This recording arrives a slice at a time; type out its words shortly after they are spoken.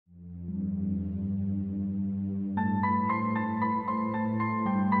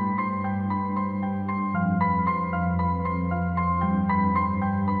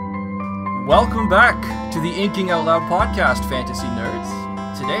Welcome back to the Inking Out Loud podcast, Fantasy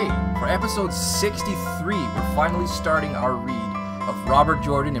Nerds. Today, for episode 63, we're finally starting our read of Robert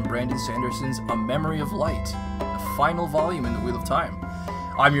Jordan and Brandon Sanderson's A Memory of Light, the final volume in the Wheel of Time.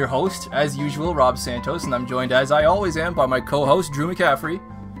 I'm your host, as usual, Rob Santos, and I'm joined, as I always am, by my co-host, Drew McCaffrey.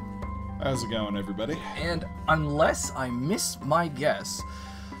 How's it going, everybody? And unless I miss my guess,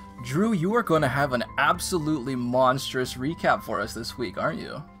 Drew, you are going to have an absolutely monstrous recap for us this week, aren't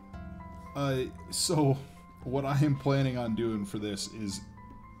you? So what I am planning on doing for this is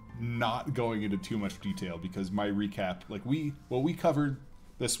not going into too much detail because my recap, what we covered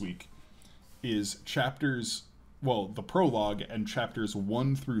this week is the prologue and chapters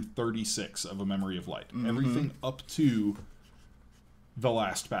 1 through 36 of A Memory of Light. Mm-hmm. Everything up to the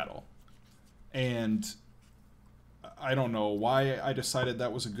last battle. And I don't know why I decided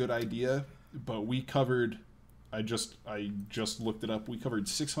that was a good idea, but we covered... I just looked it up. We covered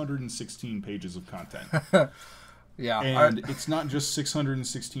 616 pages of content. Yeah. And it's not just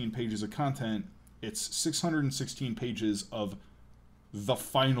 616 pages of content. It's 616 pages of the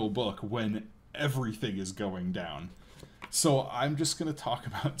final book when everything is going down. So I'm just going to talk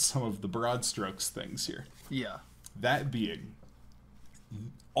about some of the broad strokes things here. Yeah. That being,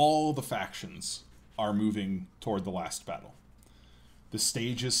 all the factions are moving toward the last battle. The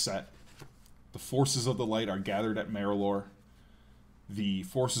stage is set. The forces of the light are gathered at Marilor. The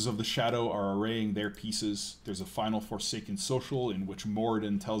forces of the shadow are arraying their pieces. There's a final Forsaken social in which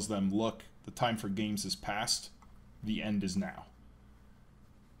Moradin tells them, look, the time for games is past. The end is now.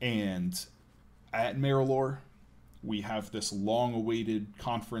 And at Marilor, we have this long-awaited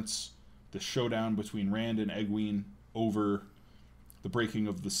conference, the showdown between Rand and Egwene over the breaking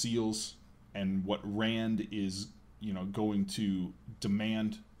of the seals and what Rand is, going to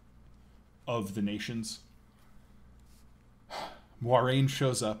demand of the nations. Moiraine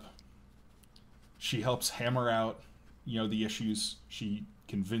shows up. She helps hammer out, the issues. She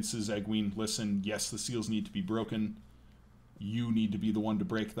convinces Egwene, listen, yes, the seals need to be broken. You need to be the one to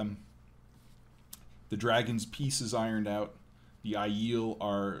break them. The dragon's peace is ironed out. The Aiel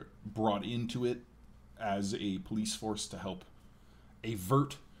are brought into it as a police force to help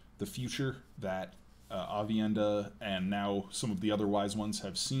avert the future that Aviendha and now some of the other wise ones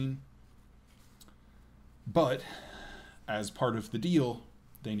have seen. But, as part of the deal,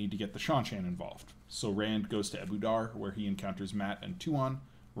 they need to get the Shanshan involved. So Rand goes to Ebu Dar, where he encounters Mat and Tuon.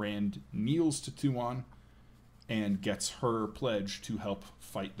 Rand kneels to Tuon and gets her pledge to help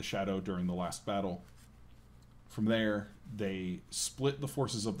fight the Shadow during the last battle. From there, they split the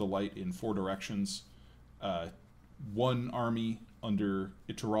forces of the light in 4 directions. One army under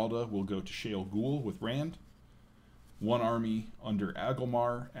Ituralda will go to Shale Ghul with Rand. One army under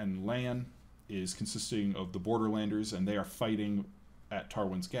Agelmar and Lan is consisting of the Borderlanders, and they are fighting at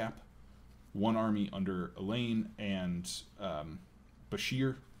Tarwin's Gap. One army under Elaine and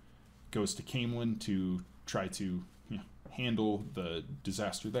Bashir goes to Caemlyn to try to handle the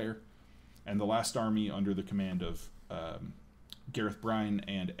disaster there. And the last army under the command of Gareth Brine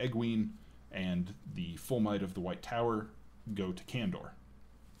and Egwene and the full might of the White Tower go to Kandor.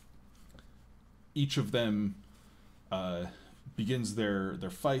 Each of them begins their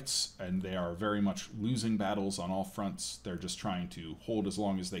fights, and they are very much losing battles on all fronts. They're just trying to hold as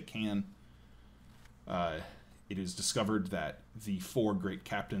long as they can. It is discovered that the 4 great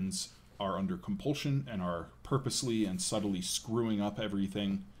captains are under compulsion and are purposely and subtly screwing up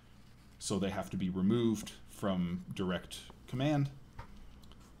everything, so they have to be removed from direct command.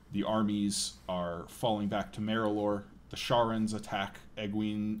 The armies are falling back to Marilor. The Sharans attack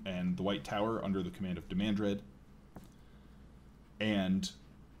Egwene and the White Tower under the command of Demandred. And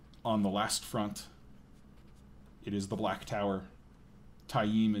on the last front, it is the Black Tower.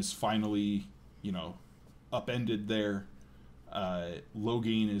 Taim is finally, upended there.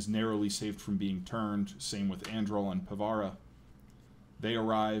 Logain is narrowly saved from being turned. Same with Andral and Pavara. They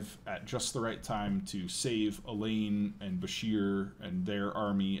arrive at just the right time to save Elaine and Bashir and their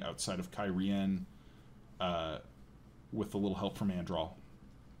army outside of Cairhien, with a little help from Andral.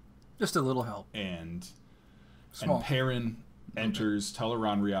 Just a little help. And Small. Perrin enters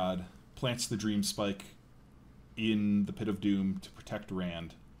Tel'aran'rhiod, plants the Dream Spike in the Pit of Doom to protect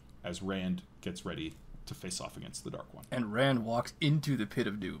Rand, as Rand gets ready to face off against the Dark One. And Rand walks into the Pit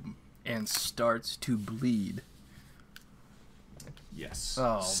of Doom and starts to bleed. Yes.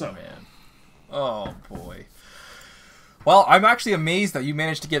 Oh, man. Oh, boy. Well, I'm actually amazed that you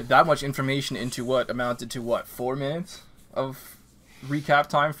managed to get that much information into what amounted to, 4 minutes of recap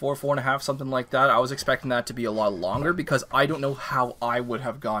time, 4.5, something like that. I was expecting that to be a lot longer because I don't know how I would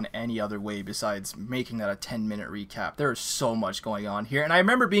have gone any other way besides making that a 10-minute recap. There is so much going on here. And I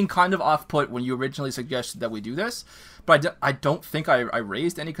remember being kind of off-put when you originally suggested that we do this, but I don't think I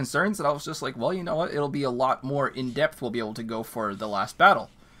raised any concerns. And I was just like, well, you know what? It'll be a lot more in-depth. We'll be able to go for the last battle.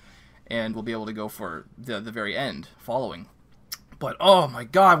 And we'll be able to go for the very end following. But, oh my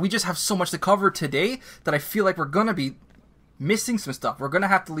god, we just have so much to cover today that I feel like we're going to be missing some stuff. We're going to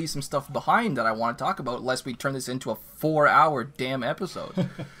have to leave some stuff behind that I want to talk about unless we turn this into a 4-hour damn episode.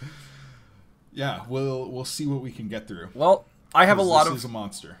 Yeah, we'll see what we can get through. Well, I have a lot of... This is a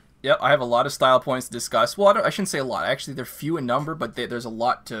monster. Yep, I have a lot of style points to discuss. Well, I shouldn't say a lot. Actually, they're few in number, but there's a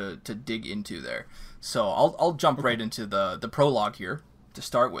lot to dig into there. So I'll jump right into the prologue here to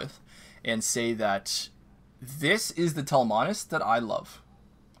start with and say that this is the Talmanis that I love.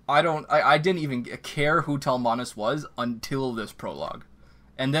 I didn't even care who Talmanis was until this prologue.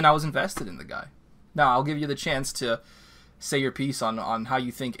 And then I was invested in the guy. Now, I'll give you the chance to say your piece on how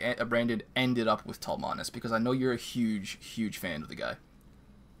you think Brandon ended up with Talmanis, because I know you're a huge, huge fan of the guy.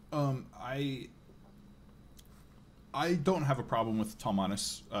 I don't have a problem with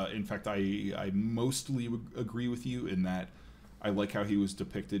Talmanis. In fact, I mostly agree with you in that I like how he was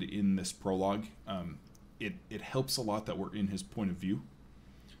depicted in this prologue. It helps a lot that we're in his point of view.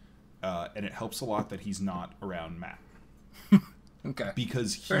 And it helps a lot that he's not around Matt. Okay.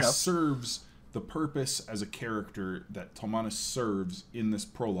 Because he serves the purpose as a character that Talmanis serves in this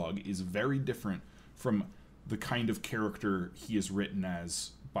prologue is very different from the kind of character he is written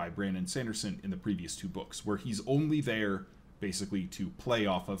as by Brandon Sanderson in the previous 2 books, where he's only there basically to play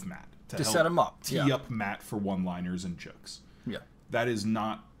off of Matt. To set him up. Tee up Matt for one-liners and jokes. Yeah. That is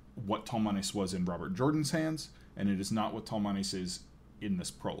not what Talmanis was in Robert Jordan's hands, and it is not what Talmanis is in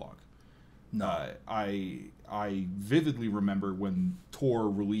this prologue. No. I vividly remember when Tor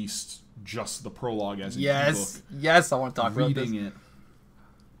released just the prologue as an ebook. Yes, I want to talk about this. Reading it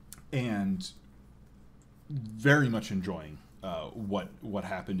and very much enjoying what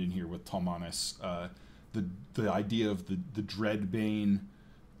happened in here with Talmanis. The idea of the Dreadbane,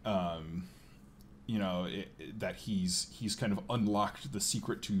 that he's kind of unlocked the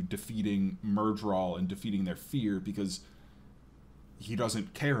secret to defeating Murdral and defeating their fear, because he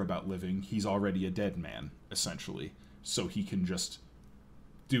doesn't care about living. He's already a dead man, essentially. So he can just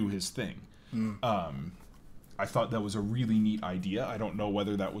do his thing. I thought that was a really neat idea. I don't know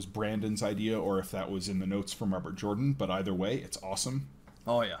whether that was Brandon's idea or if that was in the notes from Robert Jordan, but either way, it's awesome.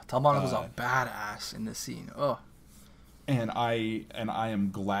 Oh yeah, Talmanis was a badass in this scene. Oh. And I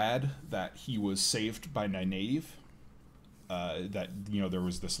am glad that he was saved by Nynaeve. That there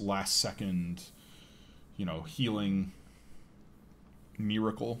was this last second, healing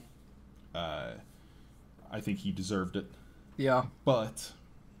miracle. I think he deserved it. Yeah. But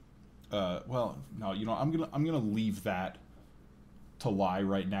no, I'm gonna leave that to lie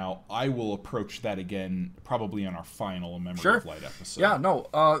right now. I will approach that again probably on our final Memory of Light episode. Yeah, no.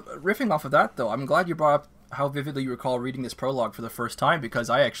 Riffing off of that though, I'm glad you brought up how vividly you recall reading this prologue for the first time, because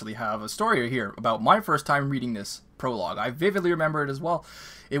I actually have a story here about my first time reading this prologue. I vividly remember it as well.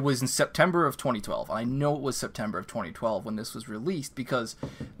 It was in September of 2012. I know it was September of 2012 when this was released, because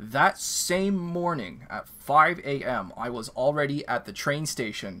that same morning at 5 a.m. I was already at the train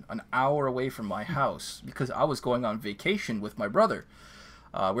station an hour away from my house because I was going on vacation with my brother.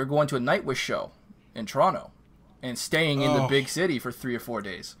 We were going to a Nightwish show in Toronto and staying in the big city for 3 or 4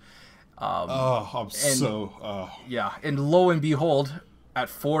 days. Yeah, and lo and behold, at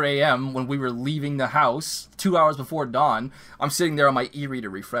 4 a.m. when we were leaving the house, 2 hours before dawn, I'm sitting there on my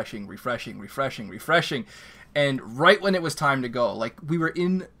e-reader refreshing, and right when it was time to go, like, we were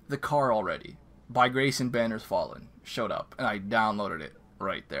in the car already, By Grace and Banners Fallen showed up, and I downloaded it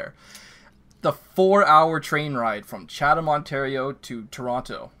right there. The 4-hour train ride from Chatham, Ontario to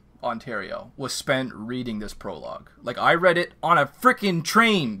Toronto, Ontario, was spent reading this prologue. Like, I read it on a freaking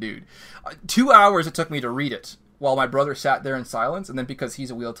train, dude. 2 hours it took me to read it, while my brother sat there in silence, and then because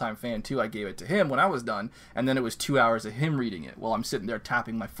he's a Wheel Time fan too, I gave it to him when I was done, and then it was 2 hours of him reading it, while I'm sitting there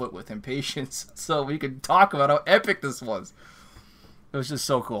tapping my foot with impatience, so we could talk about how epic this was. It was just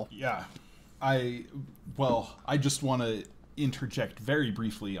so cool. Yeah. I just want to interject very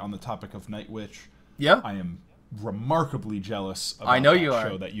briefly on the topic of Nightwish. Yeah? I am remarkably jealous about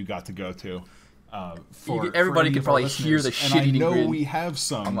show that you got to go to. Everybody can probably hear the shit-eating grin. I know we have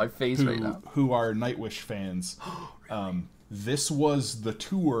some on my face right now who are Nightwish fans. This was the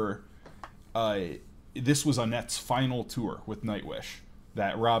tour. This was Annette's final tour with Nightwish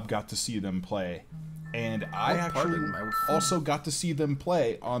that Rob got to see them play, and I actually also got to see them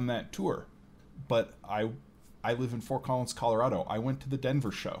play on that tour. But I I live in Fort Collins, Colorado. I went to the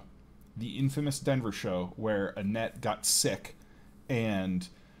Denver show, the infamous Denver show, where Annette got sick, and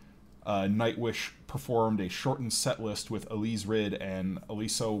Nightwish performed a shortened set list with Elise Rid and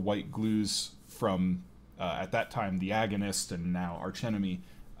Aliso White Glues from, at that time, The Agonist and now Archenemy.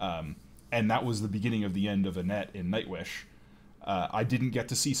 And that was the beginning of the end of Annette in Nightwish. I didn't get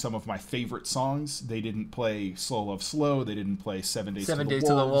to see some of my favorite songs. They didn't play Slow Love Slow. They didn't play 7 Days to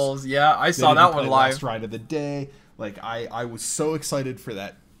the Wolves. Yeah, I saw that one live. Last Ride of the Day. Like, I was so excited for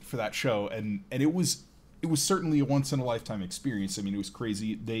that show, and it was certainly a once in a lifetime experience. I mean, it was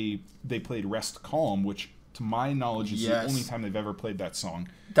crazy. They played Rest Calm, which to my knowledge is the only time they've ever played that song.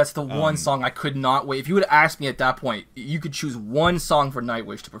 That's the one song I could not wait. If you would have asked me at that point, you could choose one song for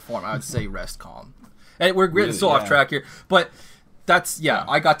Nightwish to perform, I would say Rest Calm. And we're getting so off track here, but that's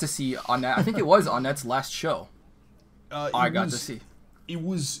I got to see on that. I think it was on Annette's last show. I got to see. It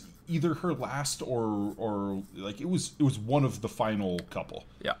was either her last or like it was one of the final couple.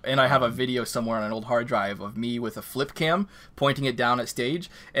 Yeah, and I have a video somewhere on an old hard drive of me with a flip cam pointing it down at stage,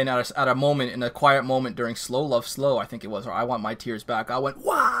 and at a moment, in a quiet moment during Slow Love Slow, I think it was, or I Want My Tears Back, I went,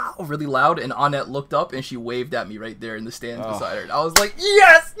 wow, really loud, and Annette looked up and she waved at me right there in the stands beside her. And I was like,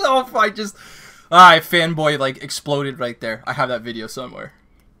 yes! Oh, I fanboy like exploded right there. I have that video somewhere.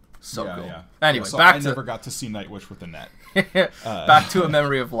 So cool. Yeah. Anyway, so back I to... never got to see Nightwish with Annette. Back to A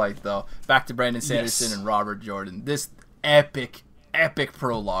Memory of Light, though. Back to Brandon Sanderson and Robert Jordan. This epic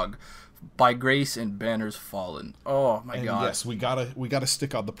prologue by Grace and Banners Fallen. Oh my god! Yes, we gotta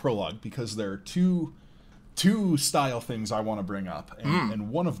stick on the prologue because there are two style things I want to bring up, and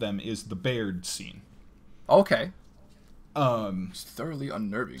one of them is the Baird scene. Okay. It's thoroughly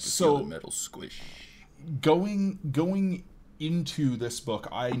unnerving to feel the metal squish. Going into this book,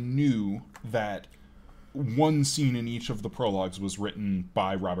 I knew that one scene in each of the prologues was written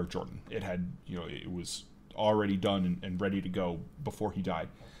by Robert Jordan. It had, it was already done and ready to go before he died.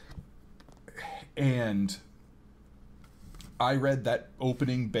 And I read that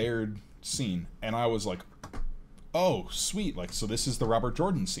opening Baird scene, and I was like, oh, sweet. Like, so this is the Robert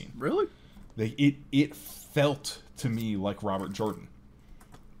Jordan scene. Really? It felt to me like Robert Jordan.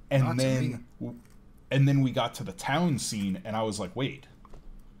 And then we got to the town scene, and I was like, wait,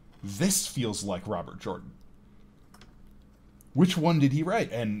 this feels like Robert Jordan. Which one did he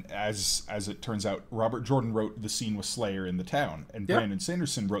write? And as it turns out, Robert Jordan wrote the scene with Slayer in the town, and Brandon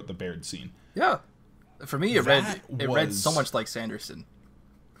Sanderson wrote the Baird scene. Yeah. For me, it read so much like Sanderson.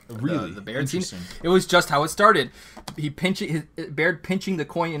 Really? The Baird scene. It was just how it started. Baird pinching the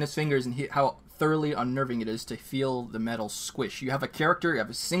coin in his fingers, and how thoroughly unnerving it is to feel the metal squish. You have a character, you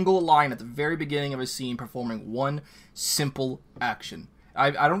have a single line at the very beginning of a scene performing one simple action.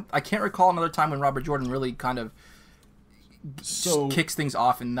 I can't recall another time when Robert Jordan really kind of kicks things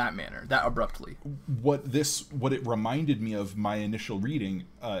off in that manner, that abruptly. What it reminded me of my initial reading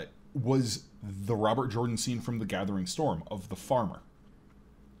was the Robert Jordan scene from The Gathering Storm of the farmer.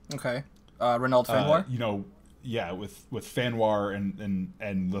 Okay. Renaud Fanoir? With Fanoir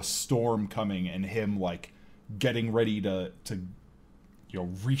and the storm coming and him like getting ready to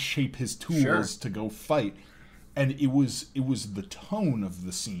reshape his tools to go fight. And it was the tone of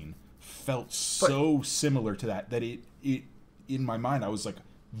the scene felt so similar to that it in my mind I was like,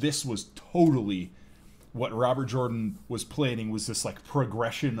 this was totally what Robert Jordan was planning, was this like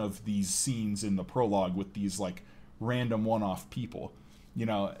progression of these scenes in the prologue with these like random one-off people,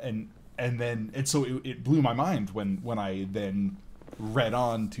 and so it blew my mind when I then read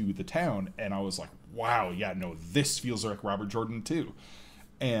on to the town, and I was like, wow, yeah, no, this feels like Robert Jordan too.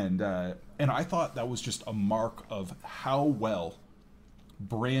 And I thought that was just a mark of how well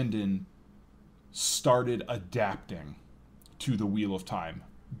Brandon started adapting to the Wheel of Time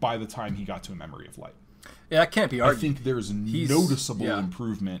by the time he got to A Memory of Light. Yeah, that can't be argued. I think there's noticeable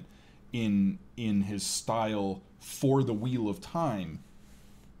improvement in his style for the Wheel of Time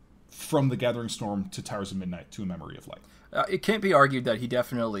from The Gathering Storm to Towers of Midnight to A Memory of Light. It can't be argued that he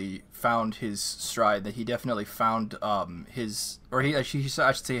definitely found his stride, that he definitely found I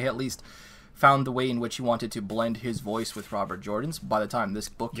should say he at least found the way in which he wanted to blend his voice with Robert Jordan's by the time this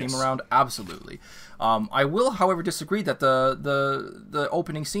book came around. Absolutely. I will, however, disagree that the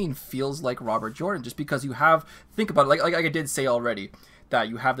opening scene feels like Robert Jordan, just because think about it, like I did say already, that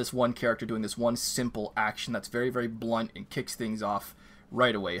you have this one character doing this one simple action that's very, very blunt and kicks things off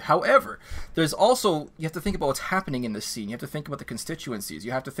right away. However, there's also, you have to think about what's happening in this scene. You have to think about the constituencies.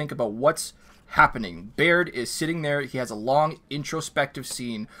 You have to think about what's happening. Baird is sitting there. He has a long introspective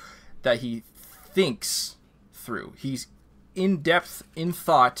scene that he thinks through. He's in depth in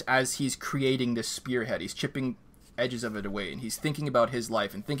thought as he's creating this spearhead. He's chipping edges of it away, and he's thinking about his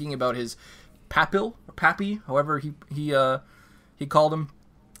life and thinking about his Papil or Pappy, however he called him.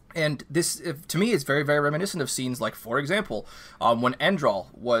 And this, to me, is very, very reminiscent of scenes like, for example, when Andral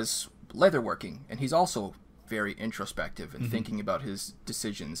was leatherworking, and he's also very introspective and thinking about his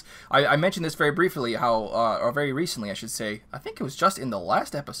decisions. I mentioned this very briefly, or very recently, I should say. I think it was just in the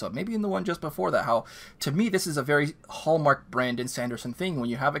last episode, maybe in the one just before that, how, to me, this is a very hallmark Brandon Sanderson thing, when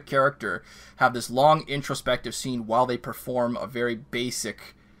you have a character have this long introspective scene while they perform a very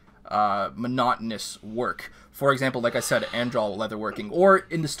basic, monotonous work. For example, like I said, Andral leatherworking, or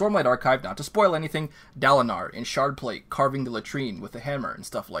in the Stormlight Archive, not to spoil anything, Dalinar in Shardplate carving the latrine with a hammer and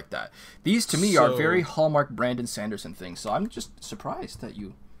stuff like that. These, to me, are very hallmark Brandon Sanderson things, so I'm just surprised that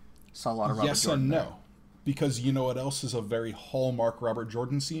you saw a lot of Robert Jordan and no. there. Because you know what else is a very hallmark Robert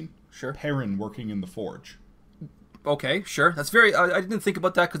Jordan scene? Sure. Perrin working in the forge. Okay, sure. That's very. I didn't think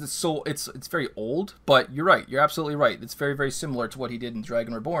about that because it's very old. But you're right. You're absolutely right. It's very, very similar to what he did in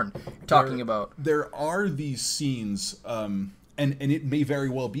Dragon Reborn. There are these scenes, and it may very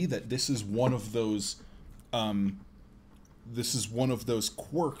well be that this is one of those. This is one of those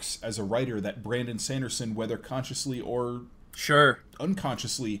quirks as a writer that Brandon Sanderson, whether consciously or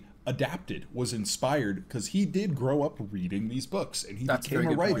unconsciously, adapted, was inspired, because he did grow up reading these books, and he became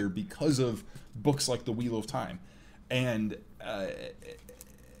a writer because of books like The Wheel of Time. And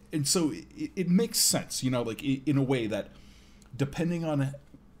so it makes sense, like in a way that, depending on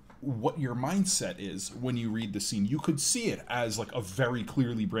what your mindset is when you read the scene, you could see it as like a very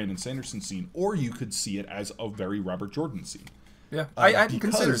clearly Brandon Sanderson scene, or you could see it as a very Robert Jordan scene. Yeah, I hadn't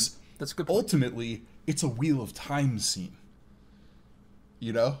considered. That's a good point. Ultimately, it's a Wheel of Time scene.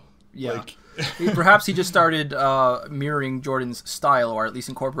 Yeah. Perhaps he just started mirroring Jordan's style, or at least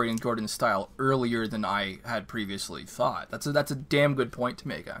incorporating Jordan's style earlier than I had previously thought. That's a damn good point to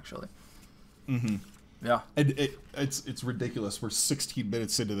make, actually. Mm-hmm. Yeah. And it's ridiculous. We're 16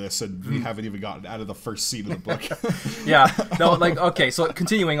 minutes into this, and we haven't even gotten out of the first scene of the book. Yeah. No, okay, so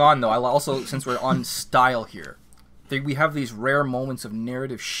continuing on, though, I'll also, since we're on style here, we have these rare moments of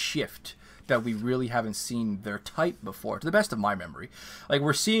narrative shift that we really haven't seen their type before, to the best of my memory. Like,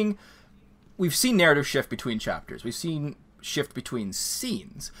 we've seen narrative shift between chapters. We've seen shift between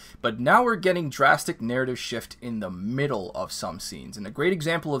scenes. But now we're getting drastic narrative shift in the middle of some scenes. And a great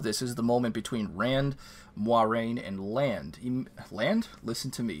example of this is the moment between Rand, Moiraine, and Land. Land?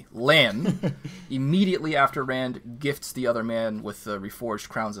 Listen to me. Lan, immediately after Rand gifts the other man with the reforged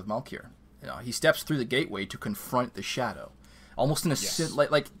crowns of Malkir. He steps through the gateway to confront the Shadow. Almost in a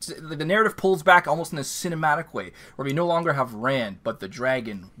the narrative pulls back almost in a cinematic way, where we no longer have Rand, but the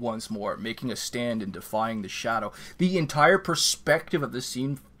dragon once more, making a stand and defying the Shadow. The entire perspective of the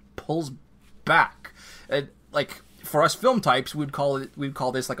scene pulls back. For us film types, we'd call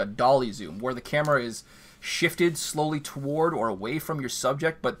this like a dolly zoom, where the camera is shifted slowly toward or away from your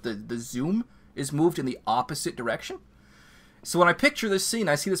subject, but the zoom is moved in the opposite direction. So when I picture this scene,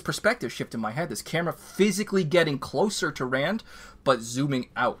 I see this perspective shift in my head, this camera physically getting closer to Rand, but zooming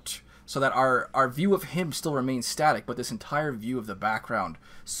out, so that our view of him still remains static, but this entire view of the background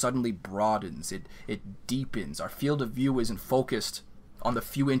suddenly broadens, it deepens. Our field of view isn't focused on the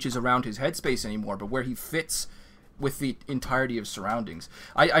few inches around his headspace anymore, but where he fits with the entirety of surroundings.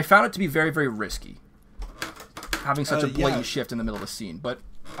 I found it to be very, very risky, having such a blatant shift in the middle of the scene, but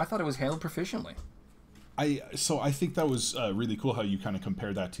I thought it was handled proficiently. So I think that was really cool how you kind of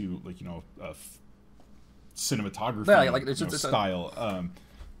compared that to cinematography style.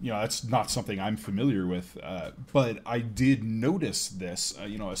 That's not something I'm familiar with, but I did notice this.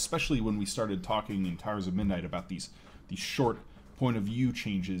 Especially when we started talking in Towers of Midnight about these short point of view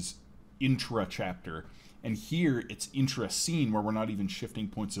changes intra chapter, and here it's intra scene where we're not even shifting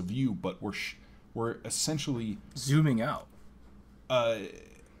points of view, but we're essentially zooming out.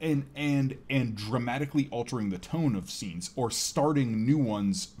 And dramatically altering the tone of scenes, or starting new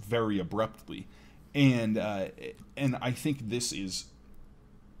ones very abruptly, and I think this is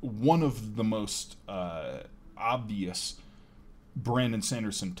one of the most obvious Brandon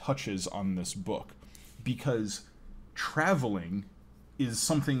Sanderson touches on this book, because traveling is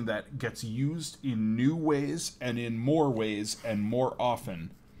something that gets used in new ways and in more ways and more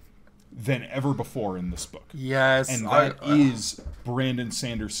often than ever before in this book. Yes. And that is Brandon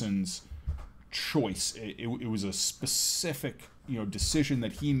Sanderson's choice. It was a specific, decision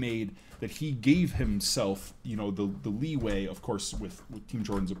that he made, that he gave himself, the leeway, of course, with Team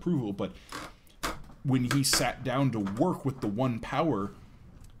Jordan's approval, but when he sat down to work with the One Power,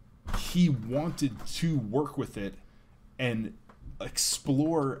 he wanted to work with it and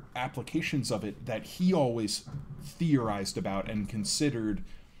explore applications of it that he always theorized about and considered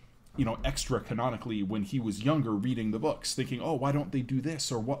extra canonically when he was younger reading the books, thinking, oh, why don't they do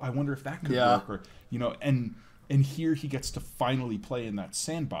this? Or what? I wonder if that could work. Or, and here he gets to finally play in that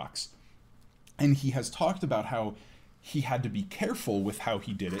sandbox. And he has talked about how he had to be careful with how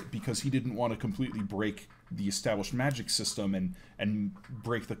he did it because he didn't want to completely break the established magic system and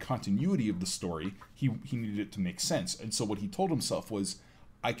break the continuity of the story. He needed it to make sense. And so what he told himself was,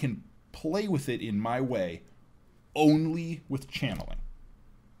 I can play with it in my way only with channeling.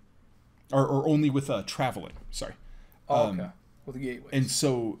 Or only with traveling, sorry. Okay, with the gateways. And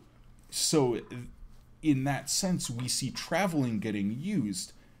so in that sense, we see traveling getting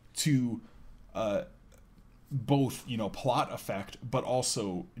used to both, plot effect, but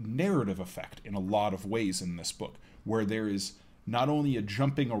also narrative effect in a lot of ways in this book, where there is not only a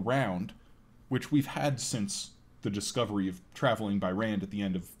jumping around, which we've had since the discovery of traveling by Rand at the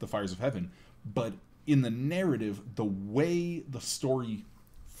end of The Fires of Heaven, but in the narrative, the way the story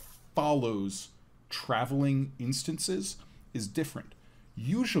follows traveling instances is different.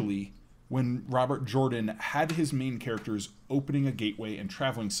 Usually, when Robert Jordan had his main characters opening a gateway and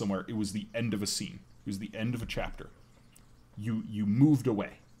traveling somewhere, it was the end of a scene. It was the end of a chapter. You moved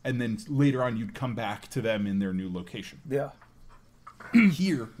away, and then later on you'd come back to them in their new location. Yeah.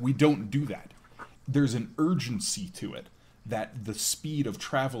 Here, we don't do that. There's an urgency to it that the speed of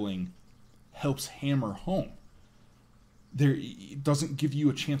traveling helps hammer home. It doesn't give you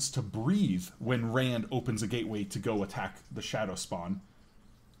a chance to breathe when Rand opens a gateway to go attack the Shadow Spawn.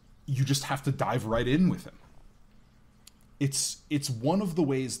 You just have to dive right in with him. It's one of the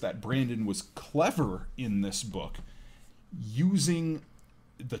ways that Brandon was clever in this book, using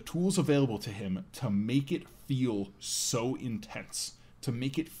the tools available to him to make it feel so intense, to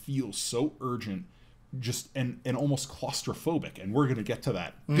make it feel so urgent, and almost claustrophobic. And we're going to get to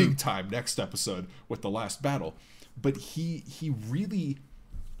that big time next episode with the last battle. But he really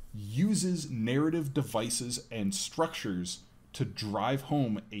uses narrative devices and structures to drive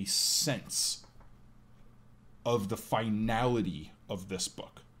home a sense of the finality of this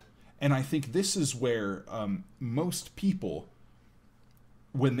book. And I think this is where most people,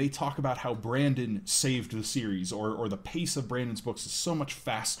 when they talk about how Brandon saved the series, or the pace of Brandon's books is so much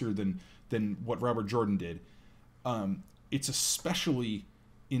faster than what Robert Jordan did, it's especially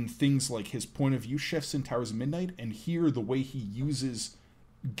in things like his point of view shifts in Towers of Midnight, and here the way he uses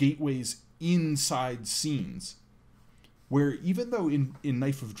gateways inside scenes, where even though in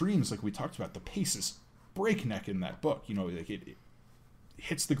Knife of Dreams, like we talked about, the pace is breakneck in that book. It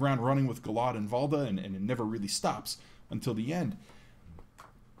hits the ground running with Galad and Valda, and it never really stops until the end.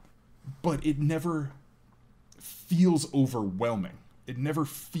 But it never feels overwhelming. It never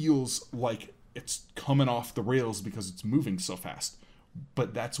feels like it's coming off the rails because it's moving so fast.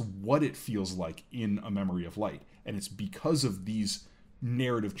 But that's what it feels like in A Memory of Light. And it's because of these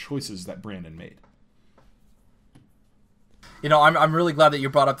narrative choices that Brandon made. I'm really glad that you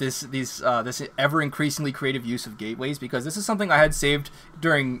brought up this ever increasingly creative use of gateways, because this is something I had saved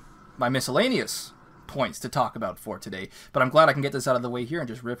during my miscellaneous points to talk about for today. But I'm glad I can get this out of the way here and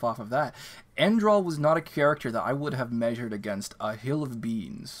just riff off of that. Endrol was not a character that I would have measured against a hill of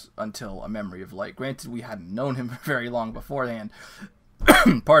beans until A Memory of Light. Granted, we hadn't known him very long beforehand.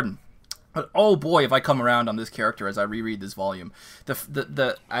 Pardon. But oh boy, if I come around on this character as I reread this volume.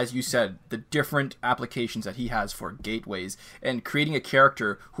 The as you said, the different applications that he has for gateways, and creating a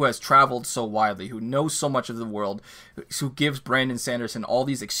character who has traveled so widely, who knows so much of the world, who gives Brandon Sanderson all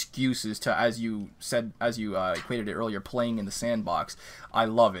these excuses to, as you equated it earlier, playing in the sandbox. I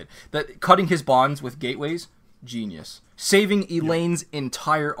love it. That cutting his bonds with gateways, genius. Saving Elaine's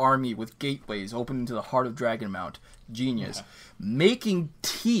entire army with gateways open into the heart of Dragonmount, genius. Yeah. Making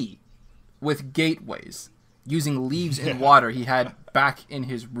tea with gateways, using leaves and water he had back in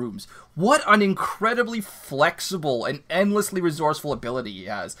his rooms. What an incredibly flexible and endlessly resourceful ability he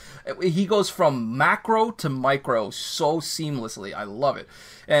has. He goes from macro to micro so seamlessly. I love it.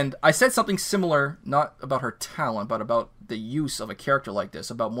 And I said something similar, not about her talent, but about the use of a character like this,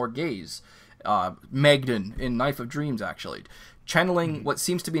 about Morghese, Megden in Knife of Dreams, actually. Channeling what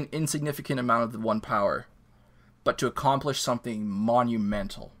seems to be an insignificant amount of the one power, but to accomplish something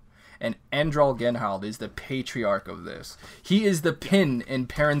monumental. And Andral Genhald is the patriarch of this. He is the pin in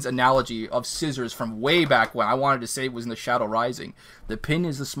Perrin's analogy of scissors from way back when I wanted to say it was in The Shadow Rising. The pin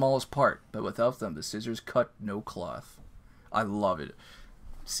is the smallest part, but without them, the scissors cut no cloth. I love it.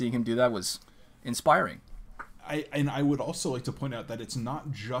 Seeing him do that was inspiring. I would also like to point out that it's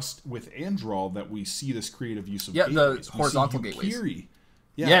not just with Andral that we see this creative use of gateways. The horizontal gateways.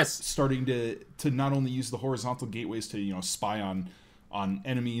 Yes. Starting to not only use the horizontal gateways to spy on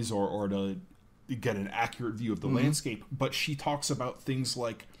enemies or to get an accurate view of the landscape, but she talks about things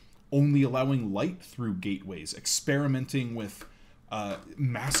like only allowing light through gateways, experimenting with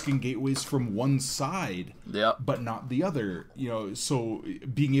masking gateways from one side, but not the other. So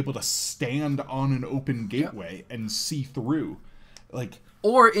being able to stand on an open gateway and see through,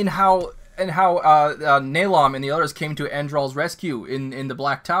 or in how Nalom and the others came to Androl's rescue in the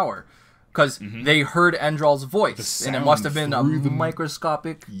Black Tower, because they heard Androl's voice, and it must have been a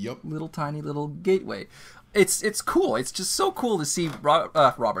microscopic, little tiny little gateway. It's cool. It's just so cool to see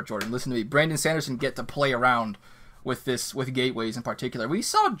Robert Jordan, listen to me, Brandon Sanderson get to play around with gateways in particular. We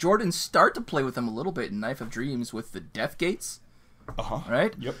saw Jordan start to play with them a little bit in Knife of Dreams with the Death Gates.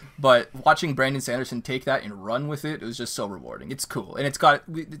 Right? Yep. But watching Brandon Sanderson take that and run with it was just so rewarding. It's cool. And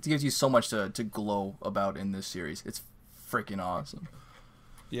it gives you so much to glow about in this series. It's freaking awesome.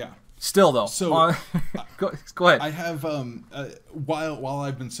 Yeah. Still, though. So, go ahead. I have, while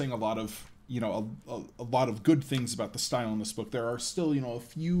I've been saying a lot of good things about the style in this book, there are still,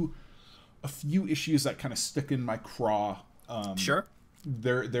 a few issues that kind of stick in my craw. Sure.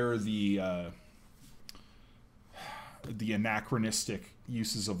 There are the anachronistic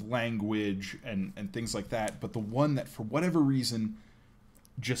uses of language and things like that. But the one that, for whatever reason,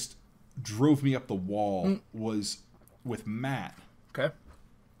 just drove me up the wall was with Matt. Okay.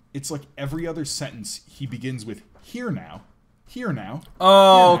 It's like every other sentence he begins with "here now." Oh, here now,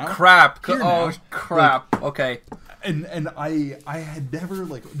 crap. here oh, now. crap. Okay. And I had never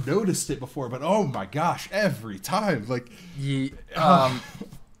noticed it before, but oh my gosh, every time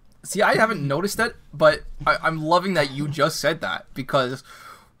see, I haven't noticed it, but I'm loving that you just said that, because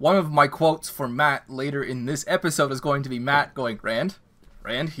one of my quotes for Matt later in this episode is going to be Matt going, Rand,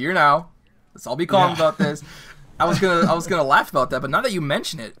 here now. Let's all be calm about this. I was gonna laugh about that, but now that you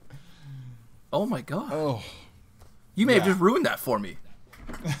mention it, oh my god. Oh. You may have just ruined that for me.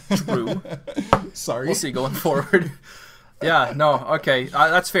 True. Sorry. We'll see going forward. Yeah, no, okay,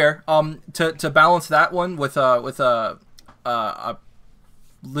 that's fair. To balance that one with a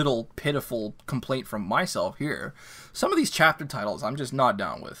little pitiful complaint from myself here, some of these chapter titles I'm just not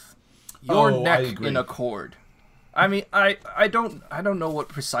down with. Your Neck in Accord. I mean, I don't know what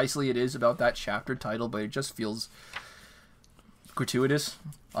precisely it is about that chapter title, but it just feels gratuitous,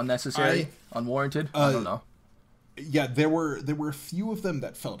 unnecessary, unwarranted. I don't know. Yeah, there were a few of them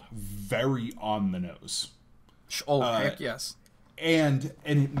that felt very on the nose. Oh, heck yes. And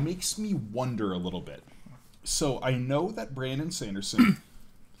it makes me wonder a little bit. So I know that Brandon Sanderson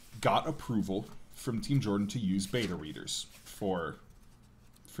got approval from Team Jordan to use beta readers for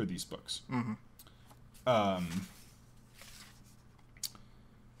these books.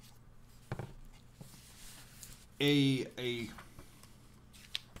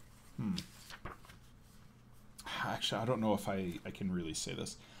 Actually, I don't know if I can really say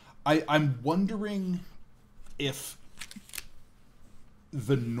this. I'm wondering if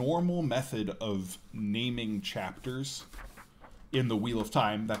the normal method of naming chapters in the Wheel of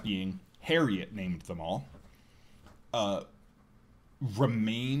Time, that being Harriet named them all,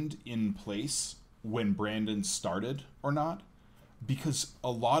 remained in place when Brandon started or not, because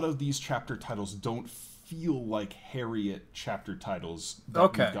a lot of these chapter titles don't feel like Harriet chapter titles that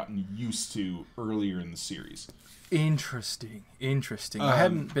we've gotten used to earlier in the series. Interesting. I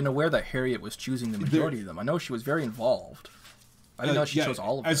hadn't been aware that Harriet was choosing the majority of them. I know she was very involved. I didn't know she chose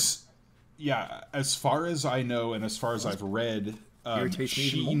all of them. Yeah, as far as I know, and as far as I've read,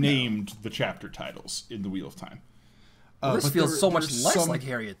 she named the chapter titles in the Wheel of Time. Well, this feels so much less like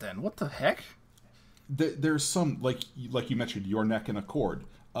Harriet then. What the heck? There's some, like you mentioned, Your Neck in Accord.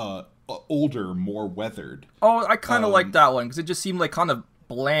 Older, more weathered. Oh, I kind of like that one, because it just seemed like kind of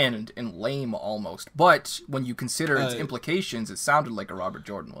bland and lame almost. But when you consider its implications, it sounded like a Robert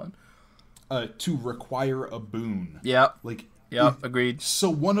Jordan one. To require a boon. Yeah. Agreed. So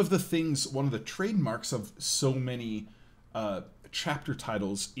one of the trademarks of so many chapter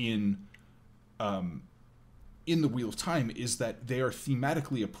titles in the Wheel of Time is that they are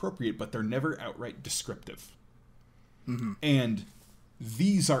thematically appropriate, but they're never outright descriptive. And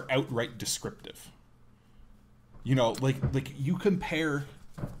these are outright descriptive. Like you compare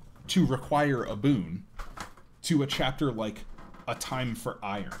To Require a Boon to a chapter like A Time for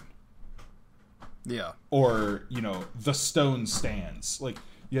Iron. Yeah. Or, The Stone Stands.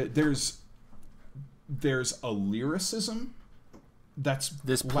 There's a lyricism that's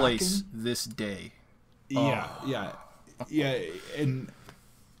this lacking. Place, this day. Yeah, and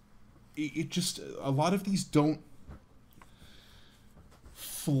it just, a lot of these don't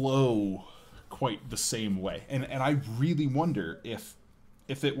flow quite the same way, and I really wonder if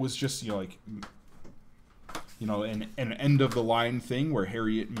it was just an end of the line thing where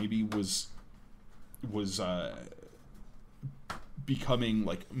Harriet maybe was becoming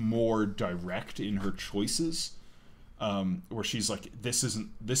like more direct in her choices, where she's like, this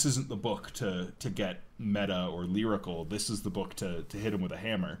isn't the book to get meta or lyrical. This is the book to hit him with a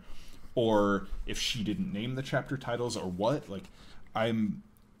hammer. Or if she didn't name the chapter titles or what, like, I'm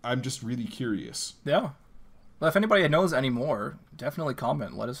just really curious. Yeah. Well, if anybody knows any more, definitely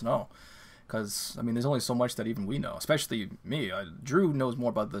comment and let us know. Because, I mean, there's only so much that even we know, especially me. Drew knows more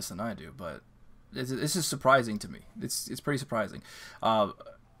about this than I do, but this is surprising to me. It's pretty surprising. I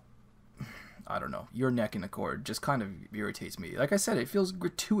don't know. Your neck in the cord just kind of irritates me. Like I said, it feels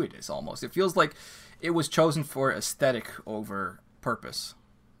gratuitous almost. It feels like it was chosen for aesthetic over purpose.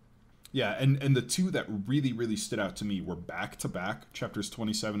 Yeah, and the two that really, really stood out to me were back-to-back, chapters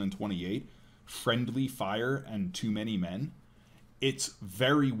 27 and 28, Friendly Fire and Too Many Men. It's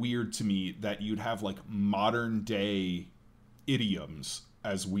very weird to me that you'd have, like, modern-day idioms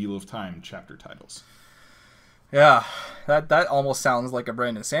as Wheel of Time chapter titles. Yeah, that almost sounds like a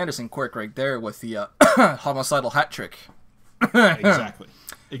Brandon Sanderson quirk right there with the homicidal hat trick. Exactly.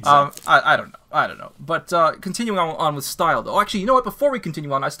 I don't know. But continuing on with style, though. Actually, you know what? Before we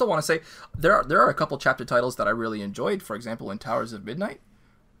continue on, I still want to say there are a couple chapter titles that I really enjoyed. For example, in Towers of Midnight,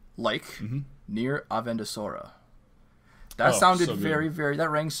 like Near Avendasora. That sounded so very, very... That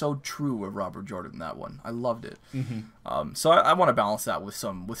rang so true of Robert Jordan, that one. I loved it. So I want to balance that with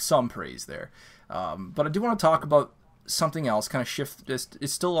some praise there. But I do want to talk about something else, kind of shift.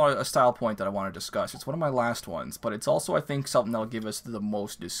 It's still a style point that I want to discuss. It's one of my last ones, but it's also, I think, something that'll give us the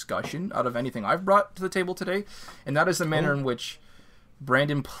most discussion out of anything I've brought to the table today, and that is the manner in which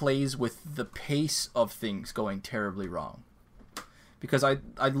Brandon plays with the pace of things going terribly wrong. Because I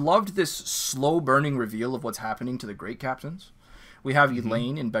loved this slow-burning reveal of what's happening to the Great Captains. We have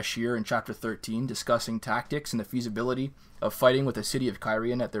Elaine and Bashir in Chapter 13 discussing tactics and the feasibility of fighting with the city of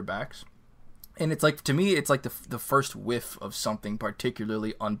Kyrian at their backs. And it's like, to me, it's like the first whiff of something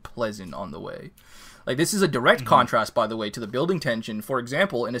particularly unpleasant on the way. Like, this is a direct contrast, by the way, to the building tension, for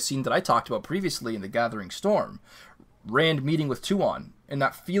example, in a scene that I talked about previously in The Gathering Storm. Rand meeting with Tuon, and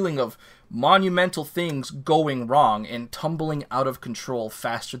that feeling of monumental things going wrong and tumbling out of control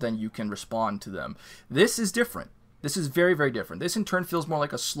faster than you can respond to them. This is different. This is very, very different. This, in turn, feels more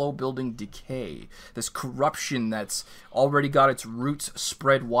like a slow-building decay. This corruption that's already got its roots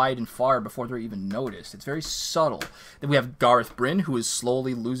spread wide and far before they're even noticed. It's very subtle. Then we have Garth Bryn, who is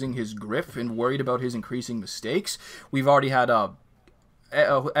slowly losing his grip and worried about his increasing mistakes. We've already had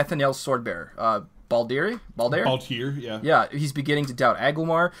Ethanel's swordbearer, Baldir, yeah. Yeah, he's beginning to doubt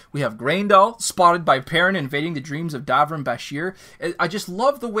Agumar. We have Graendal, spotted by Perrin, invading the dreams of Davra and Bashir. I just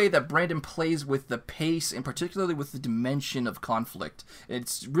love the way that Brandon plays with the pace, and particularly with the dimension of conflict.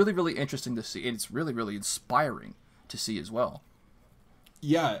 It's really, really interesting to see, and it's really, really inspiring to see as well.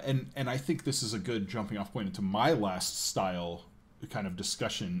 Yeah, and I think this is a good jumping off point into my last style kind of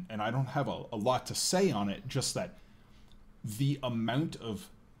discussion, and I don't have a lot to say on it, just that the amount of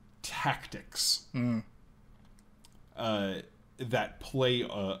tactics that play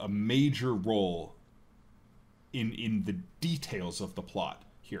a major role in the details of the plot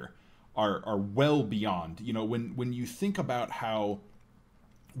here are well beyond. You know, when you think about how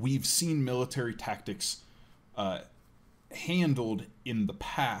we've seen military tactics handled in the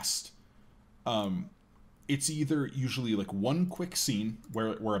past, it's either usually like one quick scene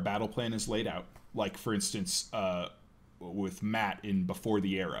where a battle plan is laid out, like for instance with Matt in Before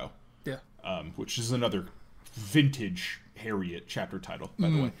the Arrow, which is another vintage Harriet chapter title, by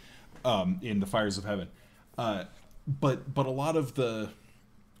the way, in The Fires of Heaven. But a lot of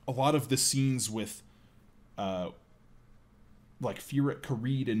the scenes with like Firat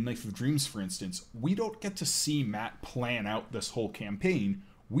Kharid and Knife of Dreams, for instance, we don't get to see Matt plan out this whole campaign.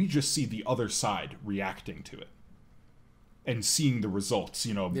 We just see the other side reacting to it and seeing the results.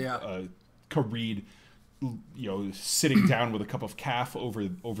 You know, Kharid, you know, sitting down with a cup of caf over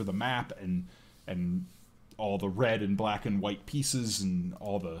the map and all the red and black and white pieces and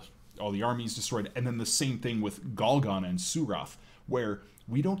all the armies destroyed, and then the same thing with Galgon and Surath, where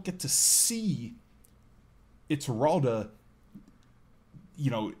we don't get to see Ituralde, you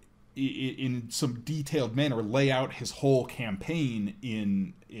know, in some detailed manner lay out his whole campaign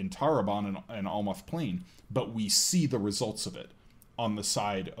in Tarabon and Almoth Plain, but we see the results of it on the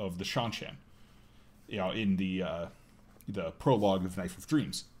side of the Shanshan. You know, in the prologue of Knife of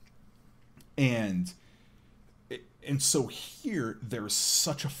Dreams. And so here, there's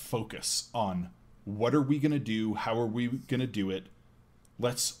such a focus on what are we going to do, how are we going to do it,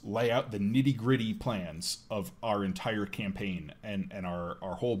 let's lay out the nitty-gritty plans of our entire campaign and our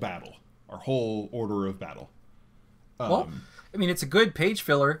whole battle, our whole order of battle. Well, I mean, it's a good page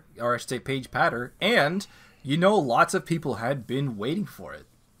filler, or I should say page patter, and You know, lots of people had been waiting for it.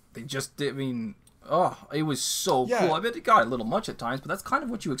 They just, I mean, oh, it was so cool. I mean, it got a little much at times, but that's kind of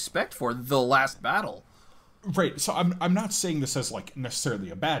what you expect for the last battle. Right, so I'm not saying this as, like, necessarily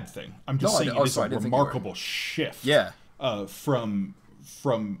a bad thing. I'm just saying it is a remarkable shift from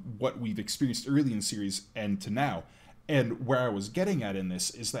what we've experienced early in the series and to now. And where I was getting at in this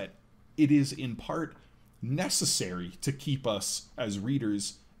is that it is, in part, necessary to keep us, as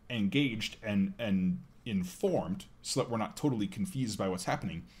readers, engaged and informed so that we're not totally confused by what's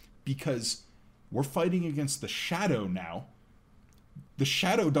happening. Because we're fighting against the Shadow now. The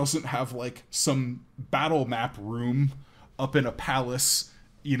Shadow doesn't have, like, some battle map room up in a palace,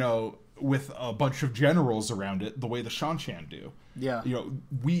 you know, with a bunch of generals around it, the way the Shanshan do. Yeah. You know,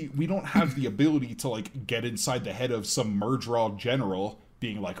 we don't have the ability to, like, get inside the head of some Murdraw general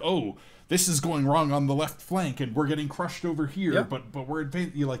being like, oh, this is going wrong on the left flank and we're getting crushed over here, but we're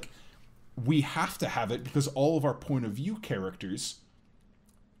advanced. You like, we have to have it because all of our point of view characters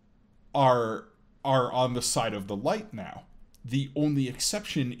are on the side of the light now. The only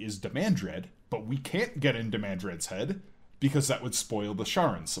exception is Demandred, but we can't get in Demandred's head because that would spoil the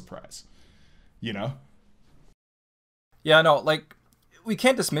Sharon surprise. You know? Yeah, no, like, we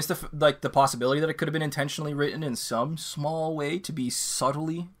can't dismiss the possibility that it could have been intentionally written in some small way to be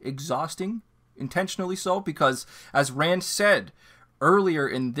subtly exhausting, intentionally so, because as Rand said earlier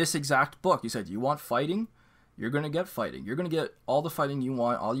in this exact book, he said, you want fighting? You're going to get fighting. You're going to get all the fighting you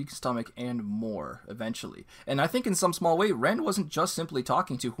want, all you can stomach, and more, eventually. And I think in some small way, Rand wasn't just simply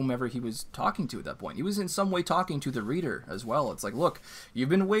talking to whomever he was talking to at that point. He was in some way talking to the reader as well. It's like, look, you've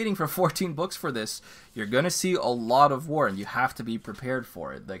been waiting for 14 books for this. You're going to see a lot of war, and you have to be prepared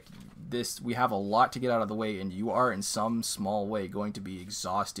for it. Like, this, we have a lot to get out of the way, and you are in some small way going to be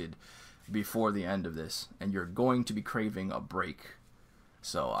exhausted before the end of this, and you're going to be craving a break.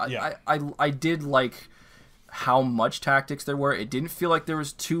 So I did like how much tactics there were. It didn't feel like there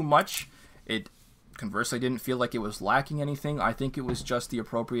was too much. It conversely didn't feel like it was lacking anything. I think it was just the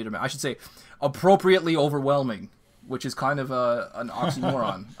appropriate amount. I should say appropriately overwhelming, which is kind of an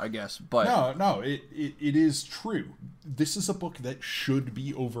oxymoron, I guess. But no, it is true. This is a book that should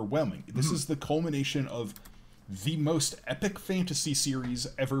be overwhelming. This is the culmination of the most epic fantasy series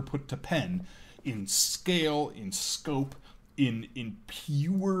ever put to pen in scale, in scope, in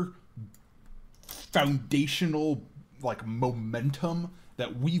pure foundational, like, momentum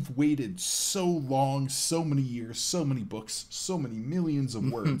that we've waited so long, so many years, so many books, so many millions of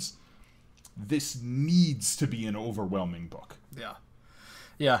words. This needs to be an overwhelming book.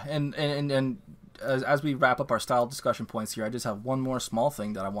 Yeah, and as we wrap up our style discussion points here, I just have one more small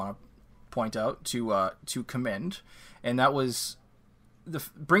thing that I want to point out to commend, and that was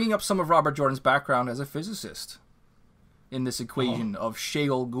bringing up some of Robert Jordan's background as a physicist in this equation of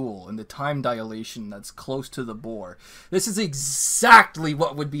Sheol Ghul and the time dilation that's close to the Bohr. This is exactly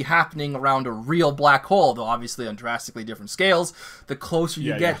what would be happening around a real black hole, though obviously on drastically different scales. The closer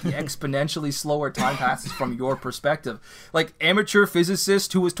you get, the exponentially slower time passes from your perspective. Like, amateur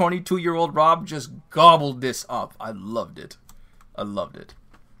physicist who was 22-year-old Rob just gobbled this up. I loved it.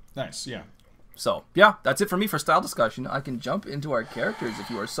 Nice, yeah. So, yeah, that's it for me for style discussion. I can jump into our characters if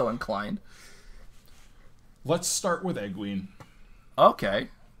you are so inclined. Let's start with Egwene. Okay.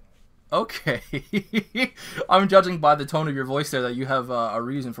 I'm judging by the tone of your voice there that you have a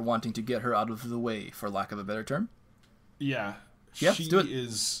reason for wanting to get her out of the way, for lack of a better term. Yeah. She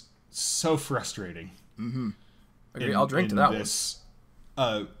is so frustrating. Okay, I'll drink to that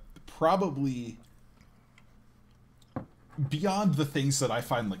one. Probably beyond the things that I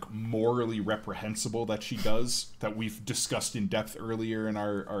find, like, morally reprehensible that she does, that we've discussed in depth earlier in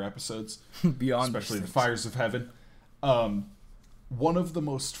our episodes, beyond especially the Fires of Heaven, one of the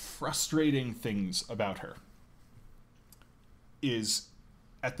most frustrating things about her is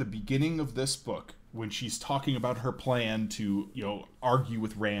at the beginning of this book, when she's talking about her plan to, you know, argue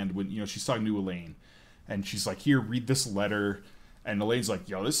with Rand, when, you know, she's talking to Elaine, and she's like, here, read this letter, and Elaine's like,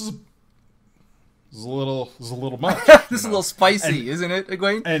 yo, this is a little much. This is a little spicy, isn't it,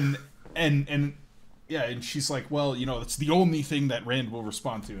 Egwene? And yeah, and she's like, well, you know, it's the only thing that Rand will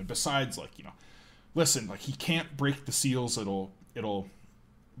respond to. And besides, like, you know, listen, like, he can't break the seals. It'll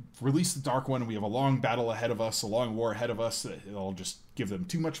release the Dark One. We have a long battle ahead of us, a long war ahead of us. It'll just give them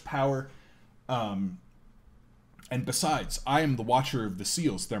too much power. And besides, I am the watcher of the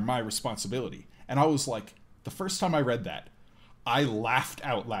seals. They're my responsibility. And I was like, the first time I read that, I laughed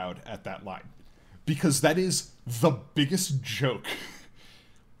out loud at that line. Because that is the biggest joke.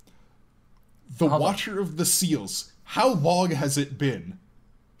 The Watcher of the Seals. How long has it been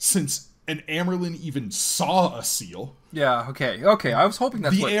since an Amyrlin even saw a seal? Yeah, okay. I was hoping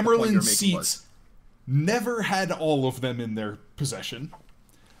that's what the point you're making was. never had all of them in their possession.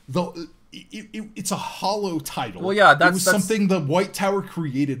 Though it's a hollow title. Well, yeah, that's something the White Tower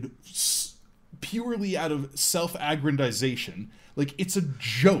created purely out of self-aggrandization. Like, it's a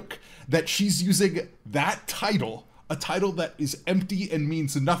joke that she's using that title, a title that is empty and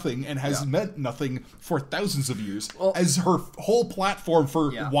means nothing and has meant nothing for thousands of years, as her whole platform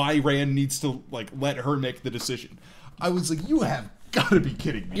for why Rand needs to, like, let her make the decision. I was like, you have gotta be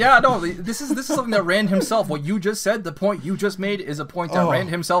kidding me. Yeah, no, this is something that Rand himself, what you just said, the point you just made is a point that Rand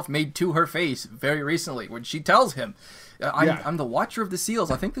himself made to her face very recently, when she tells him, I'm the Watcher of the Seals.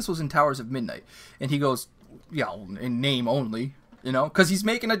 I think this was in Towers of Midnight. And he goes, yeah, in name only, you know, because he's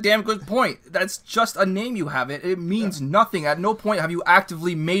making a damn good point. That's just a name you have. It means nothing. At no point have you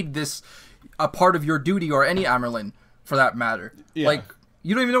actively made this a part of your duty, or any Amerlin, for that matter. Yeah. Like,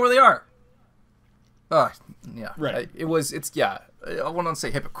 you don't even know where they are. Yeah. Right. I wouldn't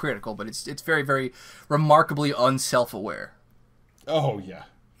say hypocritical, but it's very, very remarkably unself-aware. Oh, yeah.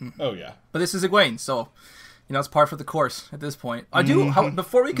 Oh, yeah. But this is Egwene, so, you know, it's par for the course at this point. I do,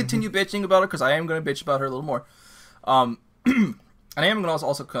 before we continue bitching about her, because I am going to bitch about her a little more, and I am going to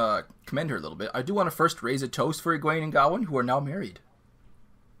also commend her a little bit, I do want to first raise a toast for Egwene and Gawain, who are now married.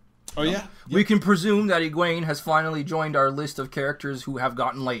 Oh, yeah? We can presume that Egwene has finally joined our list of characters who have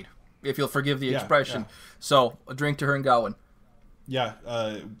gotten laid, if you'll forgive the expression. Yeah. So, a drink to her and Gawain. Yeah,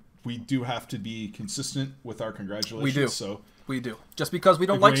 we do have to be consistent with our congratulations. We do. We do. Just because we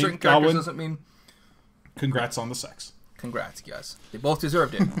don't like certain characters doesn't mean... Congrats on the sex. Congrats, guys. They both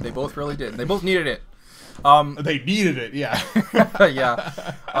deserved it. They both really did. They both needed it. They needed it, yeah.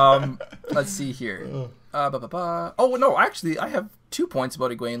 Yeah. Let's see here. Oh, no, actually, I have 2 points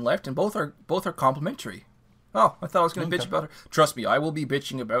about Egwene left, and both are complimentary. Oh, I thought I was going to bitch about her. Trust me, I will be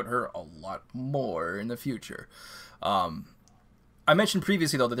bitching about her a lot more in the future. I mentioned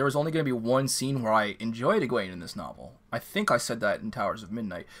previously, though, that there was only going to be one scene where I enjoyed Egwene in this novel. I think I said that in Towers of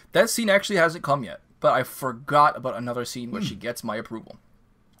Midnight. That scene actually hasn't come yet, but I forgot about another scene where she gets my approval.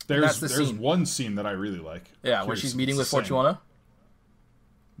 There's one scene that I really like. Yeah, where she's meeting with Fortuana?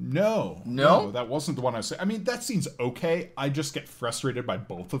 No, that wasn't the one I was saying. I mean, that scene's okay. I just get frustrated by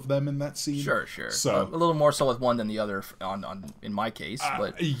both of them in that scene. Sure. So a little more so with one than the other in my case.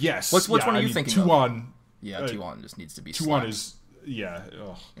 But yes. Which one are you thinking of? Tuon. Yeah, Tuon just needs to be Tuon is... Yeah.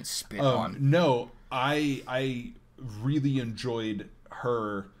 It's spit on. No, I really enjoyed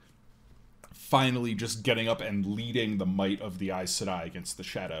her finally just getting up and leading the might of the Aes Sedai against the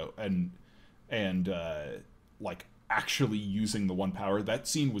Shadow and like actually using the one power. That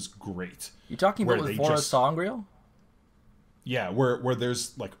scene was great. You talking about with Forest Sangreal? Yeah, where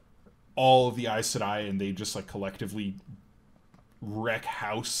there's like all of the Aes Sedai and they just like collectively wreck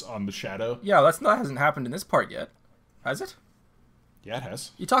house on the Shadow. Yeah, that hasn't happened in this part yet, has it? Yeah, it has.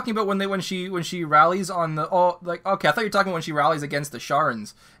 You're talking about when she rallies on the okay, I thought you were talking when she rallies against the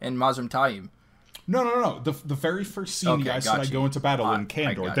Sharans and Mazrim Taim. No. The very first scene, the Aes Sedai go into battle in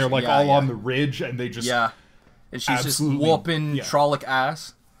Kandor. They're like all on the ridge and they just and she's just whooping Trolloc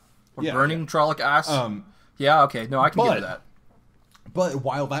ass or burning Trolloc ass. Okay, no, I can give her that. But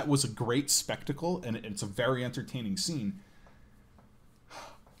while that was a great spectacle and it's a very entertaining scene,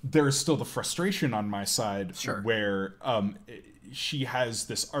 there is still the frustration on my side where she has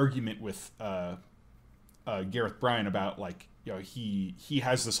this argument with Gareth Bryan about, like, you know, he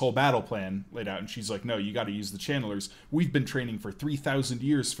has this whole battle plan laid out, and she's like, no, you got to use the channelers. We've been training for 3,000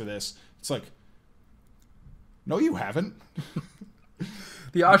 years for this. It's like, no, you haven't.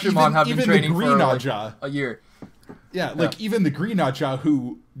 The Asha'man have been training for like a year. Yeah, like even the Green Ajah,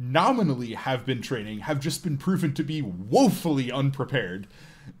 who nominally have been training, have just been proven to be woefully unprepared.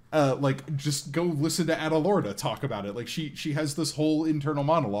 Like, just go listen to Adalorda talk about it. Like, she has this whole internal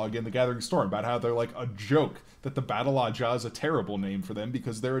monologue in The Gathering Storm about how they're, like, a joke, that the Battle Ajah is a terrible name for them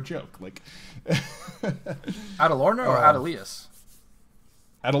because they're a joke. Like, Adalorna or Adelius?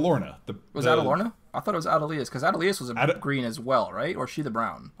 Adalorna. Was Adalorna? I thought it was Adelius, because Adelius was a green as well, right? Or she the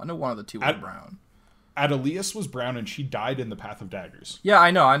brown? I know one of the two was brown. Adelius was brown, and she died in the Path of Daggers. Yeah,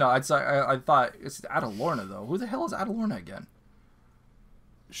 I know. I thought it's Adalorna, though. Who the hell is Adalorna again?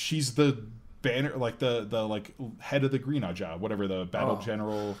 She's the banner, like the like head of the Green Ajah, whatever, the battle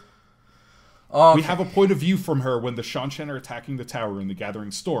general. Oh, okay. We have a point of view from her when the Shanshan are attacking the tower in the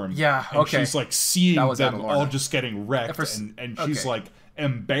Gathering Storm. Yeah, and she's like seeing them all just getting wrecked, and she's like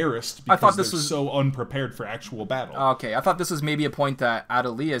embarrassed because they're so unprepared for actual battle. Okay, I thought this was maybe a point that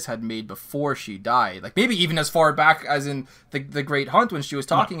Adelias had made before she died. Like, maybe even as far back as in the Great Hunt, when she was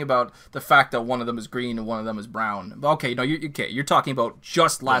talking about the fact that one of them is green and one of them is brown. Okay, no, you're talking about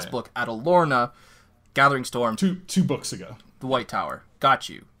just last book, Adalorna, Gathering Storm. Two books ago. The White Tower. Got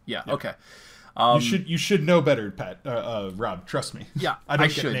you. Yeah. Okay. You should know better, Pat. Rob, trust me. Yeah, I don't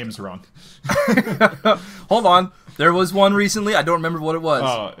get should. names wrong. Hold on. There was one recently. I don't remember what it was.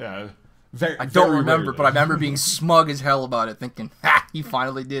 Oh, yeah. I don't remember, but I remember being smug as hell about it, thinking, ha, he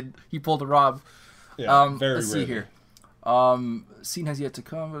finally did. He pulled a Rob. Yeah, let's see here. Scene has yet to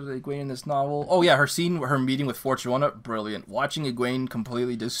come with Egwene in this novel. Oh yeah, her meeting with Fortuna, brilliant. Watching Egwene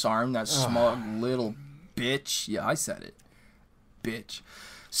completely disarm that smug little bitch. Yeah, I said it. Bitch.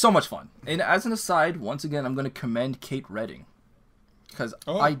 So much fun. And as an aside, once again, I'm going to commend Kate Redding. Because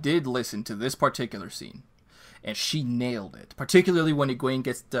I did listen to this particular scene. And she nailed it. Particularly when Egwene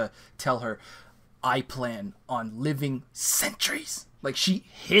gets to tell her, I plan on living centuries. Like, she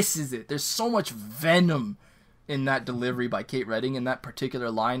hisses it. There's so much venom in that delivery by Kate Redding. In that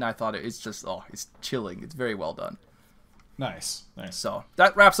particular line, I thought it's just, it's chilling. It's very well done. Nice. So,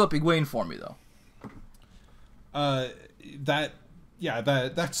 that wraps up Egwene for me, though.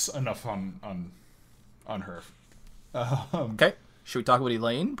 That's enough on her. Okay. Should we talk about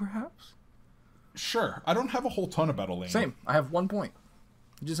Elaine, perhaps? Sure. I don't have a whole ton about Elaine. Same. I have 1 point.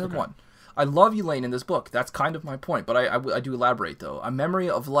 I just have one. I love Elaine in this book. That's kind of my point, but I do elaborate, though. A Memory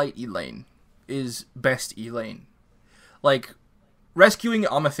of Light Elaine is best Elaine. Like, rescuing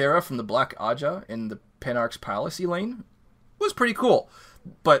Amathera from the Black Aja in the Penarch's Palace Elaine was pretty cool.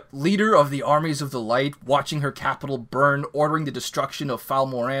 But leader of the armies of the light, watching her capital burn, ordering the destruction of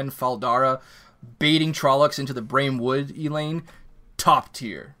Falmoran, Faldara, baiting Trollocs into the Brame Wood Elaine, top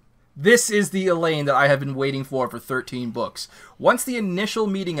tier. This is the Elaine that I have been waiting for 13 books. Once the initial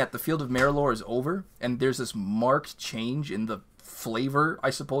meeting at the Field of Marilor is over, and there's this marked change in the flavor, I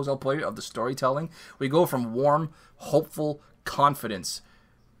suppose I'll put it, of the storytelling, we go from warm, hopeful confidence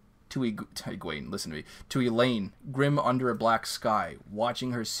to Egwene, listen to me, to Elaine, grim under a black sky,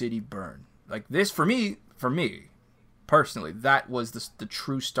 watching her city burn. Like this, for me, personally, that was the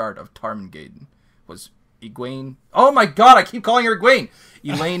true start of Tarmangaden, was Egwene. Oh my god, I keep calling her Egwene!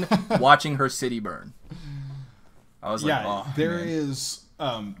 Elaine watching her city burn. I was like, there is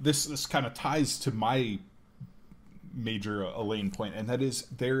this kind of ties to my major Elaine point, and that is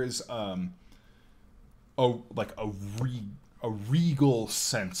there is a regal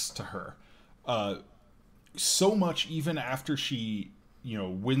sense to her. So much even after she,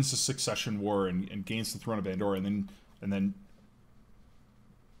 wins the Succession War and gains the throne of Andor, and then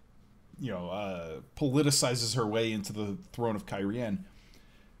politicizes her way into the throne of Cairhien,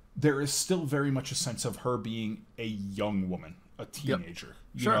 there is still very much a sense of her being a young woman, a teenager,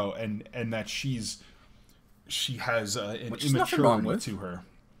 you know, and that she has an immaturity to her.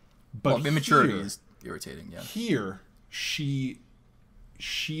 But immaturity is irritating, yeah. Here, she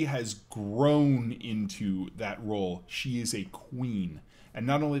has grown into that role. She is a queen. And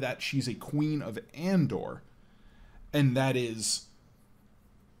not only that, she's a queen of Andor. And that is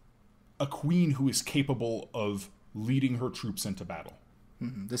a queen who is capable of leading her troops into battle.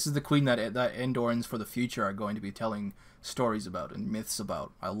 Mm-hmm. This is the queen that Andorans for the future are going to be telling stories about and myths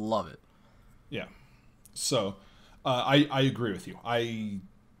about. I love it. Yeah. So, I agree with you. I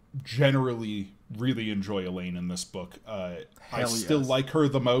generally really enjoy Elaine in this book. I still like her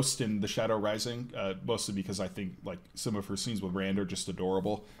the most in The Shadow Rising, mostly because I think like some of her scenes with Rand are just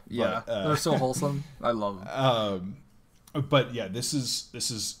adorable. Yeah, but, they're so wholesome. I love them. But yeah, this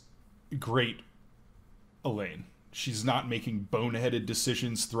is great Elaine. She's not making boneheaded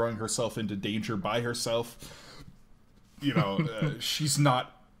decisions, throwing herself into danger by herself. She's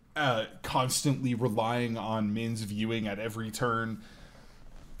not constantly relying on Min's viewing at every turn.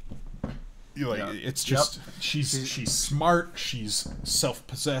 It's just she's smart, she's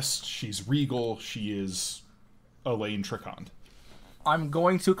self-possessed, she's regal, she is Elaine Tricond. I'm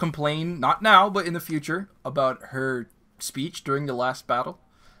going to complain, not now, but in the future, about her speech during the last battle.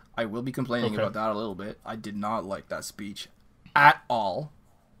 I will be complaining about that a little bit. I did not like that speech at all.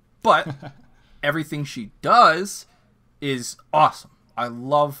 But everything she does is awesome. I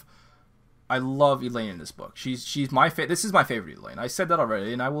love Elaine in this book. She's my this is my favorite Elaine. I said that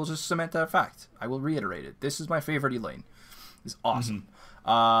already, and I will just cement that fact. I will reiterate it. This is my favorite Elaine. It's awesome.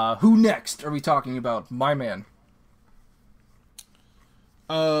 Mm-hmm. Who next are we talking about? My man.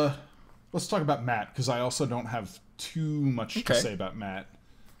 Let's talk about Matt, because I also don't have too much to say about Matt.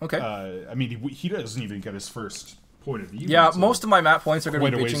 Okay. I mean, he doesn't even get his first point of view. Yeah, most of my Matt points are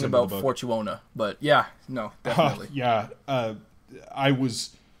going to be bitching about Fortuna, but yeah, no, definitely. I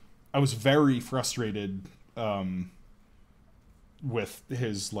was very frustrated with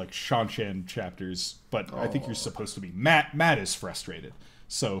his like Shanshan chapters, but I think you're supposed to be. Matt is frustrated,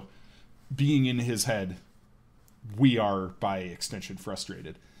 so being in his head, we are by extension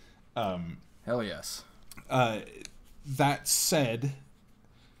frustrated. Hell yes. That said,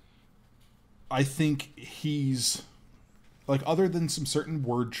 I think he's like, other than some certain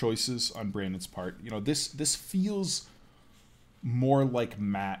word choices on Brandon's part, you know, this feels more like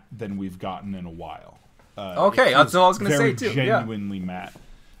Matt than we've gotten in a while. Okay, that's what I was going to say too. Genuinely Matt.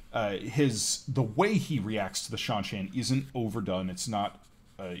 The way he reacts to the Shanshan isn't overdone. It's not,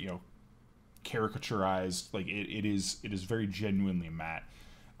 caricaturized. Like it is very genuinely Matt.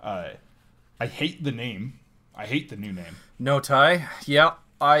 I hate the name. I hate the new name. No tie. Yeah,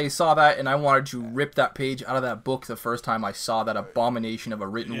 I saw that and I wanted to rip that page out of that book the first time I saw that abomination of a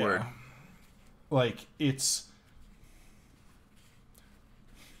written word. Like,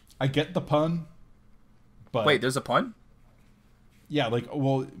 I get the pun, but... Wait, there's a pun? Yeah, like,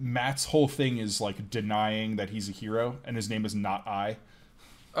 well, Matt's whole thing is, like, denying that he's a hero, and his name is not I.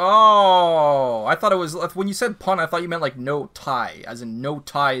 Oh, I thought it was... When you said pun, I thought you meant, like, no tie, as in no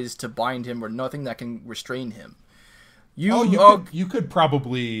ties to bind him or nothing that can restrain him. You could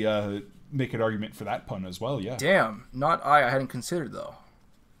probably make an argument for that pun as well, yeah. Damn, not I hadn't considered, though.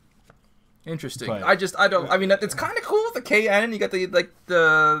 Interesting. But, I mean, it's kind of cool with the KN. You got the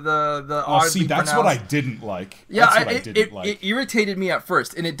see, that's what I didn't like. Yeah, it irritated me at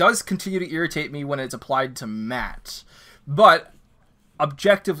first, and it does continue to irritate me when it's applied to Matt. But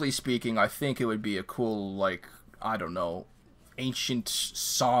objectively speaking, I think it would be a cool, like, I don't know, ancient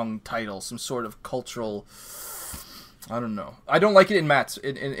song title, some sort of cultural. I don't know. I don't like it in Matt's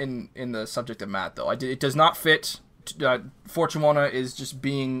in the subject of Matt though. It does not fit. Fortuona is just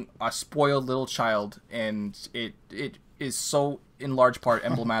being a spoiled little child, and it is so in large part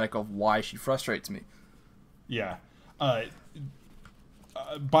emblematic of why she frustrates me. Yeah. By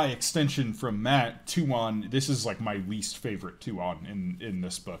extension from Matt, Tuon, this is like my least favorite Tuon in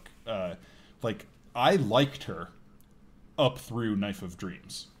this book. Like, I liked her up through Knife of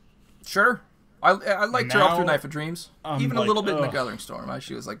Dreams. Sure. I liked her up through Knife of Dreams. Even like, a little bit in the Gathering Storm.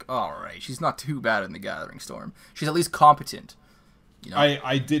 She was like, alright, she's not too bad in the Gathering Storm. She's at least competent. You know?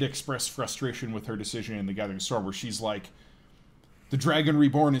 I did express frustration with her decision in the Gathering Storm, where she's like, the Dragon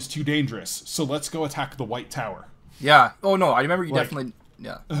Reborn is too dangerous, so let's go attack the White Tower. Yeah. Oh no, I remember you definitely.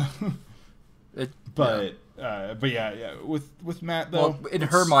 Yeah. But yeah, with Matt though, well, in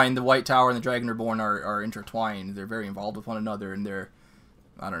her mind, the White Tower and the Dragon Reborn are intertwined. They're very involved with one another, and they're,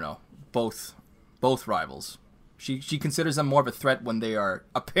 I don't know, both rivals. She considers them more of a threat when they are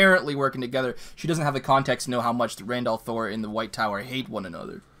apparently working together. She doesn't have the context to know how much Randall Thor and the White Tower hate one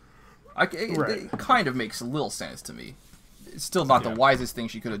another. It kind of makes a little sense to me. It's still not the wisest thing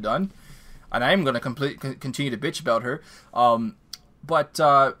she could have done, and I am going to continue to bitch about her. But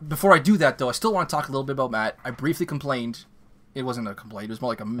before I do that, though, I still want to talk a little bit about Matt. I briefly complained. It wasn't a complaint. It was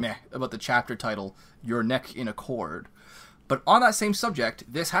more like a meh about the chapter title, Your Neck in a Cord. But on that same subject,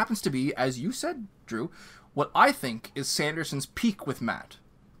 this happens to be, as you said, Drew, what I think is Sanderson's peak with Matt.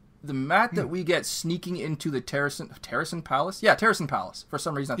 The Matt that we get sneaking into the Terracin Palace? Yeah, Terracin Palace. For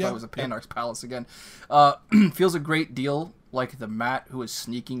some reason, I thought it was a Pandark's Palace again. Feels a great deal like the Matt who is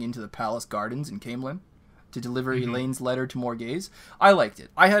sneaking into the Palace Gardens in Camelin to deliver Elaine's letter to Morghese. I liked it.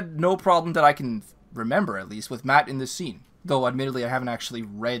 I had no problem that I can remember, at least, with Matt in this scene. Though, admittedly, I haven't actually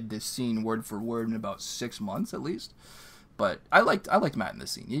read this scene word for word in about 6 months, at least. But I liked Matt in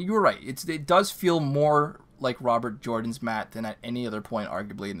this scene. You were right. It does feel more like Robert Jordan's Matt than at any other point,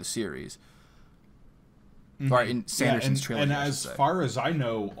 arguably, in the series. Or in Sanderson's trilogy. And as far as I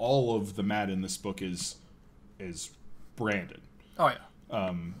know, all of the Matt in this book is Brandon. Oh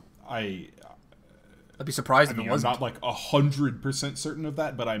yeah. I'd be surprised if it wasn't. I'm not like 100% certain of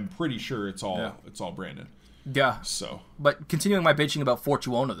that, but I'm pretty sure it's all Brandon. Yeah. So, but continuing my bitching about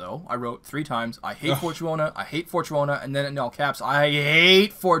Fortuona, though, I wrote 3 times, I hate Fortuona, and then in all caps, I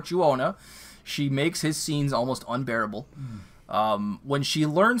hate Fortuona. She makes his scenes almost unbearable. When she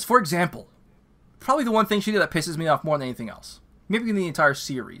learns, for example, probably the one thing she did that pisses me off more than anything else, maybe in the entire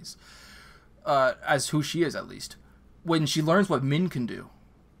series, as who she is at least, when she learns what Min can do,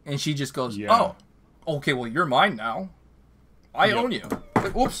 and she just goes, oh, okay, well, you're mine now. I own you.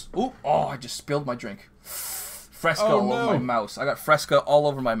 Like, oops. Oop. Oh, I just spilled my drink. Fresca all over my mouse. I got Fresca all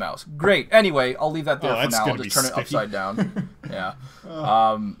over my mouse. Great. Anyway, I'll leave that there for now. I'll just turn it upside down. Yeah.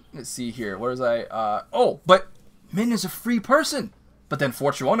 Let's see here. Where was I? But Min is a free person. But then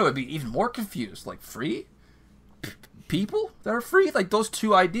Fortuona would be even more confused. Like, free? People that are free? Like, those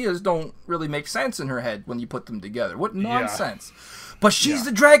two ideas don't really make sense in her head when you put them together. What nonsense. Yeah. But she's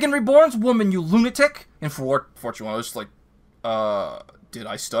the Dragon Reborn's woman, you lunatic. And Fortuona's like, did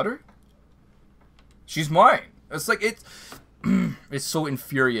I stutter? She's mine. It's like, it's so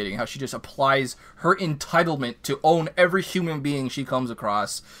infuriating how she just applies her entitlement to own every human being she comes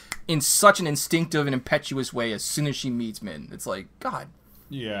across in such an instinctive and impetuous way as soon as she meets Min. It's like, God.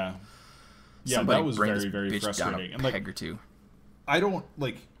 Yeah. Yeah, somebody that was bring very, this very bitch down frustrating. a And, like, peg or two. I don't,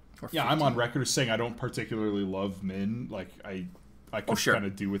 like... Or Yeah, I'm 15. on record as saying I don't particularly love Min. Like, I could sure. kind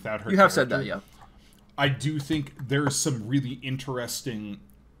of do without her You have character. said that, yeah. I do think there's some really interesting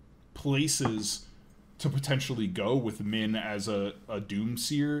places to potentially go with Min as a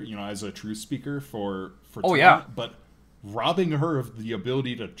doomseer, you know, as a truth speaker for Oh, Tua, yeah. but robbing her of the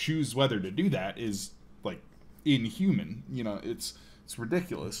ability to choose whether to do that is, like, inhuman. You know, it's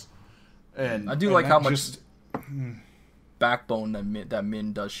ridiculous. And I do like how much just, backbone that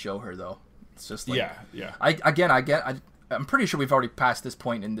Min does show her, though. It's just like... Yeah. I'm pretty sure we've already passed this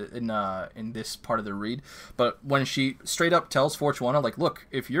point in this part of the read, but when she straight up tells Fortuana, like, look,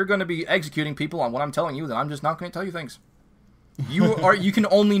 if you're going to be executing people on what I'm telling you, then I'm just not going to tell you things. You can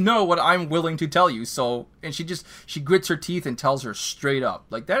only know what I'm willing to tell you. So, and she grits her teeth and tells her straight up.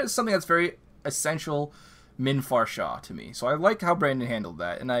 Like, that is something that's very essential Min Farshaw to me. So I like how Brandon handled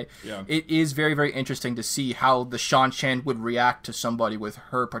that, and it is very, very interesting to see how the Shan would react to somebody with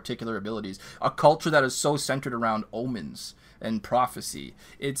her particular abilities. A culture that is so centered around omens and prophecy.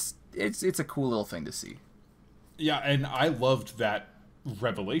 It's a cool little thing to see. Yeah, and I loved that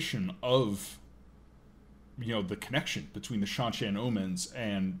revelation of, you know, the connection between the Shan omens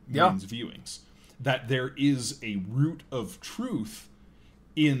and Min's viewings. That there is a root of truth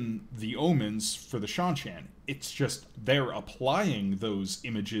in the omens for the Shan. It's just they're applying those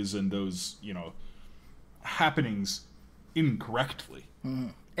images and those, you know, happenings incorrectly. Mm-hmm.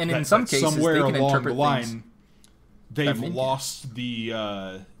 And in some cases, somewhere they can along interpret the line, things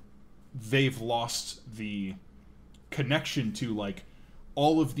they've lost the connection to, like,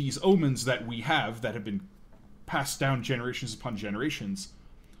 all of these omens that we have that have been passed down generations upon generations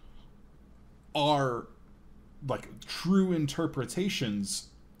are, like, true interpretations,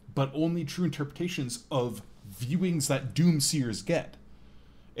 but only true interpretations of viewings that doomseers get.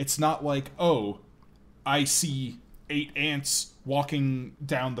 It's not like, oh, I see 8 ants walking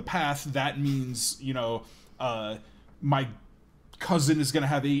down the path, that means, you know, my cousin is going to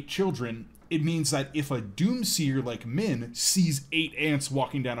have 8 children. It means that if a doomseer like Min sees 8 ants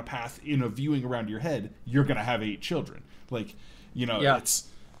walking down a path in a viewing around your head, you're going to have 8 children. Like, you know,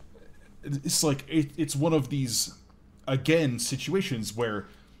 it's like it's one of these, again, situations where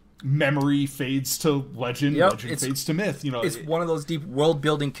memory fades to legend, legend fades to myth. You know, it's one of those deep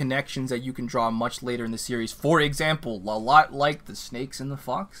world-building connections that you can draw much later in the series. For example, a lot like the snakes and the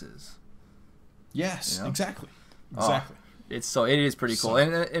foxes. Yes, you know? Exactly. It is pretty cool,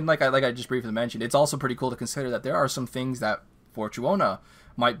 and like I just briefly mentioned, it's also pretty cool to consider that there are some things that Fortuona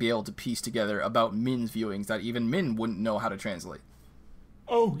might be able to piece together about Min's viewings that even Min wouldn't know how to translate.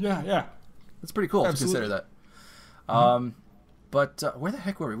 Oh yeah. It's pretty cool to consider that. But where the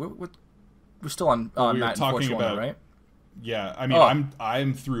heck were we? We're still on Matt and Fortuona, right? Yeah, I mean,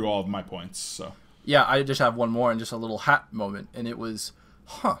 I'm through all of my points, so. Yeah, I just have one more and just a little hat moment, and it was,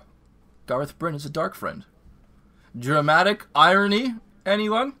 Gareth Bryn is a dark friend. Dramatic irony,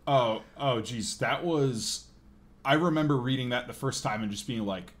 anyone? Oh, geez, that was... I remember reading that the first time and just being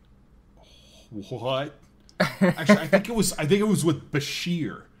like, what? Actually, I think it was with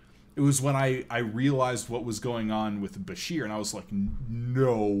Bashir. It was when I realized what was going on with Bashir, and I was like,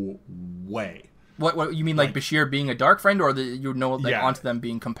 no way. What you mean, like Bashir being a dark friend, or onto them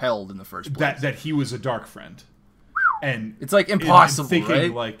being compelled in the first place? That he was a dark friend. And it's like impossible, thinking,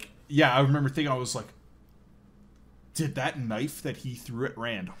 right? Like, yeah, I remember thinking, I was like, did that knife that he threw at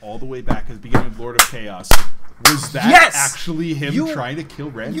Rand all the way back at the beginning of Lord of Chaos, was that actually him trying to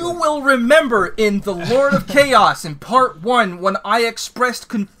kill Rand? You will remember in the Lord of Chaos in Part 1 when I expressed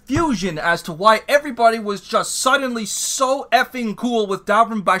confusion as to why everybody was just suddenly so effing cool with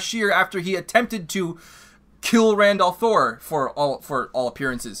Davram Bashir after he attempted to kill Rand al'Thor for all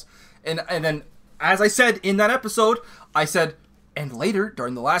appearances. And then, as I said in that episode, I said, and later,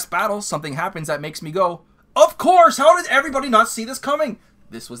 during the last battle, something happens that makes me go, of course! How did everybody not see this coming?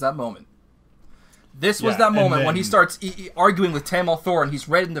 This was that moment. This was that moment when he starts arguing with Tam al'Thor, and he's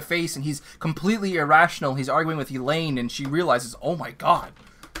red in the face, and he's completely irrational. He's arguing with Elaine, and she realizes, oh my god,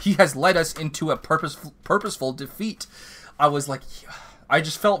 he has led us into a purposeful defeat. I was like, I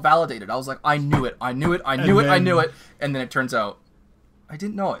just felt validated. I was like, I knew it. I knew it. And then it turns out, I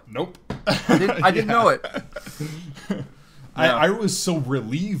didn't know it. Nope. I didn't know it. Yeah. I was so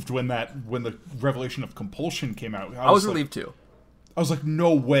relieved when the revelation of compulsion came out. I was relieved too. I was like,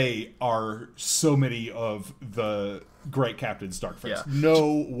 no way are so many of the Great Captain's dark friends. Yeah.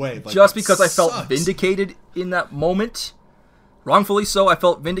 No way. Like, just because I felt vindicated in that moment, wrongfully so, I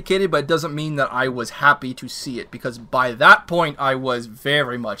felt vindicated, but it doesn't mean that I was happy to see it, because by that point I was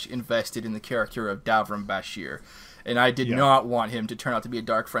very much invested in the character of Davram Bashir. And I did not want him to turn out to be a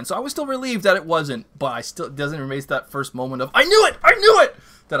dark friend. So I was still relieved that it wasn't, but I still, it doesn't erase that first moment of, I knew it,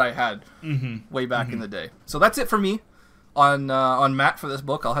 that I had way back in the day. So that's it for me on Matt for this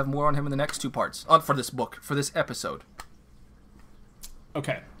book. I'll have more on him in the next 2 parts. For this episode.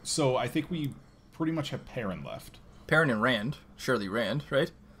 Okay, so I think we pretty much have Perrin left. Perrin and Rand. Shirley Rand,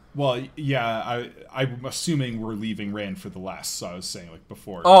 right? Well, yeah, I'm assuming we're leaving Rand for the last, so I was saying, like,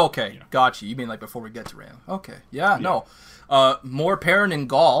 before. Oh, okay. Gotcha. You mean, like, before we get to Rand. Okay. Yeah, no. More Perrin and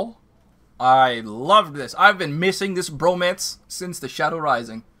Gaul. I loved this. I've been missing this bromance since The Shadow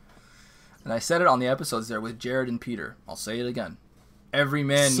Rising. And I said it on the episodes there with Jared and Peter. I'll say it again. Every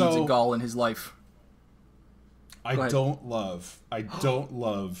man needs a Gaul in his life. I don't love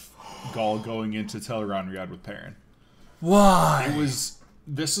Gaul going into Tel'aran'rhiod with Perrin. Why?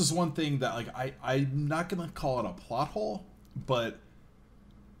 This is one thing that, like, I'm not gonna call it a plot hole, but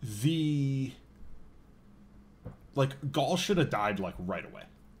Gaul should have died, like, right away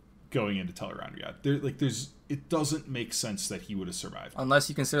going into Tel'aran'rhiod. It doesn't make sense that he would have survived. Unless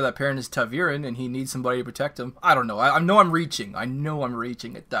you consider that Perrin is Ta'veren and he needs somebody to protect him. I don't know. I know I'm reaching.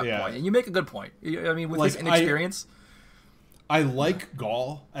 at that point. And you make a good point. I mean, with his inexperience. I like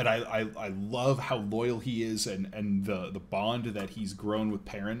Gaul, and I love how loyal he is and the bond that he's grown with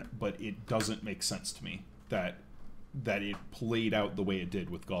Perrin, but it doesn't make sense to me that it played out the way it did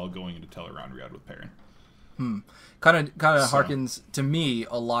with Gaul going into Tel'aran'rhiod with Perrin. Kind of harkens to me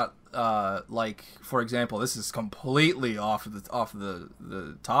a lot, like, for example, this is completely off of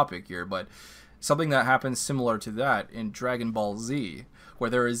the topic here, but something that happens similar to that in Dragon Ball Z, where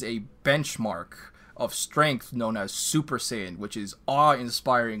there is a benchmark of strength known as Super Saiyan, which is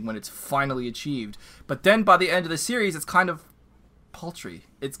awe-inspiring when it's finally achieved. But then by the end of the series, it's kind of paltry.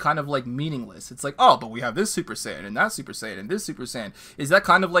 It's kind of like meaningless. It's like, oh, but we have this Super Saiyan and that Super Saiyan and this Super Saiyan. Is that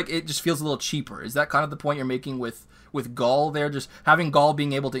kind of like, it just feels a little cheaper? Is that kind of the point you're making with Gaul there? Just having Gaul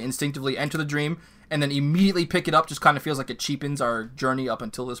being able to instinctively enter the dream and then immediately pick it up just kind of feels like it cheapens our journey up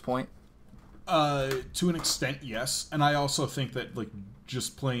until this point? To an extent, yes. And I also think that, like,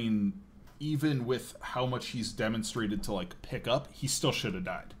 just plain, even with how much he's demonstrated to, like, pick up, he still should have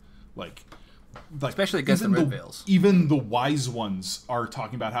died. Like, especially against the Red Veils. Even the wise ones are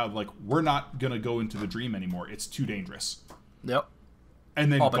talking about how, like, we're not going to go into the dream anymore. It's too dangerous. Yep.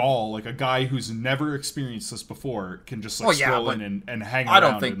 And then Gaul, like, a guy who's never experienced this before, can just, like, stroll in and hang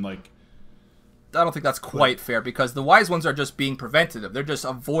around and, like... I don't think that's quite fair, because the wise ones are just being preventative. They're just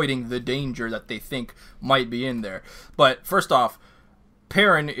avoiding the danger that they think might be in there. But, first off,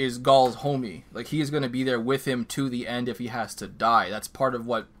 Perrin is Gaul's homie. Like, he is going to be there with him to the end if he has to die. That's part of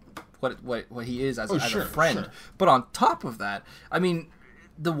what he is as a friend. Sure. But on top of that, I mean,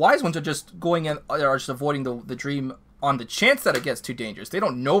 the wise ones are just going in, are just avoiding the dream on the chance that it gets too dangerous. They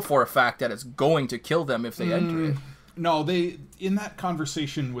don't know for a fact that it's going to kill them if they enter it. No, they, in that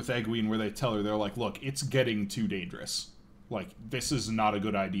conversation with Egwene where they tell her, they're like, look, it's getting too dangerous. Like, this is not a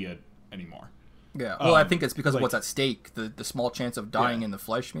good idea anymore. Yeah, well, I think it's because of what's at stake. The small chance of dying in the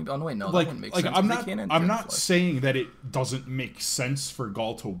flesh. Maybe. Oh no, wait, no, that wouldn't make sense. I'm not saying that it doesn't make sense for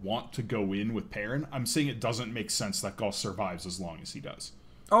Gaul to want to go in with Perrin. I'm saying it doesn't make sense that Gaul survives as long as he does.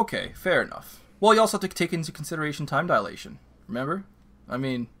 Okay, fair enough. Well, you also have to take into consideration time dilation. Remember? I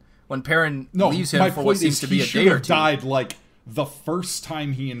mean, when Perrin leaves him for what seems to be a day or two. He should have died, like, the first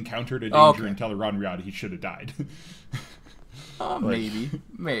time he encountered a danger in Tel'aran'rhiod, he should have died.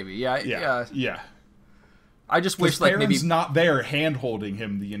 Maybe, yeah. I just wish, like, maybe Perrin's not there hand-holding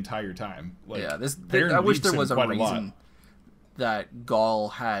him the entire time. Like, I wish there was a reason that Gaul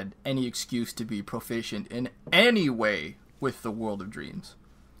had any excuse to be proficient in any way with the World of Dreams.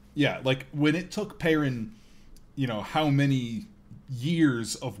 Yeah, like, when it took Perrin, you know, how many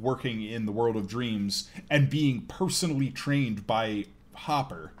years of working in the World of Dreams and being personally trained by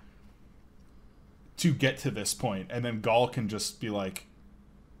Hopper to get to this point, and then Gaul can just be like,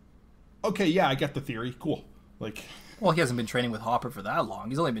 okay, yeah, I get the theory, cool. Like, well, he hasn't been training with Hopper for that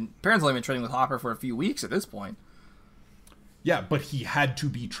long. Perrin's only been training with Hopper for a few weeks at this point. Yeah, but he had to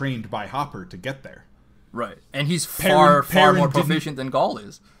be trained by Hopper to get there. Right, and he's far more proficient than Gaul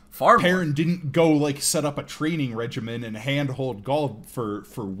is. Perrin didn't go, like, set up a training regimen and handhold Gaul for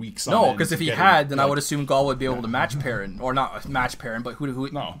weeks on end. No, because if he had, then I would assume Gaul would be able to match Perrin. Or not match Perrin, but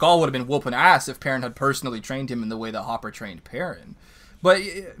Gaul would have been whooping ass if Perrin had personally trained him in the way that Hopper trained Perrin. But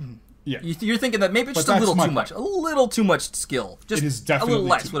you're thinking that maybe just a little too much. A little too much skill. Just a little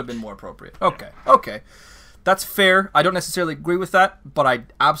less would have been more appropriate. Okay. That's fair. I don't necessarily agree with that, but I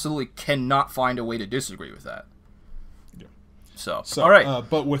absolutely cannot find a way to disagree with that. So all right.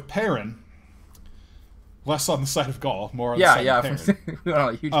 But with Perrin, less on the side of Gaul, more on the side of Perrin. We went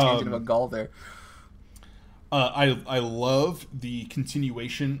on a huge tangent about Gaul there. I love the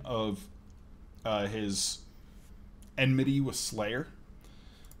continuation of his enmity with Slayer.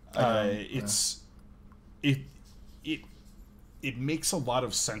 It makes a lot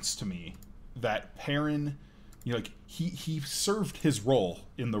of sense to me that Perrin, like he served his role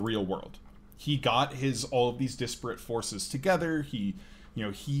in the real world. He got all of these disparate forces together. He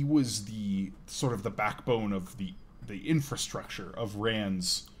was the sort of the backbone of the infrastructure of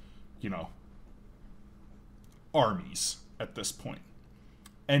Rand's, armies at this point.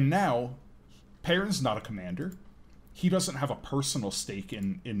 And now Perrin's not a commander. He doesn't have a personal stake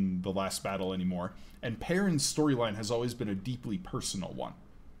in the last battle anymore. And Perrin's storyline has always been a deeply personal one.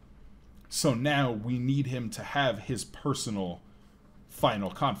 So now we need him to have his personal final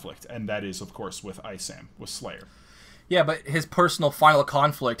conflict. And that is, of course, with Isam, with Slayer. Yeah, but his personal final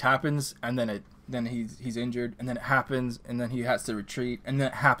conflict happens, and then he's injured, and then it happens, and then he has to retreat, and then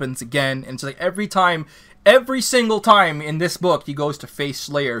it happens again. And it's like every single time in this book he goes to face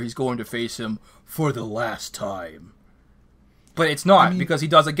Slayer, he's going to face him for the last time. But it's not, because he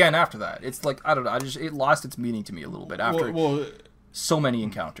does again after that. It's like, I don't know, it lost its meaning to me a little bit after so many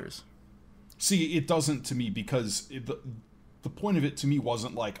encounters. See, it doesn't to me, because the point of it to me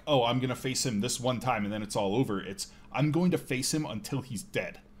wasn't like, oh, I'm going to face him this one time and then it's all over. It's, I'm going to face him until he's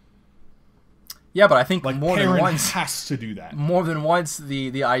dead. Yeah, but I think like more Perrin than once has to do that. More than once,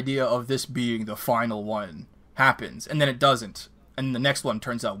 the idea of this being the final one happens, and then it doesn't. And the next one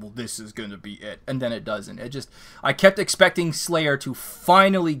turns out, well, this is going to be it. And then it doesn't. I kept expecting Slayer to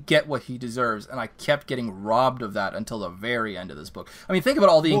finally get what he deserves, and I kept getting robbed of that until the very end of this book. I mean, think about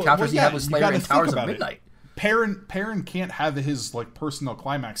all the encounters he had with Slayer in Towers of Midnight. Perrin can't have his personal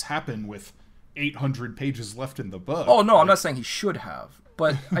climax happen with 800 pages left in the book. Oh, no, I'm not saying he should have.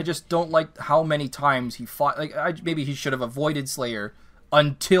 But I just don't like how many times he fought. Maybe he should have avoided Slayer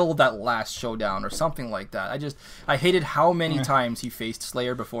until that last showdown or something like that. I hated how many times he faced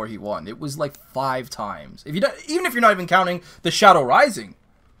Slayer before he won. It was like 5 times. Even if you're not even counting the Shadow Rising.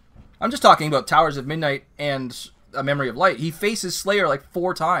 I'm just talking about Towers of Midnight and A Memory of Light. He faces Slayer like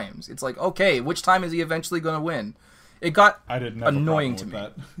 4 times. It's like, okay, which time is he eventually going to win? It got annoying to me.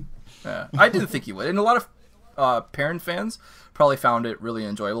 Yeah, I didn't think he would. And a lot of Perrin fans probably found it really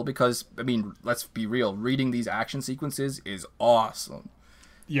enjoyable because, I mean, let's be real, reading these action sequences is awesome.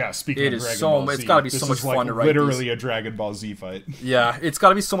 Yeah, speaking of Dragon Ball Z, it's got to be so much fun to write literally a Dragon Ball Z fight. Yeah, it's got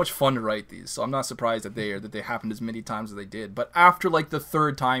to be so much fun to write these. So I'm not surprised that they happened as many times as they did. But after like the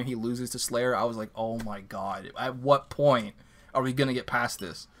 3rd time he loses to Slayer, I was like, oh my god, at what point are we gonna get past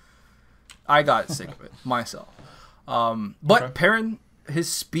this? I got sick of it myself. But okay. Perrin,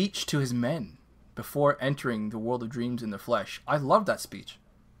 his speech to his men before entering the world of dreams in the flesh, I love that speech.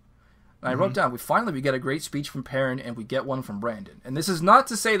 And I wrote down, we get a great speech from Perrin, and we get one from Brandon. And this is not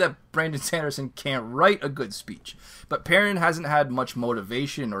to say that Brandon Sanderson can't write a good speech, but Perrin hasn't had much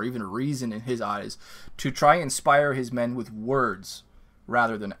motivation or even reason in his eyes to try and inspire his men with words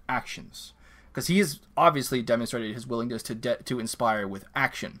rather than actions. Because he has obviously demonstrated his willingness to inspire with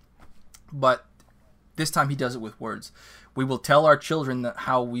action. But this time he does it with words. We will tell our children that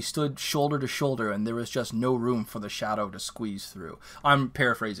how we stood shoulder to shoulder and there was just no room for the shadow to squeeze through. I'm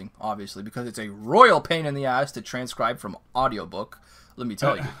paraphrasing, obviously, because it's a royal pain in the ass to transcribe from audiobook, let me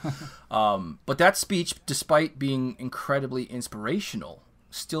tell you. But that speech, despite being incredibly inspirational,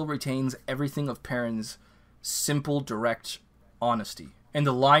 still retains everything of Perrin's simple, direct honesty. And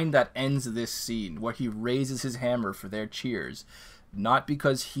the line that ends this scene, where he raises his hammer for their cheers, not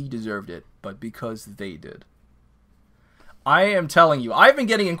because he deserved it, but because they did. I am telling you, I've been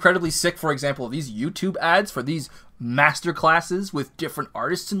getting incredibly sick, for example, of these YouTube ads for these master classes with different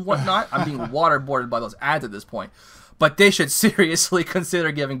artists and whatnot. I'm being waterboarded by those ads at this point. But they should seriously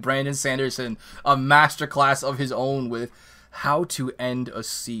consider giving Brandon Sanderson a master class of his own with how to end a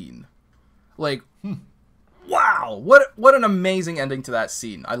scene. Like, wow, what an amazing ending to that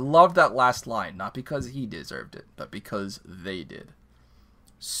scene. I love that last line, not because he deserved it, but because they did.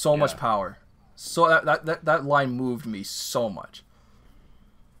 So much power. So that line moved me so much.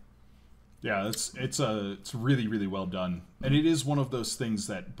 Yeah, it's really, really well done. And it is one of those things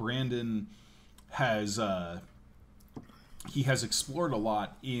that Brandon has he has explored a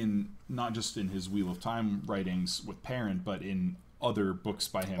lot in, not just in his Wheel of Time writings with Perrin, but in other books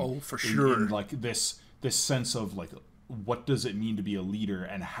by him. Oh, for sure. In like this sense of like, what does it mean to be a leader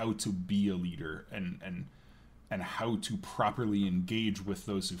and how to be a leader and how to properly engage with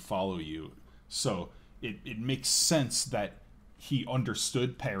those who follow you. So it makes sense that he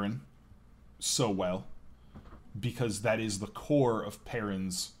understood Perrin so well, because that is the core of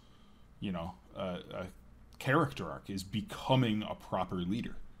Perrin's, character arc, is becoming a proper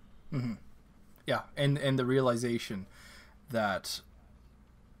leader. Mm-hmm. Yeah, and the realization that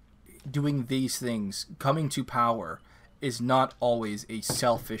doing these things, coming to power, is not always a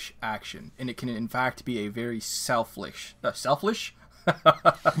selfish action, and it can in fact be a very selfless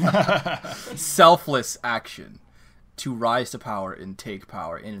action to rise to power and take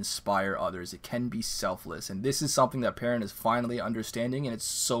power and inspire others. It can be selfless, and this is something that Perrin is finally understanding, and it's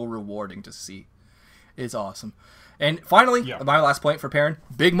so rewarding to see. It's awesome. And finally, my last point for Perrin,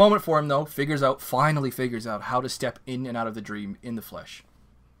 big moment for him though, finally figures out how to step in and out of the dream in the flesh.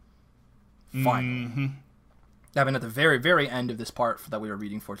 Finally. Mm-hmm. I mean, at the very, very end of this part that we were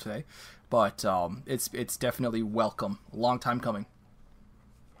reading for today, but it's definitely welcome. Long time coming.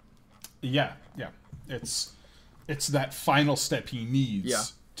 Yeah. It's that final step he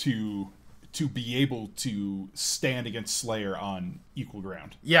needs to be able to stand against Slayer on equal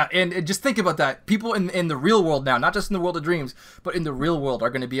ground. Yeah, and just think about that. People in the real world now, not just in the world of dreams, but in the real world, are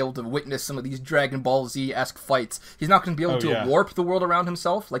going to be able to witness some of these Dragon Ball Z-esque fights. He's not going to be able to warp the world around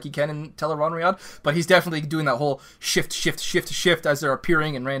himself like he can in Teleron, but he's definitely doing that whole shift as they're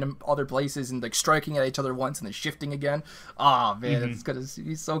appearing in random other places and like striking at each other once and then shifting again. Ah, man, it's going to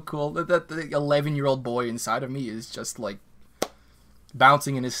be so cool. That the 11-year-old boy inside of me is just like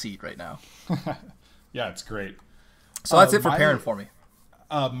bouncing in his seat right now. Yeah, it's great. So that's it for Perrin for me.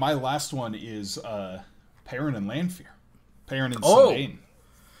 My last one is Perrin and Lanfear. Perrin and Sindane.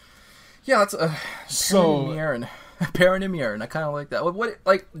 Yeah, that's Perrin and Mierin. I kind of like that.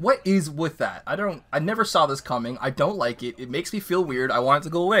 What is with that? I never saw this coming. I don't like it. It makes me feel weird. I want it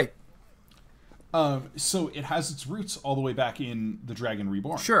to go away. So it has its roots all the way back in The Dragon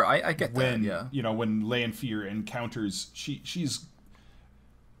Reborn. Sure, I get that. Yeah, when Lanfear encounters she's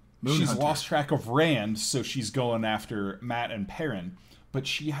lost track of Rand, so she's going after Mat and Perrin. But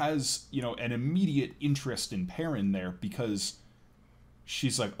she has, an immediate interest in Perrin there because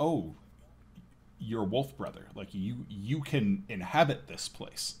she's like, oh, you're a wolf brother. Like, you can inhabit this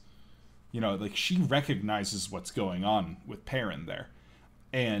place. She recognizes what's going on with Perrin there.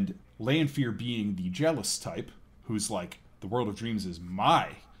 And Lanfear being the jealous type, who's like, the world of dreams is my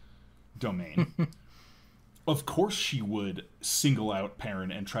domain. Of course she would single out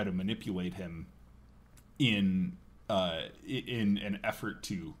Perrin and try to manipulate him in an effort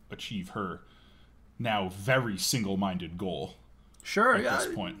to achieve her now very single-minded goal. Sure, at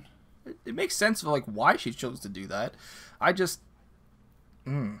this point. It makes sense of why she chose to do that. I just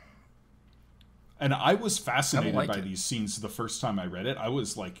And I was fascinated by these scenes the first time I read it. I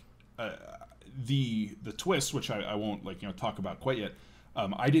was like the twist, which I won't talk about quite yet.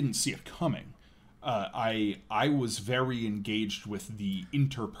 I didn't see it coming. I was very engaged with the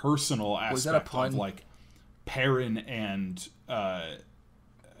interpersonal aspect of Perrin and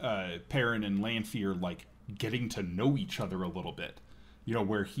Lanfear getting to know each other a little bit.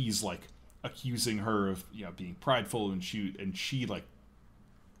 Where he's accusing her of being prideful, and she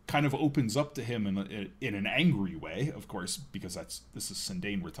kind of opens up to him in an angry way, of course, because this is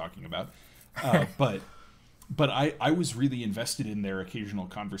Sindane we're talking about. But I was really invested in their occasional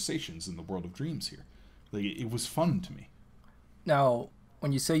conversations in the world of dreams here. It was fun to me. Now,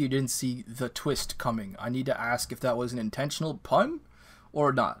 when you say you didn't see the twist coming, I need to ask if that was an intentional pun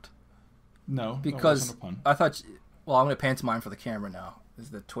or not. No, because that wasn't a pun. I thought... Well, I'm going to pantomime for the camera now.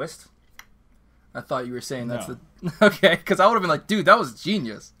 Is the twist? I thought you were saying that's the... Okay, because I would have been like, dude, that was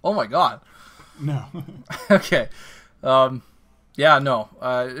genius. Oh my god. No. Okay. Yeah, no.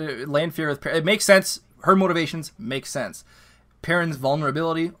 Lanfear with Perrin... It makes sense. Her motivations make sense. Perrin's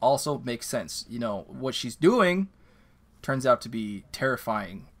vulnerability also makes sense. What she's doing turns out to be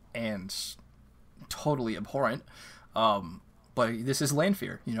terrifying and totally abhorrent. But this is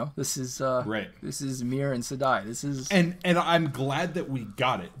Lanfear, This is right. This is Mir and Sedai. This is and I'm glad that we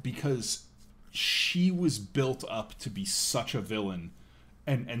got it, because she was built up to be such a villain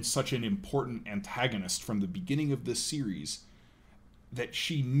and such an important antagonist from the beginning of this series that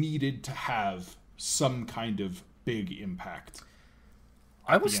she needed to have some kind of big impact.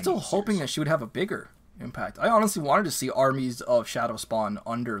 I was still hoping that she would have a bigger impact. I honestly wanted to see armies of Shadowspawn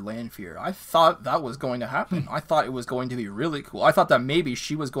under Lanfear. I thought that was going to happen. I thought it was going to be really cool. I thought that maybe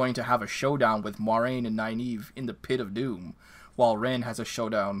she was going to have a showdown with Moiraine and Nynaeve in the Pit of Doom, while Ren has a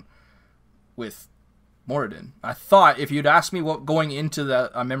showdown with Moradin. I thought, if you'd asked me what going into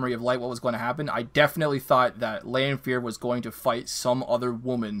the Memory of Light what was going to happen, I definitely thought that Lanfear was going to fight some other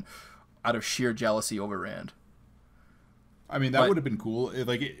woman out of sheer jealousy over Rand. I mean, that would have been cool.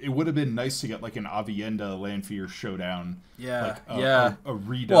 It would have been nice to get an Avienda Lanfear showdown. Yeah, a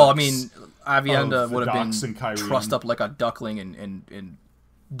redux. Well, I mean, Avienda would have been and trussed up like a duckling and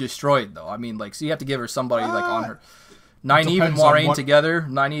destroyed, though. I mean, so you have to give her somebody on her. Nynaeve and Moiraine together.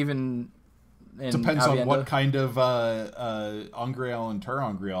 Nynaeve and Depends on Avienda? what kind of Angreal and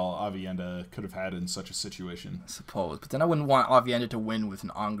Terangreal Avienda could have had in such a situation. I suppose, but then I wouldn't want Avienda to win with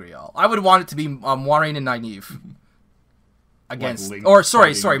an Angreal. I would want it to be Moiraine and Nynaeve against, Link or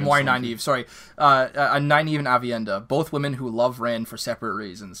sorry, fighting against Moiraine Link. Nynaeve. Sorry, a Nynaeve and Avienda, both women who love Rand for separate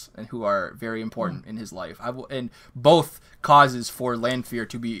reasons and who are very important in his life. And both causes for Lanfear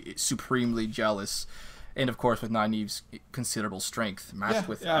to be supremely jealous. And of course, with Nynaeve's considerable strength matched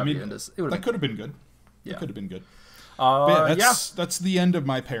with Avienda's, it would that could have been good. Yeah. It could have been good. That's the end of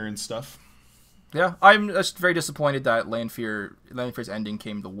my parents' stuff. Yeah, I'm just very disappointed that Lanfear's ending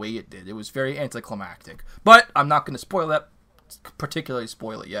came the way it did. It was very anticlimactic. But I'm not going to particularly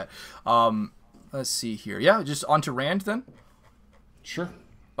spoil it yet. Let's see here. Yeah, just on to Rand then? Sure.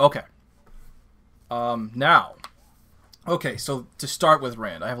 Okay. Now... Okay, so to start with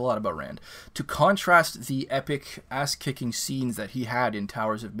Rand, I have a lot about Rand. To contrast the epic ass-kicking scenes that he had in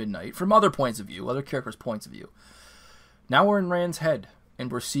Towers of Midnight, from other points of view, other characters' points of view, now we're in Rand's head,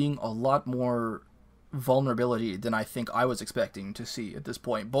 and we're seeing a lot more vulnerability than I think I was expecting to see at this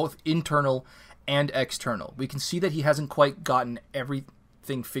point, both internal and external. We can see that he hasn't quite gotten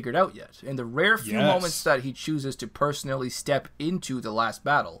everything figured out yet. In the rare few moments that he chooses to personally step into the last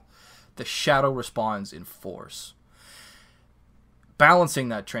battle, the Shadow responds in force. Balancing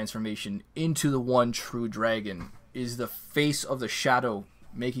that transformation into the one true dragon is the face of the Shadow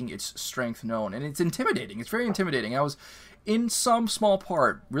making its strength known. And it's intimidating. It's very intimidating. I was, in some small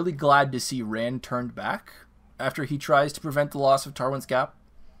part, really glad to see Rand turned back after he tries to prevent the loss of Tarwin's Gap.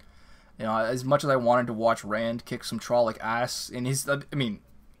 You know, as much as I wanted to watch Rand kick some Trolloc ass in his... I mean,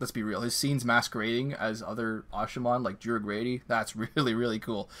 let's be real. His scenes masquerading as other Ashaman, like Jura Grady, that's really, really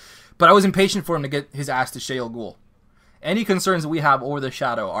cool. But I was impatient for him to get his ass to Shale Ghul. Any concerns that we have over the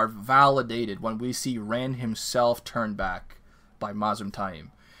Shadow are validated when we see Rand himself turn back by Mazrim Taim.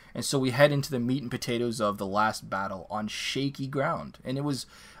 And so we head into the meat and potatoes of the last battle on shaky ground. And it was,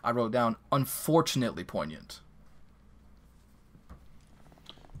 I wrote down, unfortunately poignant.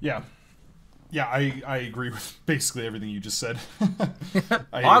 Yeah. Yeah, I agree with basically everything you just said.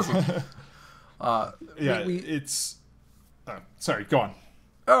 Awesome. It's... sorry, go on.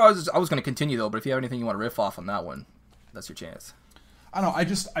 Oh, I was going to continue, though, but if you have anything you want to riff off on that one, that's your chance. I don't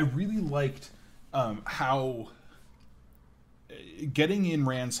know. I really liked how getting in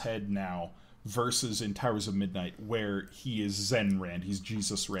Rand's head now versus in Towers of Midnight, where he is Zen Rand, he's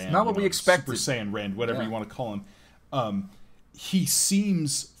Jesus Rand, it's not what we expected. Super Saiyan Rand, whatever you want to call him. He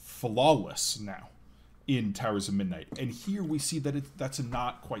seems flawless now in Towers of Midnight, and here we see that that's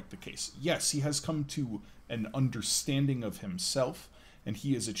not quite the case. Yes, he has come to an understanding of himself, and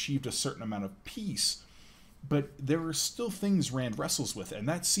he has achieved a certain amount of peace. But there are still things Rand wrestles with, and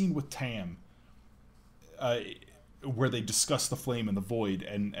that scene with Tam, where they discuss the flame and the void,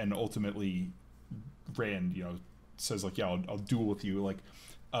 and ultimately Rand, says like, "Yeah, I'll duel with you." Like,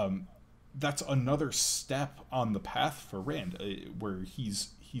 that's another step on the path for Rand, where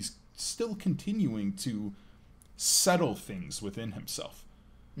he's still continuing to settle things within himself.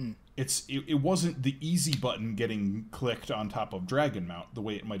 It wasn't the easy button getting clicked on top of Dragonmount the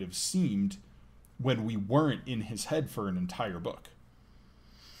way it might have seemed when we weren't in his head for an entire book.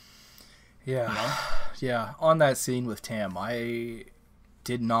 Yeah. Yeah. On that scene with Tam, I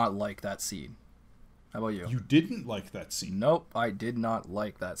did not like that scene. How about you? You didn't like that scene? Nope, I did not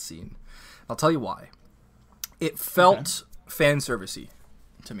like that scene. I'll tell you why. It felt fan servicey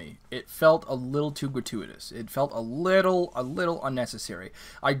to me. It felt a little too gratuitous. It felt a little unnecessary.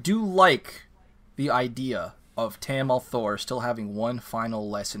 I do like the idea of Tam Althor still having one final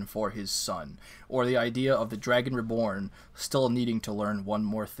lesson for his son, or the idea of the Dragon Reborn still needing to learn one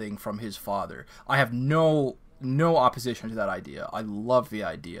more thing from his father. I have no opposition to that idea. I love the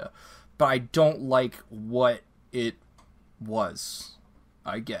idea, but I don't like what it was,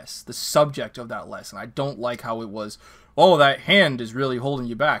 I guess. The subject of that lesson. I don't like how it was, oh, that hand is really holding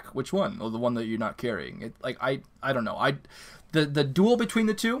you back. Which one? Oh, the one that you're not carrying. I don't know. The duel between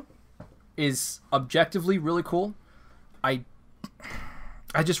the two is objectively really cool. I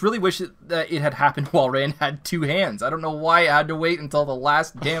just really wish that it had happened while Rand had two hands. I don't know why I had to wait until the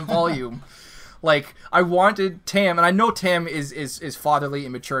last damn volume. Like, I wanted Tam, and I know Tam is fatherly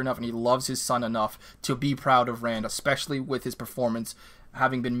and mature enough, and he loves his son enough to be proud of Rand, especially with his performance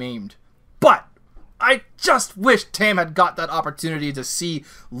having been maimed. But I just wish Tam had got that opportunity to see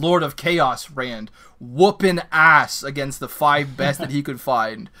Lord of Chaos Rand whooping ass against the 5 best that he could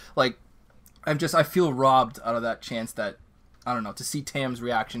find. Like, I feel robbed out of that chance that, I don't know, to see Tam's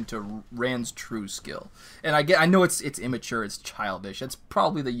reaction to Rand's true skill. And I know it's immature, it's childish. It's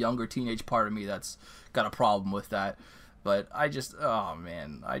probably the younger teenage part of me that's got a problem with that. But I just, oh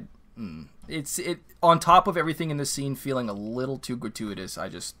man, It's on top of everything in the scene feeling a little too gratuitous. I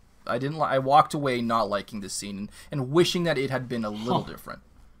walked away not liking this scene and wishing that it had been a little different.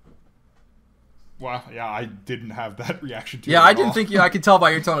 Well, yeah, I didn't have that reaction to it. Yeah, at I didn't all. think I could tell by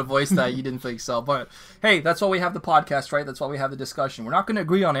your tone of voice that you didn't think so. But hey, that's why we have the podcast, right? That's why we have the discussion. We're not going to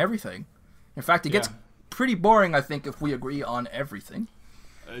agree on everything. In fact, it gets pretty boring, I think, if we agree on everything.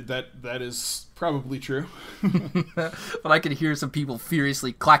 That is probably true. But I can hear some people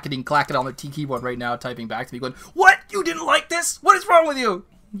furiously clacking on their T keyboard right now, typing back to me, going, "What? You didn't like this? What is wrong with you?"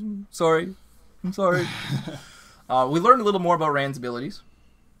 Sorry. I'm sorry. We learned a little more about Rand's abilities.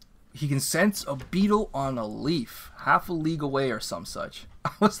 He can sense a beetle on a leaf, half a league away or some such.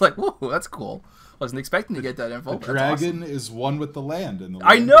 I was like, whoa, that's cool. Wasn't expecting to get that info. The dragon is one with the land. And the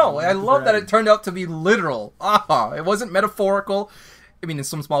I land know. I is one with love the that dragon. it turned out to be literal. It wasn't metaphorical. I mean, in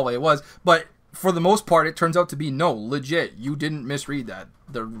some small way it was. But for the most part, it turns out to be, no, legit. You didn't misread that.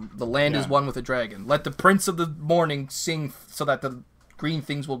 The land is one with a dragon. Let the prince of the morning sing so that the green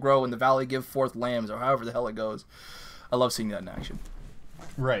things will grow and the valley give forth lambs, or however the hell it goes. I love seeing that in action.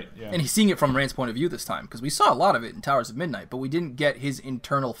 Right, yeah. And he's seeing it from Rand's point of view this time, because we saw a lot of it in Towers of Midnight, but we didn't get his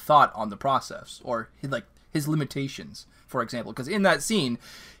internal thought on the process, or his limitations, for example. Because in that scene,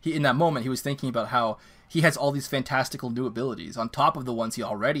 in that moment, he was thinking about how he has all these fantastical new abilities on top of the ones he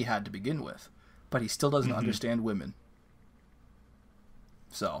already had to begin with, but he still doesn't understand women.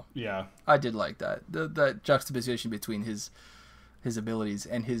 So yeah, I did like that. The juxtaposition between his abilities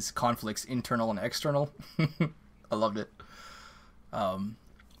and his conflicts, internal and external. I loved it.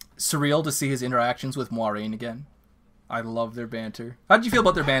 Surreal to see his interactions with Moiraine again. I love their banter. How did you feel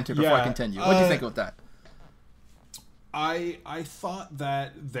about their banter before I continue? What did you think about that? I thought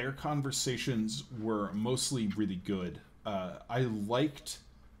that their conversations were mostly really good. I liked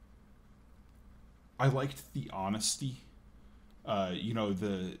the honesty. How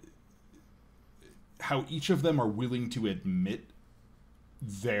each of them are willing to admit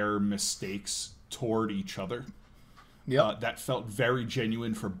their mistakes toward each other. Yeah, that felt very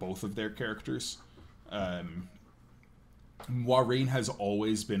genuine for both of their characters. Moiraine has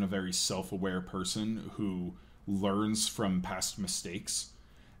always been a very self-aware person who learns from past mistakes,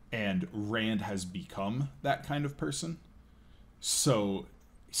 and Rand has become that kind of person. So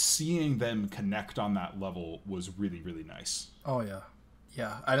seeing them connect on that level was really, really nice. Oh yeah,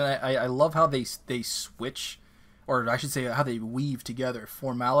 yeah. I love how they switch, or I should say how they weave together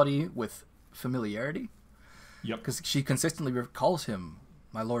formality with familiarity. Yep. Because she consistently calls him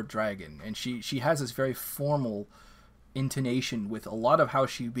my Lord Dragon, and she has this very formal intonation with a lot of how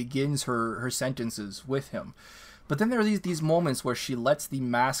she begins her sentences with him. But then there are these moments where she lets the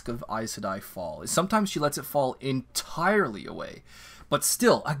mask of Aes Sedai fall. Sometimes she lets it fall entirely away. But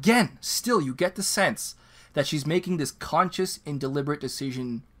still, you get the sense that she's making this conscious and deliberate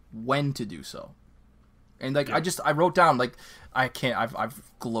decision when to do so. And I wrote down,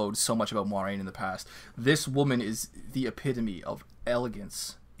 I've glowed so much about Moiraine in the past. This woman is the epitome of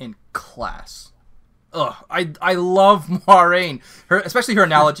elegance and class. Ugh, I love Moiraine. Especially her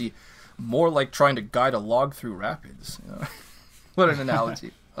analogy, more like trying to guide a log through rapids. You know? What an analogy!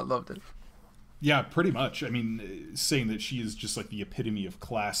 I loved it. Yeah, pretty much. I mean, saying that she is just like the epitome of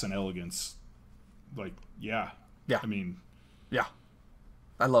class and elegance. Yeah. I mean, yeah.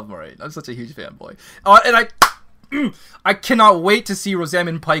 I love Moiraine. I'm such a huge fanboy. And I cannot wait to see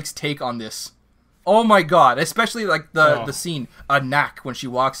Rosamund Pike's take on this. Oh my god. Especially the scene, Anak, when she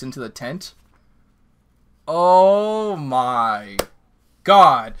walks into the tent. Oh my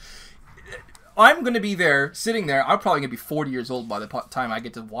god. I'm going to be there, sitting there. I'm probably going to be 40 years old by the time I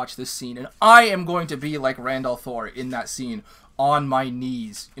get to watch this scene. And I am going to be like Randall Thor in that scene, on my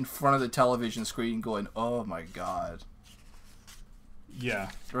knees in front of the television screen going, oh my god. Yeah.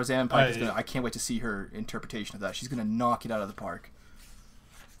 Rosamund Pike is gonna. I can't wait to see her interpretation of that. She's gonna knock it out of the park.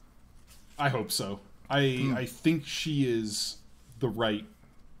 I hope so. I think she is the right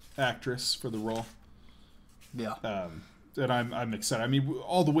actress for the role. Yeah. And I'm excited. I mean,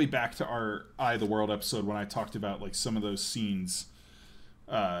 all the way back to our Eye of the World episode when I talked about some of those scenes,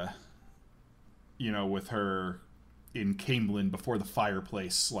 with her in Camelin before the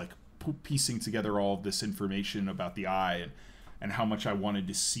fireplace, piecing together all of this information about the eye and how much I wanted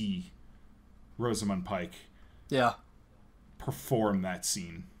to see Rosamund Pike perform that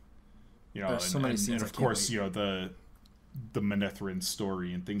scene. There's so many scenes. And of course, the Manetheren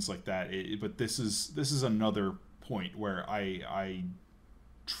story and things like that. But this is another point where I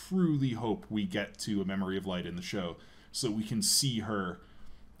truly hope we get to A Memory of Light in the show, so that we can see her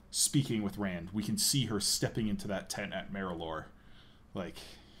speaking with Rand. We can see her stepping into that tent at Marilor.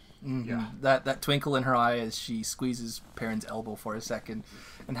 Yeah. That twinkle in her eye as she squeezes Perrin's elbow for a second,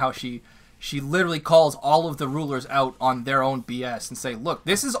 and how she literally calls all of the rulers out on their own BS and say, look,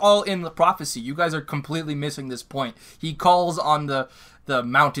 this is all in the prophecy. You guys are completely missing this point. He calls on the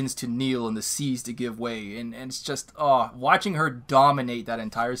mountains to kneel and the seas to give way. And it's just, watching her dominate that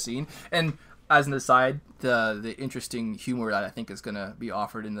entire scene. And as an aside, the interesting humor that I think is going to be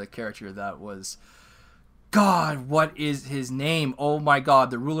offered in the character that was, God, what is his name? Oh my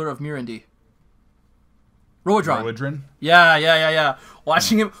God, the ruler of Mirandy. Roadrun. Yeah.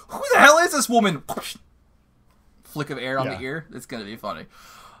 Watching him, who the hell is this woman? Flick of air on the ear. It's gonna be funny.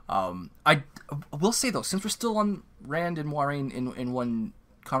 I will say though, since we're still on Rand and Moiraine in one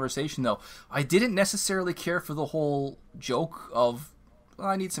conversation though, I didn't necessarily care for the whole joke of,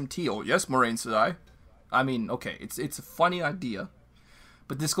 I need some tea. Oh yes, Moiraine, said I. I mean, okay, it's a funny idea,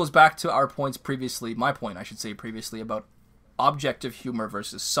 but this goes back to our points previously. My point, I should say, previously about objective humor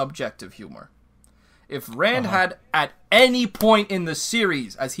versus subjective humor. If Rand had, at any point in the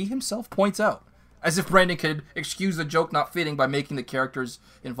series, as he himself points out, as if Brendan could excuse the joke not fitting by making the characters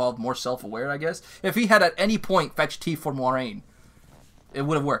involved more self-aware, I guess. If he had at any point fetched tea for Moiraine, it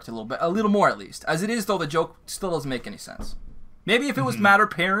would have worked a little bit, a little more at least. As it is, though, the joke still doesn't make any sense. Maybe if it was Matt or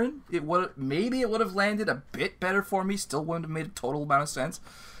Perrin, it would have landed a bit better for me. Still wouldn't have made a total amount of sense.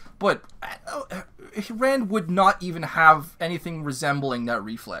 But Rand would not even have anything resembling that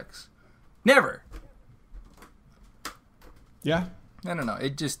reflex. Never. Yeah. I don't know.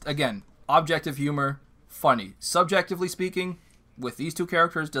 It just, again, objective humor, funny. Subjectively speaking, with these two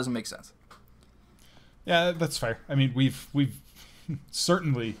characters, doesn't make sense. Yeah, that's fair. I mean, we've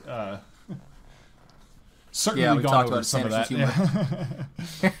certainly we gone over some of that. Humor.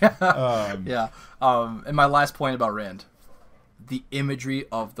 And my last point about Rand, the imagery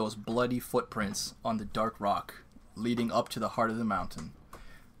of those bloody footprints on the dark rock leading up to the heart of the mountain.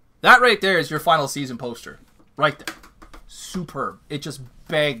 That right there is your final season poster. Right there. Superb. It just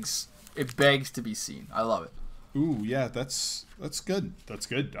begs to be seen. I love it. Ooh, yeah, that's good. That's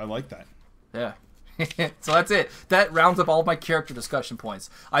good. I like that. Yeah. So that's it. That rounds up all of my character discussion points.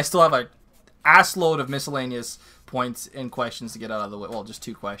 I still have a assload of miscellaneous points and questions to get out of the way. Well, just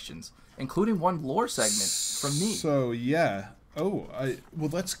 2 questions, including one lore segment from me. So yeah. Well,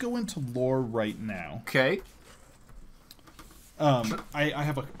 let's go into lore right now. Okay. I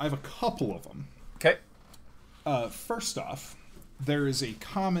have a couple of them. Okay. First off, there is a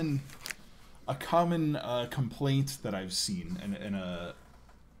common complaint that I've seen in a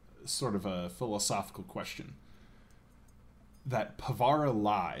sort of a philosophical question that Pavara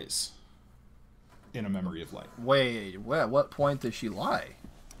lies in A Memory of Light. Wait, at what point does she lie?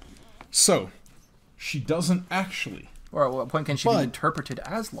 So, she doesn't actually. Or at what point can she be interpreted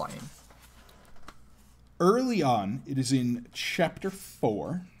as lying? Early on, it is in chapter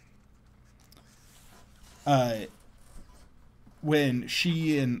 4. When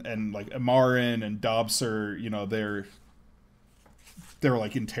she and like Amarin and Dobser, they're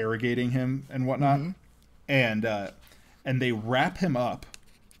like interrogating him and whatnot, and they wrap him up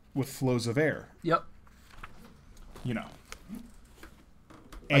with flows of air. Yep.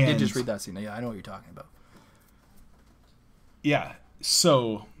 I did just read that scene. Yeah, I know what you're talking about. Yeah.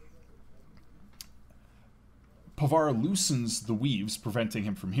 So Pavara loosens the weaves, preventing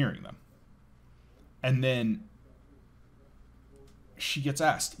him from hearing them. And then she gets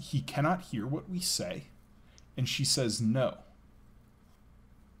asked, he cannot hear what we say. And she says no.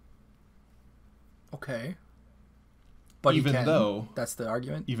 Okay. But even he can. Though... That's the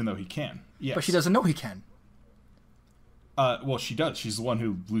argument? Even though he can. Yes. But she doesn't know he can. Well, she does. She's the one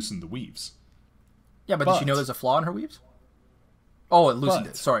who loosened the weaves. Yeah, but does she know there's a flaw in her weaves? Oh, it loosened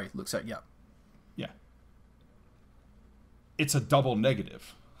it. Sorry. Yeah. Yeah. It's a double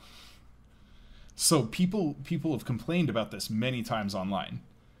negative. So people have complained about this many times online.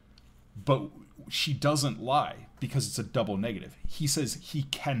 But she doesn't lie because it's a double negative. He says he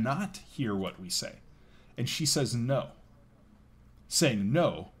cannot hear what we say. And she says no. Saying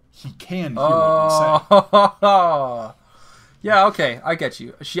no, he can hear what we say. Yeah, okay, I get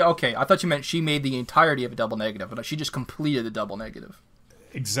you. I thought you meant she made the entirety of a double negative, but she just completed the double negative.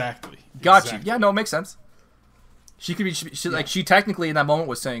 Exactly. Got you. Yeah, no, it makes sense. She could be like she technically in that moment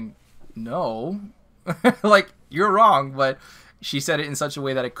was saying no. Like, you're wrong, but she said it in such a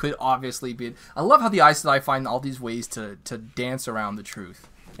way that it could obviously be. I love how the Aes Sedai find all these ways to dance around the truth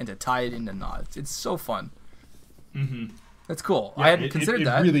and to tie it into knots. It's so fun. Mm-hmm. That's cool. Yeah, I hadn't considered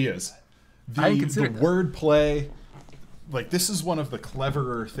that. It really is. I hadn't considered that. Wordplay, like, this is one of the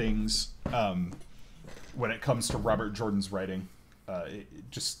cleverer things when it comes to Robert Jordan's writing. It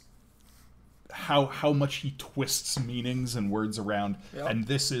just how much he twists meanings and words around. Yep. And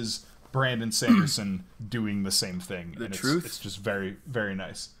this is Brandon Sanderson doing the same thing. The and truth. It's just very, very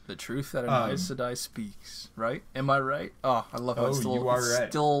nice. The truth that an Aes Sedai speaks, right? Am I right? Oh, I love how it's you are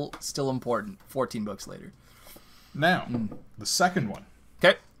right. still important. 14 books later. Now, the second one.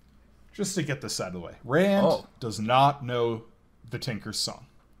 Okay. Just to get this out of the way. Rand does not know the Tinker's song.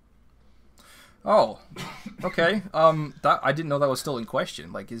 Oh, okay. That I didn't know that was still in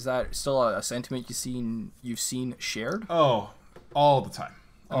question. Like, is that still a sentiment you've seen shared? Oh, all the time.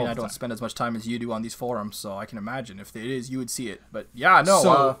 I mean, I don't spend as much time as you do on these forums, so I can imagine if it is, you would see it. But yeah,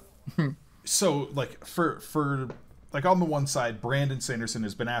 no. So like for like on the one side, Brandon Sanderson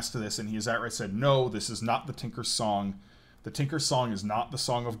has been asked to this, and he has outright said, "No, this is not the Tinker's song. The Tinker's song is not the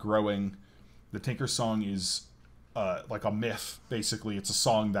song of growing. The Tinker's song is like a myth. Basically, it's a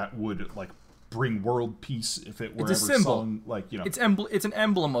song that would like bring world peace if it were it's a symbol. Sung, like, you know, it's an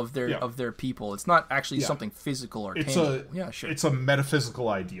emblem of their people. It's not actually something physical or tangible. It's a metaphysical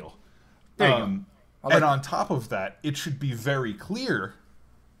ideal. There you go. And on top of that, it should be very clear.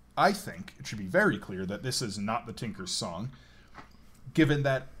 I think it should be very clear that this is not the Tinker's song, given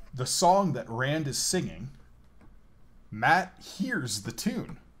that the song that Rand is singing, Matt hears the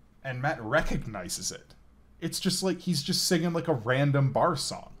tune, and Matt recognizes it. It's just like he's just singing like a random bar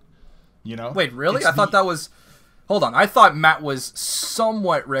song. You know? Wait, really? I thought that was... Hold on. I thought Matt was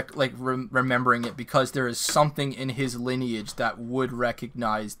somewhat remembering it because there is something in his lineage that would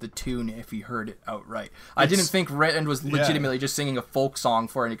recognize the tune if he heard it outright. I didn't think Rand was legitimately just singing a folk song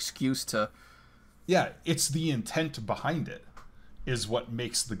for an excuse to... Yeah, it's the intent behind it is what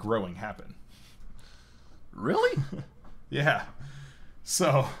makes the growing happen. Really? Yeah.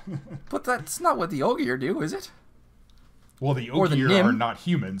 So... But that's not what the Ogier do, is it? Well, the Ogier are not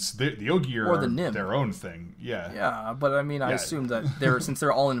humans. The Ogier are their own thing. Yeah. Yeah, but I mean, I assume that since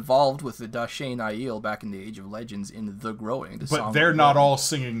they're all involved with the Dashane Aiel back in the Age of Legends in The Growing. But they're not all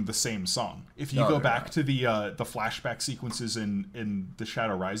singing the same song. If you go back to the flashback sequences in The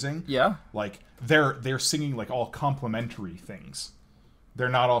Shadow Rising, like they're singing like all complementary things. They're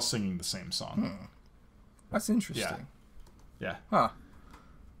not all singing the same song. That's interesting. Yeah. Huh.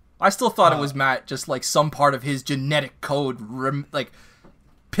 I still thought it was Matt, just like some part of his genetic code, like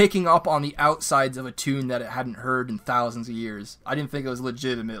picking up on the outsides of a tune that it hadn't heard in thousands of years. I didn't think it was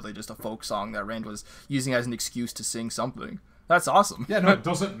legitimately just a folk song that Rand was using as an excuse to sing something. That's awesome. Yeah, no,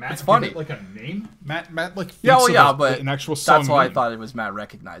 doesn't Matt it's funny. Give it like a name? Matt like but an actual song. That's why I thought it was Matt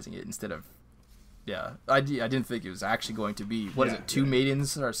recognizing it instead of. Yeah, I didn't think it was actually going to be two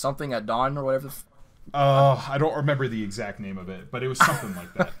maidens or something at dawn or whatever. I don't remember the exact name of it, but it was something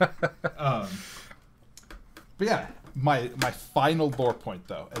like that. But yeah, my final lore point,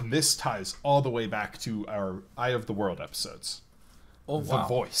 though, and this ties all the way back to our Eye of the World episodes. Oh, wow. The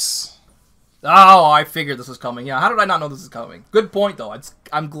voice. Oh, I figured this was coming. Yeah, how did I not know this was coming? Good point, though.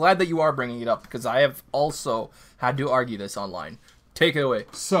 I'm glad that you are bringing it up, because I have also had to argue this online. Take it away.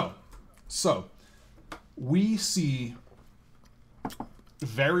 So we see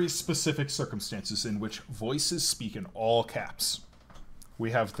very specific circumstances in which voices speak in all caps.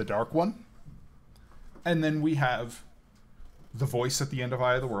 We have the Dark One, and then we have the voice at the end of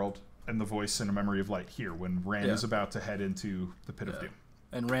Eye of the World, and the voice in A Memory of Light here, when Rand is about to head into the Pit of Doom.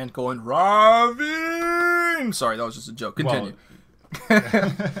 And Rand going, Ravine! Sorry, that was just a joke. Continue.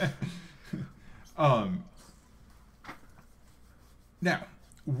 Now,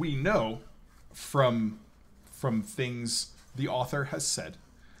 we know from things the author has said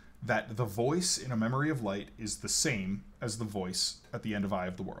that the voice in A Memory of Light is the same as the voice at the end of Eye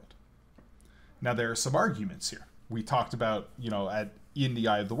of the World. Now, there are some arguments here. We talked about, in the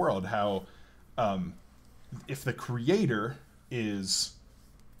Eye of the World, how if the creator is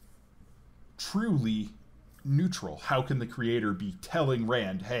truly neutral, how can the creator be telling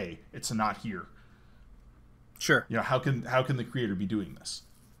Rand, hey, it's not here? Sure. How can the creator be doing this?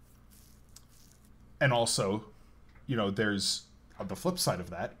 And also, there's the flip side of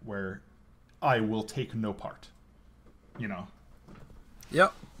that, where I will take no part.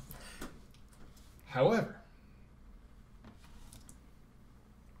 Yep. However,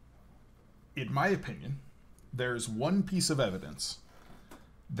 in my opinion, there's one piece of evidence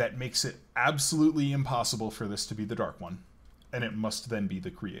that makes it absolutely impossible for this to be the Dark One, and it must then be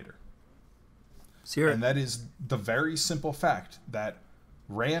the creator. And that is the very simple fact that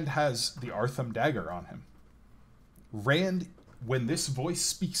Rand has the Artham dagger on him. Rand, when this voice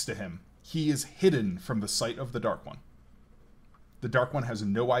speaks to him, he is hidden from the sight of the Dark One. The Dark One has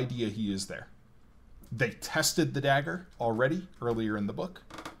no idea he is there. They tested the dagger already earlier in the book,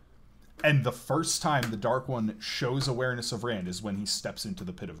 And the first time the Dark One shows awareness of Rand is when he steps into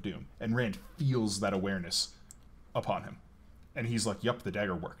the Pit of Doom. And Rand feels that awareness upon him. And he's like, yup, the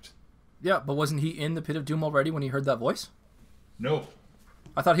dagger worked. Yeah, but wasn't he in the Pit of Doom already when he heard that voice? No.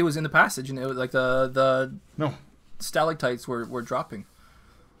 I thought he was in the passage, and it was like the No. stalactites were dropping.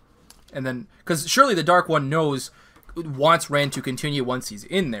 And then, because surely the Dark One wants Rand to continue once he's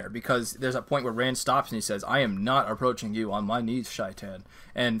in there, because there's a point where Rand stops and he says, "I am not approaching you on my knees, Shaitan."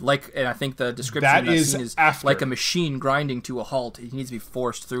 And I think the description of that scene is after. like a machine grinding to a halt. He needs to be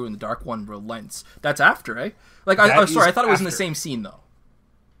forced through, and the Dark One relents. That's after, eh? Like, I thought it was in the same scene though.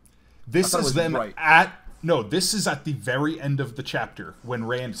 This is them this is at the very end of the chapter when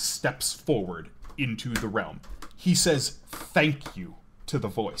Rand steps forward into the realm. He says, "Thank you" to the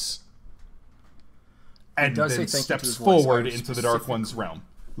voice. And then steps forward into the Dark One's realm,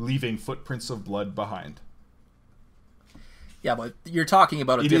 leaving footprints of blood behind. Yeah, but you're talking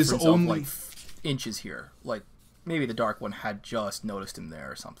about a difference of like inches here. Like, maybe the Dark One had just noticed him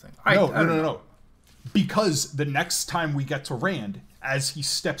there or something. No. Because the next time we get to Rand, as he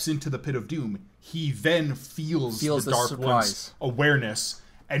steps into the Pit of Doom, he then feels the Dark One's awareness,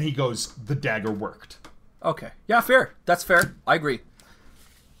 and he goes, "The dagger worked." Okay. Yeah, fair. That's fair. I agree.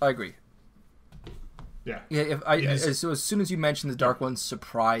 Yeah. As soon as you mentioned the Dark One's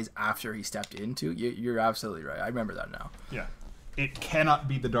surprise after he stepped into, you're absolutely right. I remember that now. Yeah. It cannot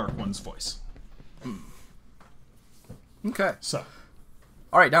be the Dark One's voice. Okay. So.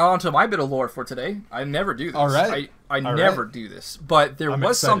 All right, now on to my bit of lore for today. I never do this. All right. I never do this. But there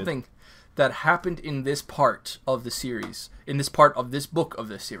was something that happened in this part of the series, in this part of this book of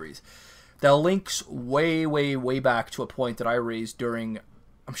this series, that links way, way, way back to a point that I raised during...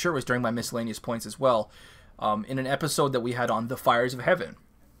 I'm sure it was during my miscellaneous points as well, in an episode that we had on the Fires of Heaven.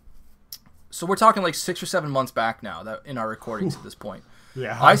 So we're talking like 6 or 7 months back now that in our recordings at this point.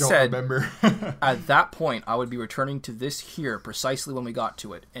 Yeah, I don't said remember. at that point I would be returning to this here precisely when we got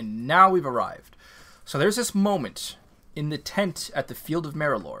to it, and now we've arrived. So there's this moment in the tent at the Field of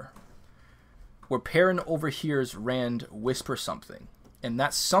Merilor where Perrin overhears Rand whisper something, and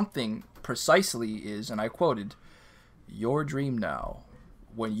that something precisely is, and I quoted, "Your dream now.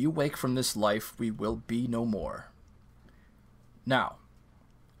 When you wake from this life, we will be no more." Now,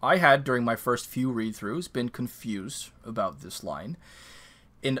 I had, during my first few read-throughs, been confused about this line.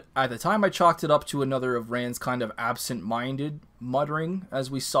 And at the time, I chalked it up to another of Rand's kind of absent-minded muttering, as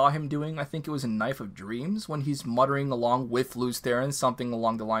we saw him doing. I think it was in Knife of Dreams, when he's muttering along with Lews Therin, something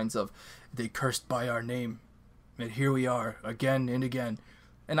along the lines of, "They cursed by our name, and here we are, again and again."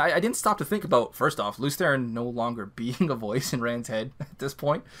 And I didn't stop to think about, first off, Lews Therin no longer being a voice in Rand's head at this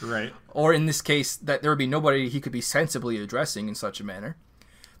point. Right. Or in this case, that there would be nobody he could be sensibly addressing in such a manner.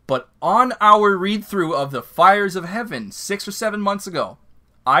 But on our read-through of the Fires of Heaven 6 or 7 months ago,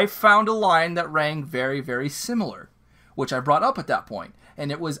 I found a line that rang very, very similar, which I brought up at that point,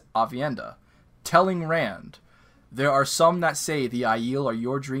 and it was Aviendha telling Rand, "There are some that say the Aiel are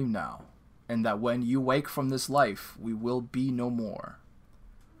your dream now, and that when you wake from this life, we will be no more."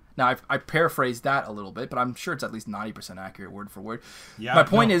 Now, I paraphrased that a little bit, but I'm sure it's at least 90% accurate word for word. Yeah, my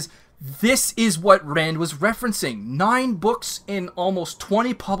point is, this is what Rand was referencing. 9 books in almost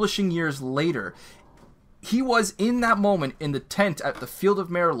 20 publishing years later. He was in that moment in the tent at the Field of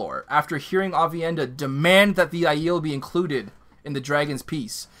Merilor after hearing Aviendha demand that the Aiel be included in the Dragon's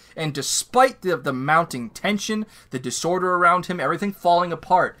Peace. And despite the mounting tension, the disorder around him, everything falling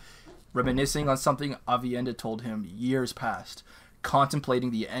apart, reminiscing on something Aviendha told him years past,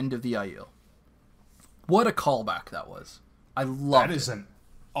 contemplating the end of the Aiel. What a callback that was. I love it. That is an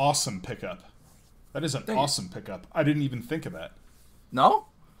awesome pickup. I didn't even think of that. No?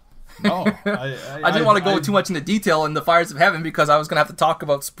 No. I didn't want to go too much into detail in the Fires of Heaven because I was going to have to talk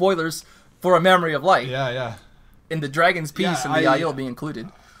about spoilers for A Memory of Light. Yeah. In the Dragon's Peace and the Aiel being included.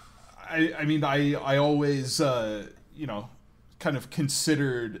 I mean, I always, kind of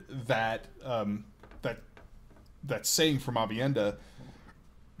considered that, that saying from Aviendha,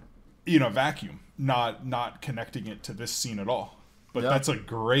 vacuum, not connecting it to this scene at all. But that's a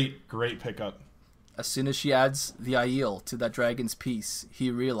great pickup. As soon as she adds the Aiel to that Dragon's Peace,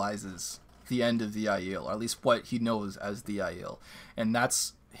 he realizes the end of the Aiel, or at least what he knows as the Aiel. And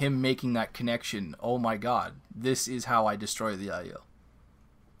that's him making that connection. Oh my god, this is how I destroy the Aiel.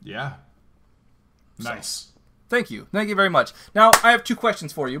 Yeah. Nice. Thank you very much. Now, I have 2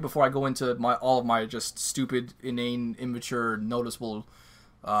 questions for you before I go into all of my just stupid, inane, immature, noticeable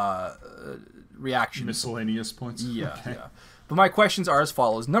reactions. Miscellaneous points? Yeah. But my questions are as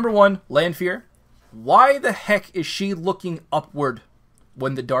follows. Number 1, Lanfear. Why the heck is she looking upward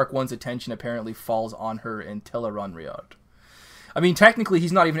when the Dark One's attention apparently falls on her in Tel'aran'rhiod? I mean, technically,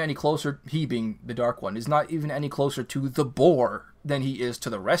 he's not even any closer, he being the Dark One, is not even any closer to the boar than he is to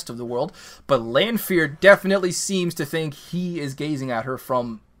the rest of the world. But Lanfear definitely seems to think he is gazing at her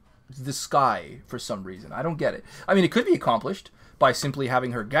from the sky for some reason. I don't get it. I mean, it could be accomplished by simply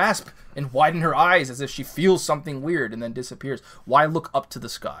having her gasp and widen her eyes as if she feels something weird and then disappears. Why look up to the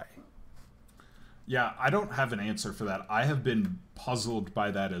sky? Yeah, I don't have an answer for that. I have been puzzled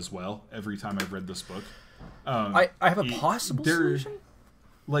by that as well every time I've read this book. I have a possible solution?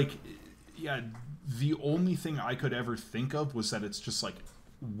 Like, yeah, the only thing I could ever think of was that it's just like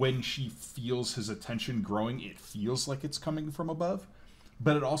when she feels his attention growing, it feels like it's coming from above.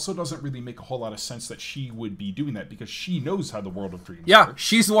 But it also doesn't really make a whole lot of sense that she would be doing that because she knows how the world of dreams works.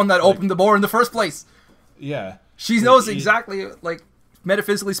 She's the one that opened the door in the first place. Yeah. She knows exactly, like,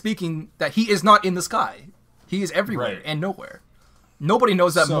 metaphysically speaking, that he is not in the sky. He is everywhere and nowhere. Nobody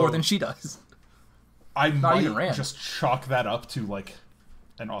knows that more than she does. I might just chalk that up to, like,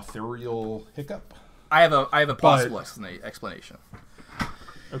 an authorial hiccup. I have a possible explanation.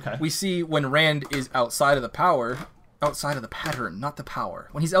 Okay. We see when Rand is outside of the pattern, not the power.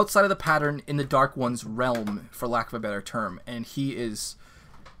 When he's outside of the pattern in the Dark One's realm, for lack of a better term, and he is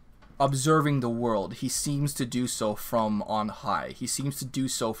observing the world, he seems to do so from on high. He seems to do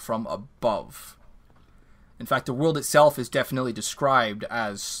so from above. In fact, the world itself is definitely described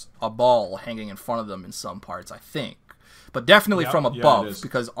as a ball hanging in front of them in some parts, I think. But definitely from above,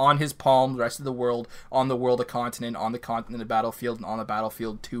 because on his palm, the rest of the world, on the world, a continent, on the continent, a battlefield, and on the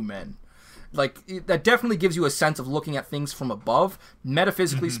battlefield, 2 men. Like, that definitely gives you a sense of looking at things from above.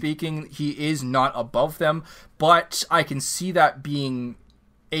 Metaphysically speaking, he is not above them, but I can see that being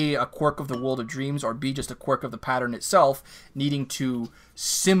a quirk of the world of dreams, or B, just a quirk of the pattern itself, needing to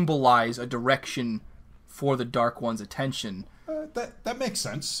symbolize a direction for the Dark One's attention. That makes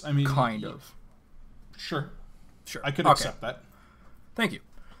sense. I mean, kind of. Sure. I could accept that. Thank you.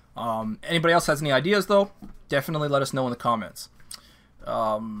 Anybody else has any ideas, though? Definitely let us know in the comments.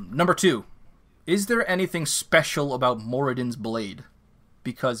 Number 2. Is there anything special about Moradin's blade?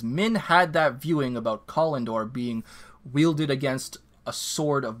 Because Min had that viewing about Kalendor being wielded against a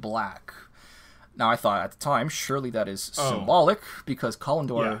sword of black. Now, I thought at the time, surely that is symbolic, because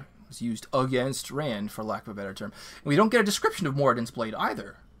Kalendor was used against Rand, for lack of a better term. And we don't get a description of Moradin's blade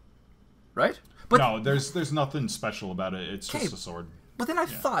either. Right? But, no, there's nothing special about it. It's just a sword. But then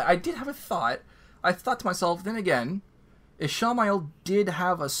I did have a thought. I thought to myself, then again, Ishamael did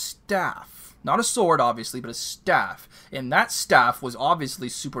have a staff. Not a sword, obviously, but a staff. And that staff was obviously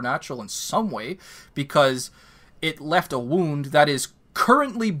supernatural in some way, because it left a wound that is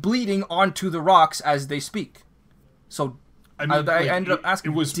currently bleeding onto the rocks as they speak. So I ended up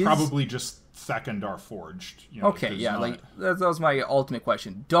asking... It was probably just Thakandar forged. You know, okay, yeah, like that was my ultimate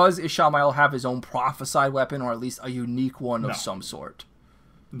question. Does Ishamael have his own prophesied weapon, or at least a unique one of some sort?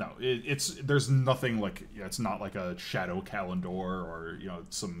 No, there's nothing like it's not like a Shadow Kalendor or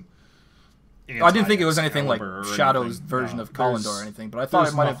some. I didn't think it was anything like Shadow's version of Kalendor or anything, but I thought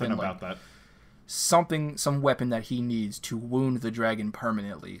it might have been like that. Some weapon that he needs to wound the dragon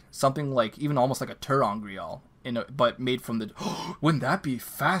permanently. Something like even almost like a Turangriel. But made from the... Wouldn't that be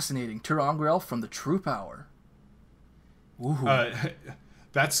fascinating? Turangriel from the True Power. Ooh.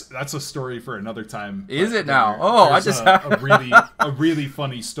 That's a story for another time. Is it now? I just a really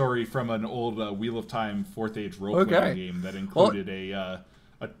funny story from an old Wheel of Time 4th Age role-playing game that included a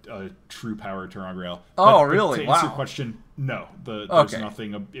True Power Turangriel. Really? To answer your question, no. There's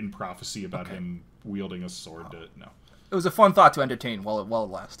nothing in prophecy about him wielding a sword. No. It was a fun thought to entertain while it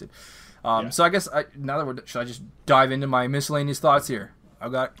lasted. So I guess should I just dive into my miscellaneous thoughts here? I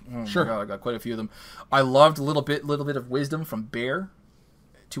got quite a few of them. I loved a little bit of wisdom from Bear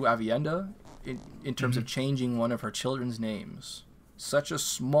to Avienda in terms of changing one of her children's names. Such a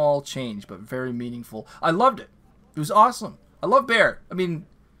small change, but very meaningful. I loved it. It was awesome. I love Bear. I mean,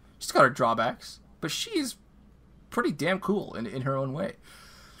 she's got her drawbacks, but she's pretty damn cool in her own way.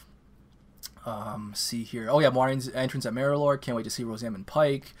 See here. Moirain's entrance at Marilor. Can't wait to see Rosamund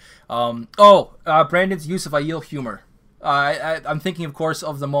Pike. Brandon's use of Aiel humor. I'm thinking, of course,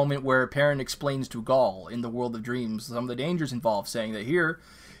 of the moment where Perrin explains to Gaul in the World of Dreams some of the dangers involved, saying that here,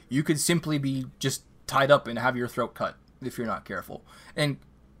 you could simply be just tied up and have your throat cut if you're not careful. And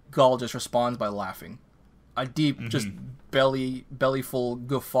Gaul just responds by laughing. A deep, just bellyful,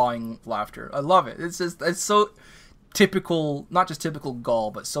 guffawing laughter. I love it. It's so... typical, not just typical Gaul,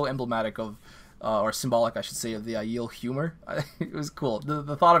 but so emblematic of, or symbolic, I should say, of the Aiel humor. It was cool.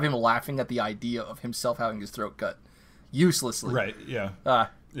 The thought of him laughing at the idea of himself having his throat cut uselessly. Right. Yeah.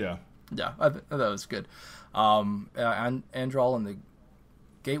 Yeah. I thought that was good. And Andral and the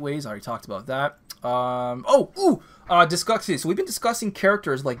gateways. I already talked about that. Discussing. So we've been discussing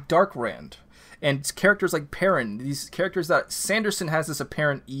characters like Dark Rand and characters like Perrin. These characters that Sanderson has this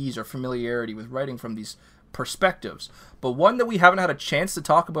apparent ease or familiarity with writing from these perspectives. But one that we haven't had a chance to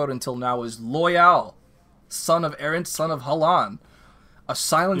talk about until now is Loial, son of Errant, son of Halan. A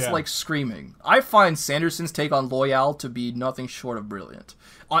silence like screaming. I find Sanderson's take on Loial to be nothing short of brilliant.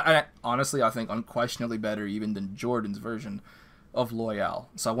 Honestly, I think unquestionably better even than Jordan's version of Loial.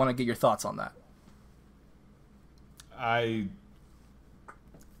 So I want to get your thoughts on that. I'm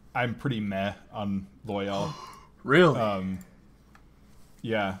pretty meh on Loial. Really?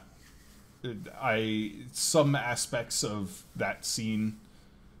 Yeah. Some aspects of that scene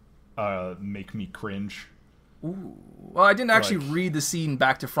make me cringe. Ooh. Well, I didn't actually read the scene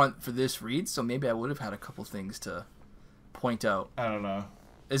back to front for this read, so maybe I would have had a couple things to point out. I don't know.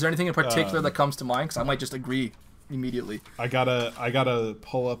 Is there anything in particular that comes to mind? Because I might just agree immediately. I gotta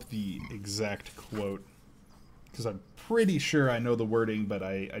pull up the exact quote because I'm pretty sure I know the wording, but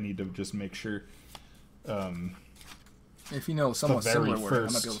I need to just make sure. If you know somewhat similar wording,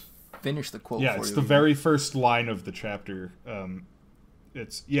 I might be able to finish the quote. Yeah, it's the very first line of the chapter.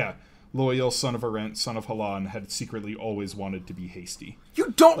 Loial, son of Arent, son of Halan, had secretly always wanted to be hasty.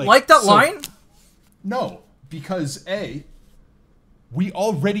 You don't like that line? No, because we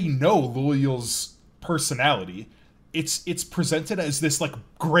already know Loial's personality. It's presented as this like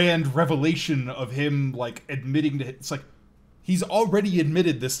grand revelation of him like admitting to it's like he's already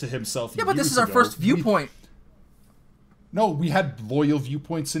admitted this to himself. Yeah, but this is our first viewpoint. We had loyal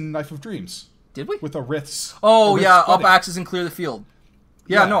viewpoints in Knife of Dreams. Did we? With a Rith's. Oh, yeah, up axis and clear the field.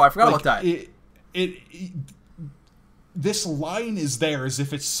 Yeah, no, I forgot about that. This line is there as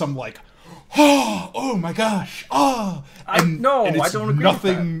if it's some like, oh my gosh, I don't agree with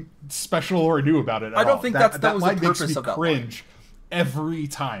nothing special or new about it. I don't think that was the purpose of that cringe every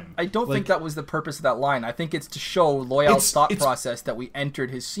time. I don't think that was the purpose of that line. I think it's to show Loial's thought process that we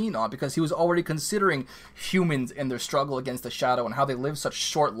entered his scene on, because he was already considering humans and their struggle against the shadow and how they live such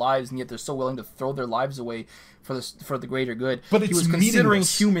short lives and yet they're so willing to throw their lives away for the greater good. But he was considering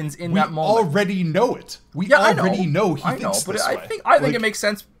humans in that moment. We already know it. We already know he thinks this way. I think it makes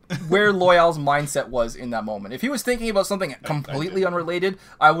sense where Loial's mindset was in that moment. If he was thinking about something completely unrelated,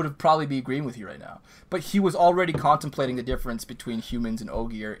 I would have probably be agreeing with you right now. But he was already contemplating the difference between humans and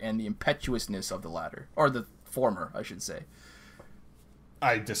Ogier and the impetuousness of the latter. Or the former, I should say.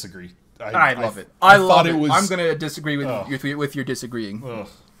 I disagree. I love it. I love it. I'm going to disagree with your disagreeing. Ugh.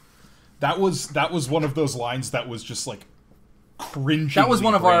 That was one of those lines that was just like cringing. That was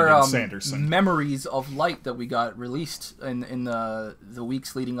one of our memories of light that we got released in the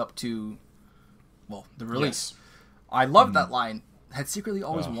weeks leading up to, the release. Yes. I loved that line. Had secretly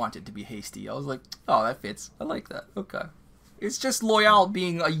always wanted to be hasty. I was like, oh, that fits. I like that. Okay. It's just Loial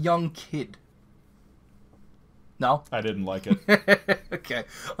being a young kid. No? I didn't like it. Okay.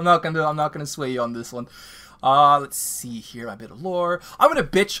 I'm not gonna sway you on this one. Let's see here, my bit of lore. I'm gonna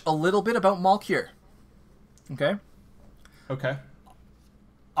bitch a little bit about Malkier. Okay? Okay.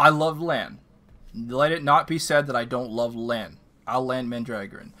 I love Lan. Let it not be said that I don't love Lan. I'll Lan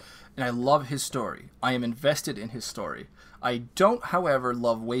Mandragoran. And I love his story. I am invested in his story. I don't, however,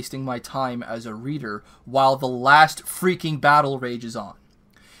 love wasting my time as a reader while the last freaking battle rages on.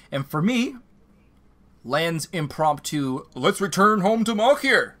 And for me, Lan's impromptu, let's return home to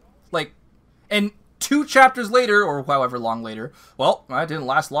Malkier. And 2 chapters later, or however long later, well, that didn't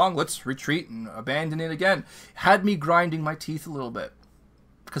last long, let's retreat and abandon it again, had me grinding my teeth a little bit.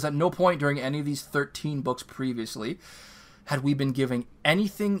 Because at no point during any of these 13 books previously had we been given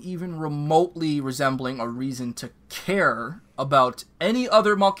anything even remotely resembling a reason to care about any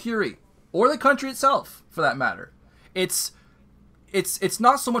other Malkiri, or the country itself, for that matter. It's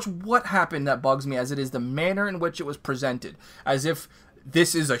not so much what happened that bugs me as it is the manner in which it was presented, as if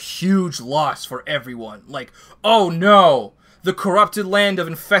this is a huge loss for everyone. Like, oh no, the corrupted land of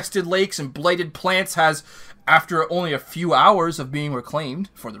infested lakes and blighted plants has, after only a few hours of being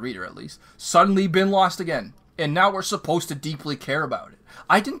reclaimed, for the reader at least, suddenly been lost again. And now we're supposed to deeply care about it.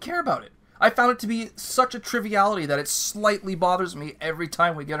 I didn't care about it. I found it to be such a triviality that it slightly bothers me every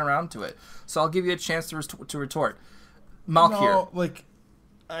time we get around to it. So I'll give you a chance to retort. Malkier. No,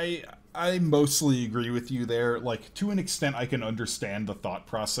 I mostly agree with you there. To an extent, I can understand the thought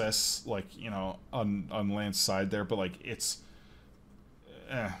process, on Lan's side there, but it's...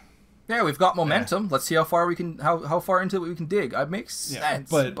 Yeah, we've got momentum. Let's see how far into it we can dig. It makes sense,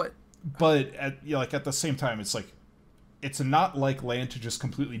 But at the same time, it's not like Lan to just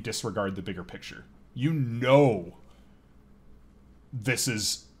completely disregard the bigger picture. This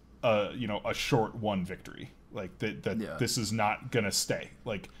is a short one victory. Like that Yeah. this is not gonna stay.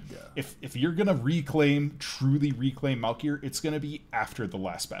 Like Yeah. if you're gonna truly reclaim Malkir, it's gonna be after the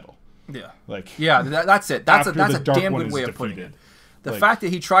last battle. Yeah. Like Yeah, that's it. That's after a the Dark damn One good is way of putting defeated. it. The Like, fact that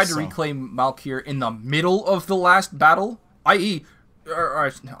he tried to so- reclaim Malkir in the middle of the last battle, i.e.,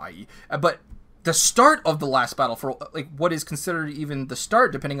 but the start of the last battle, for like what is considered even the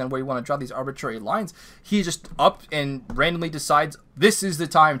start, depending on where you want to draw these arbitrary lines, he just up and randomly decides this is the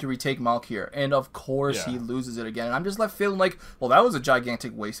time to retake Malkir, and of course he loses it again. And I'm just left feeling like, well, that was a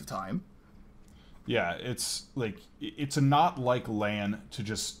gigantic waste of time. Yeah, it's like it's not like Lan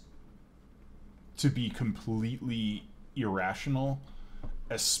to be completely irrational,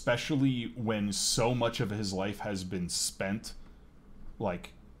 especially when so much of his life has been spent,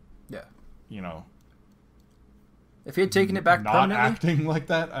 like, Yeah. you know, If he had taken it back not permanently, acting like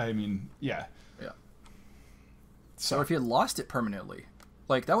that. I mean, yeah. yeah. So Or if he had lost it permanently,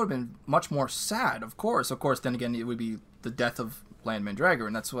 like that would have been much more sad. Of course. Then again, it would be the death of Lan Mandragora,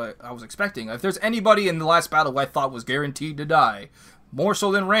 and that's what I was expecting. If there's anybody in the last battle who I thought was guaranteed to die, more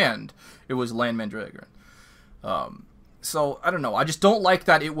so than Rand, it was Lan Mandragora. So I don't know. I just don't like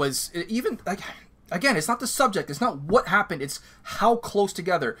that it was even like. Again, it's not the subject. It's not what happened. It's how close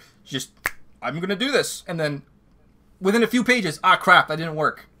together. Just, I'm going to do this. And then within a few pages, crap, that didn't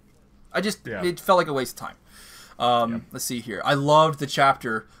work. It felt like a waste of time. Let's see here. I loved the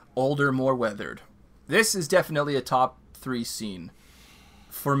chapter, Older, More Weathered. This is definitely a top 3 scene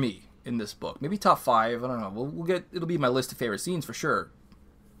for me in this book. Maybe top 5. I don't know. We'll get, it'll be my list of favorite scenes for sure.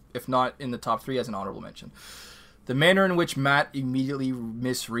 If not in the top 3 as an honorable mention. The manner in which Matt immediately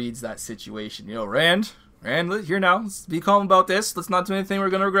misreads that situation. You know, Rand, here now. Let's be calm about this. Let's not do anything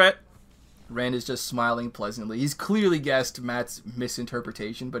we're going to regret. Rand is just smiling pleasantly. He's clearly guessed Matt's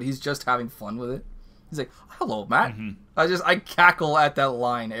misinterpretation, but he's just having fun with it. He's like, hello, Matt. Mm-hmm. I cackle at that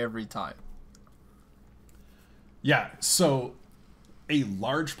line every time. yeah, so a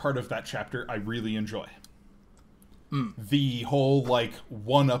large part of that chapter I really enjoy. The whole, like,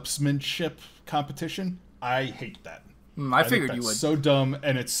 one-upsmanship competition, I hate that. I figured you would. So dumb,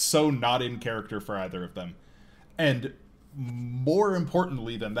 and it's so not in character for either of them. And more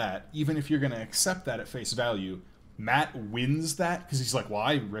importantly than that, even if you're going to accept that at face value, Matt wins that because he's like, well,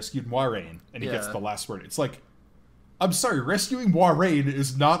 I rescued Moiraine, and he gets the last word. It's like, I'm sorry, rescuing Moiraine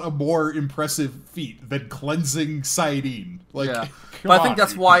is not a more impressive feat than cleansing Saidin. Like, but I think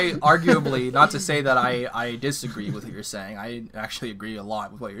that's why, arguably, not to say that I disagree with what you're saying. I actually agree a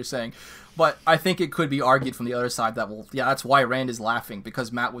lot with what you're saying. But I think it could be argued from the other side that, well, yeah, that's why Rand is laughing,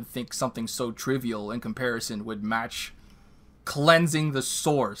 because Matt would think something so trivial in comparison would match cleansing the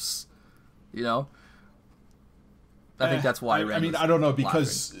source, you know? I think that's why Rand I don't know,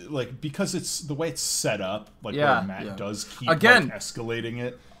 because because it's the way it's set up, like where Matt does keep escalating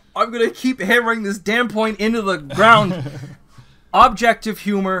it. I'm going to keep hammering this damn point into the ground. Objective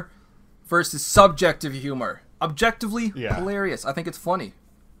humor versus subjective humor. Objectively, hilarious. I think it's funny.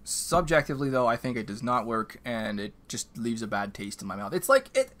 Subjectively, though, I think it does not work, and it just leaves a bad taste in my mouth. It's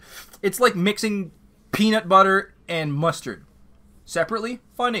like mixing peanut butter and mustard. Separately,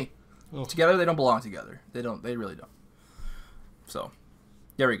 funny. Ugh. Together, they don't belong together. They really don't. So,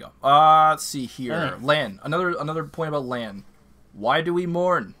 there we go. Let's see here. Right. Lan. Another point about Lan. Why do we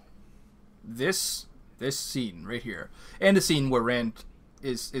mourn? This scene right here, and the scene where Rand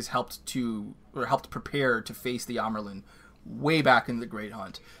is helped prepare to face the Amerlin way back in the Great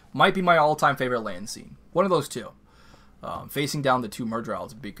Hunt, might be my all-time favorite Lan scene. One of those two. Facing down the two Murdral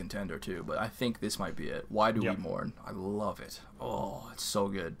is a big contender too, but I think this might be it. Why do we mourn? I love it. Oh, it's so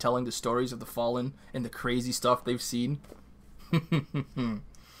good. Telling the stories of the Fallen and the crazy stuff they've seen.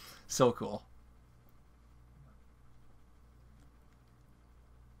 So cool.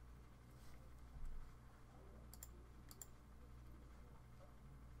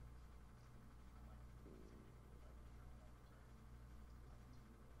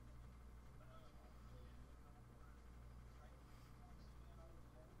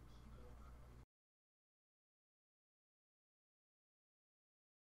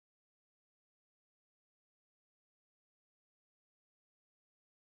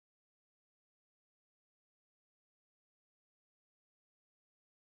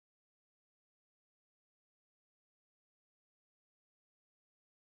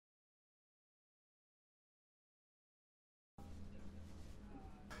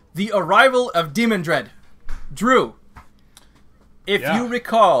 The arrival of Demon Dread. Drew, if you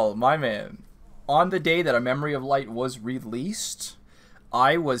recall, my man, on the day that A Memory of Light was released,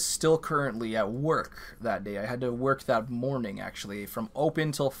 I was still currently at work that day. I had to work that morning, actually, from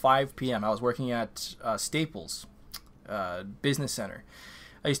open till 5 p.m. I was working at Staples Business Center.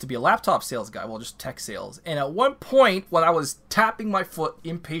 I used to be a laptop sales guy, well, just tech sales. And at one point, when I was tapping my foot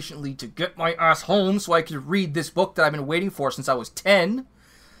impatiently to get my ass home so I could read this book that I've been waiting for since I was 10,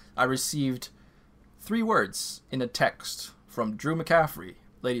 I received 3 words in a text from Drew McCaffrey,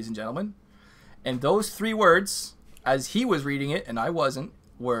 ladies and gentlemen. And those 3 words, as he was reading it and I wasn't,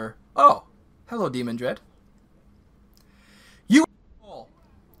 were, "Oh, hello, Demon Dread.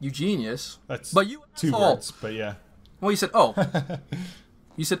 You genius." That's but you 2 asshole. words, but yeah. Well, you said, "Oh."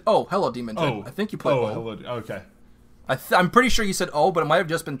 You said, "Oh, hello, Demon Dread." Oh. I think you put "Oh." "oh." Hello. Okay. I'm pretty sure you said "oh," but it might have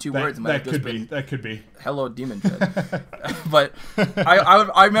just been 2 words. It might have just been, That could be. "Hello, Demon Dread." But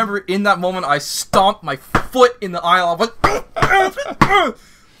I remember in that moment, I stomped my foot in the aisle. I was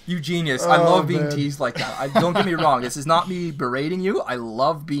you genius. I love being teased like that. Don't get me wrong. This is not me berating you. I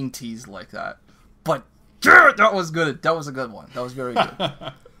love being teased like that. But that was good. That was a good one. That was very good.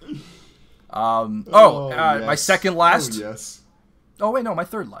 Yes. My second last. Oh, yes. Oh, wait, no, my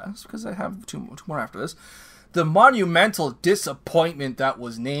third last, because I have two more after this. The monumental disappointment that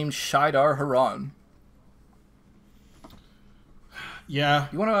was named Shaidar Haran. Yeah.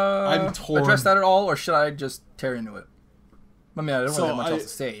 You want to address that at all, or should I just tear into it? I mean, I don't really have much else to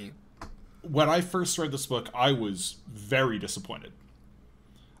say. When I first read this book, I was very disappointed.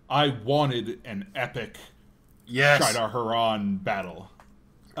 I wanted an epic Shaidar Haran battle.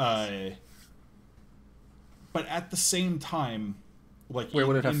 But at the same time, like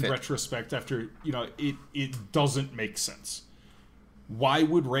in retrospect, after it doesn't make sense. Why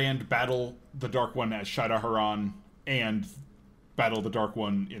would Rand battle the Dark One as Shaidar Haran and battle the Dark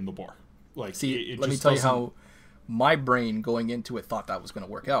One in the war? Like, see, let me tell you how my brain going into it thought that was going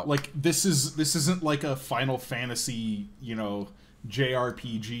to work out. Like, this isn't like a Final Fantasy,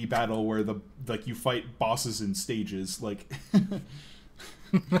 JRPG battle where you fight bosses in stages. Like,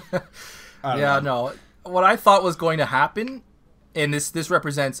 no. What I thought was going to happen, and this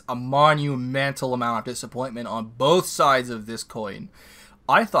represents a monumental amount of disappointment on both sides of this coin.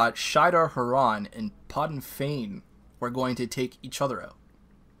 I thought Shaidar Haran and Podden Fane were going to take each other out.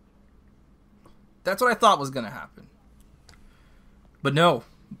 That's what I thought was going to happen. But no.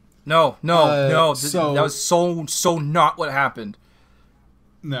 That was so not what happened.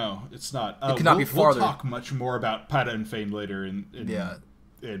 No, it's not. It cannot be farther. We'll talk much more about Podden Fane later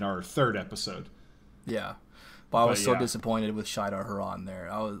in our third episode. Yeah. But I was so disappointed with Shaidar Haran there.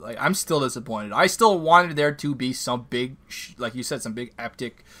 I was like, I'm still disappointed. I still wanted there to be some big, like you said, some big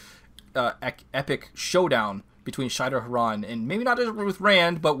epic showdown between Shaidar Haran and maybe not just with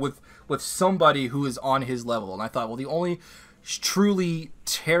Rand, but with somebody who is on his level. And I thought, well, the only truly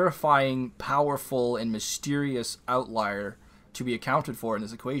terrifying, powerful, and mysterious outlier to be accounted for in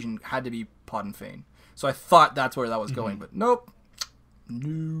this equation had to be Podden Fane. So I thought that's where that was going, but nope.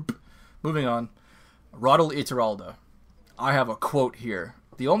 Moving on. Rodel Ituralda. I have a quote here.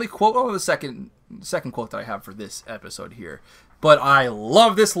 The only quote, the second quote that I have for this episode here. But I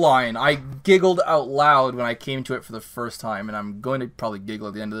love this line. I giggled out loud when I came to it for the first time, and I'm going to probably giggle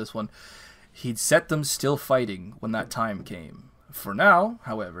at the end of this one. He'd set them still fighting when that time came. For now,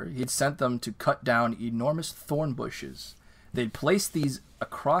 however, he'd sent them to cut down enormous thorn bushes. They'd placed these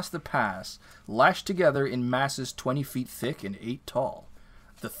across the pass, lashed together in masses 20 feet thick and 8 tall.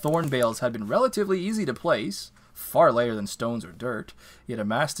 The thorn bales had been relatively easy to place, far lighter than stones or dirt, yet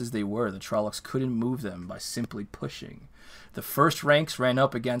amassed as they were, the Trollocs couldn't move them by simply pushing. The first ranks ran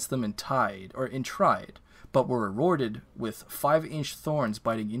up against them and tried, but were rewarded with 5-inch thorns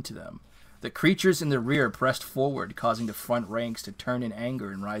biting into them. The creatures in the rear pressed forward, causing the front ranks to turn in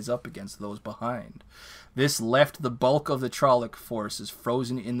anger and rise up against those behind. This left the bulk of the Trolloc forces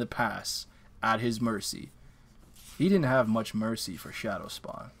frozen in the pass, at his mercy. He didn't have much mercy for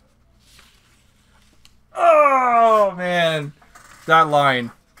Shadowspawn. Oh, man. That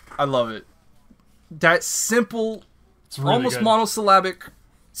line. I love it. That simple, really almost good, monosyllabic,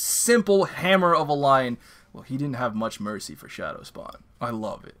 simple hammer of a line. Well, he didn't have much mercy for Shadowspawn. I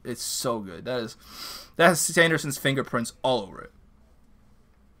love it. It's so good. That has Sanderson's fingerprints all over it.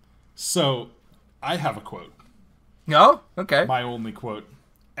 So, I have a quote. No? Okay. My only quote.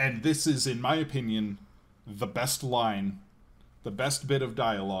 And this is, in my opinion, the best line, the best bit of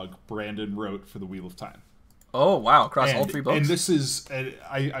dialogue Brandon wrote for The Wheel of Time. Oh, wow. Across all 3 books? And this is...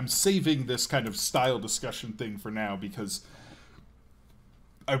 I'm saving this kind of style discussion thing for now because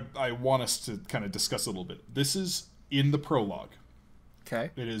I want us to kind of discuss it a little bit. This is in the prologue. Okay.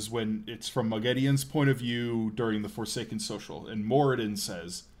 It is when it's from Moghedien's point of view during the Forsaken Social. And Moradin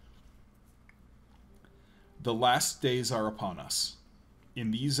says, "The last days are upon us.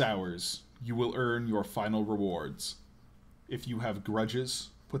 In these hours, you will earn your final rewards. If you have grudges,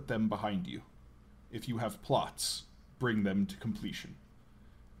 put them behind you. If you have plots, bring them to completion.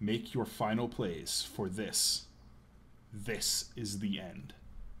 make your final plays for this. This is the end.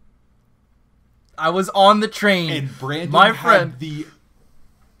 I was on the train. And Brandon my friend.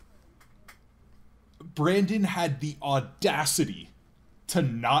 Brandon had the audacity to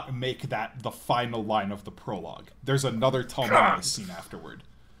not make that the final line of the prologue. There's another Talmai scene afterward.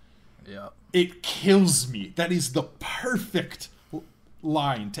 Yeah. It kills me. That is the perfect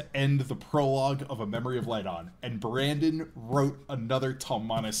line to end the prologue of A Memory of Light on. And Brandon wrote another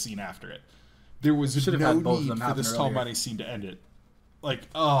Talmana scene after it. There was no need for this Talmana scene to end it. Like,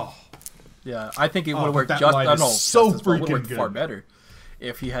 oh. Yeah, I think it would have worked far better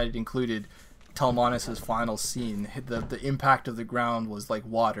if he had included Talmanis' final scene. The impact of the ground was like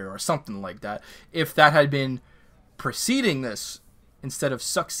water or something like that. If that had been preceding this instead of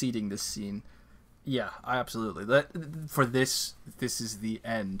succeeding this scene, yeah, absolutely. This is the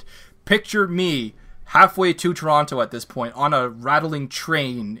end. Picture me halfway to Toronto at this point on a rattling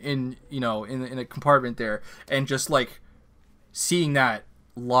train in a compartment there, and just like seeing that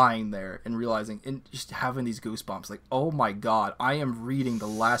line there and realizing and just having these goosebumps, like, oh my god, I am reading the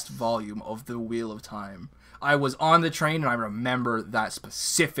last volume of The Wheel of Time. I was on the train and I remember that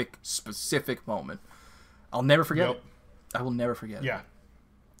specific moment. I'll never forget it. I will never forget it.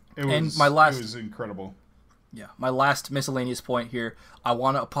 It was incredible. Yeah, my last miscellaneous point here. I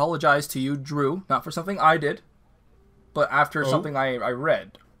want to apologize to you, Drew, not for something I did, but after something I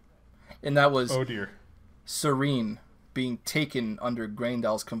read. And that was Serene being taken under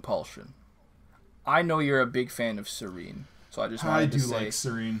Grendal's compulsion. I know you're a big fan of Serene, so I just wanted to say, like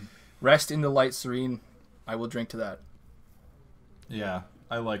Serene. Rest in the light, Serene. I will drink to that. Yeah,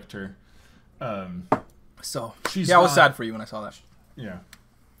 I liked her. I was sad for you when I saw that. Yeah.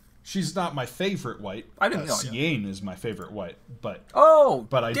 She's not my favorite white. I didn't know. Ciane is my favorite white, but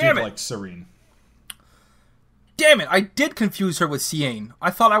I did like Serene. Damn it! I did confuse her with Ciane. I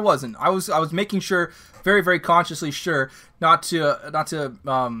thought I wasn't. I was making sure, very very consciously sure, not to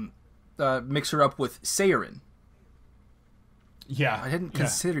mix her up with Saorin. Yeah, I hadn't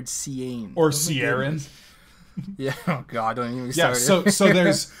considered Ciane or Ciaran. Yeah. Oh god, don't even start. Yeah. So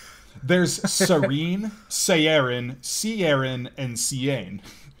there's Serene, Saorin, Ciaran, and Ciane.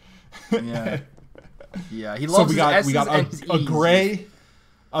 Yeah. Yeah. He loves. So we got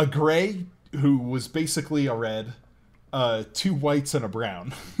a gray who was basically a red, 2 whites and a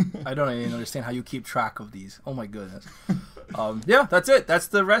brown. I don't even understand how you keep track of these. Oh my goodness. Yeah, that's it. That's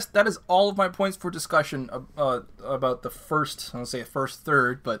the rest. That is all of my points for discussion about the first, I'll say first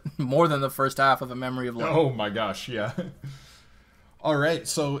third, but more than the first half of A Memory of Light. Oh my gosh, yeah. All right,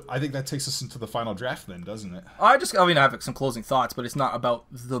 so I think that takes us into the final draft then, doesn't it? I have some closing thoughts, but it's not about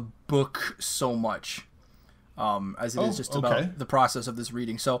the book so much as it is just about the process of this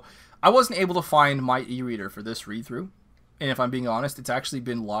reading. So I wasn't able to find my e-reader for this read-through. And if I'm being honest, it's actually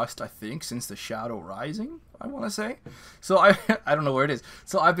been lost, I think, since The Shadow Rising, I want to say. So I don't know where it is.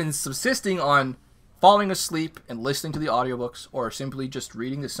 So I've been subsisting on falling asleep and listening to the audiobooks or simply just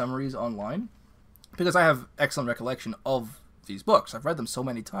reading the summaries online because I have excellent recollection of these books. I've read them so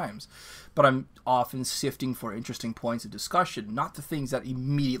many times. But I'm often sifting for interesting points of discussion, not the things that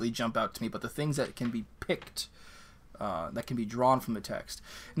immediately jump out to me, but the things that can be picked, that can be drawn from the text.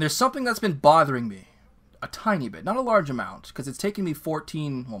 And there's something that's been bothering me a tiny bit, not a large amount, because it's taken me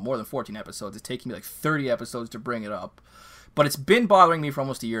more than 14 episodes. It's taken me like 30 episodes to bring it up. But it's been bothering me for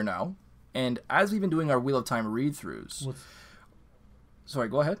almost a year now. And as we've been doing our Wheel of Time read-throughs... Sorry,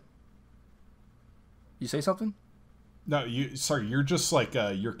 go ahead. You say something? No, you're just like,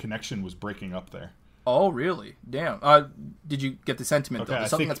 your connection was breaking up there. Oh, really? Damn. Did you get the sentiment, though?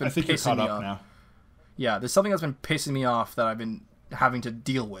 There's something that's been pissing me off. Now. Yeah, there's something that's been pissing me off that I've been having to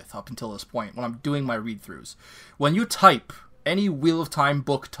deal with up until this point when I'm doing my read-throughs. When you type any Wheel of Time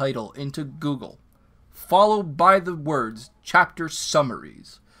book title into Google, followed by the words chapter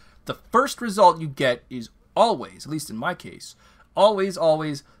summaries, the first result you get is always, at least in my case, always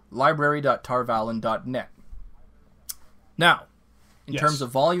library.tarvalin.net. Now, in terms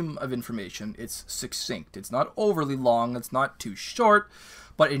of volume of information, it's succinct. It's not overly long, it's not too short,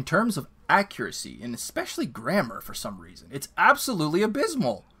 but in terms of accuracy, and especially grammar for some reason, it's absolutely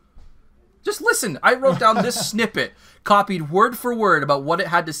abysmal. Just listen, I wrote down this snippet, copied word for word about what it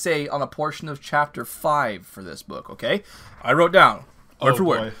had to say on a portion of chapter 5 for this book, okay? I wrote down, word for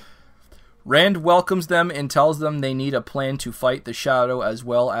word. Rand welcomes them and tells them they need a plan to fight the Shadow as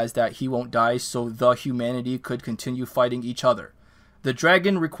well as that he won't die so the humanity could continue fighting each other. The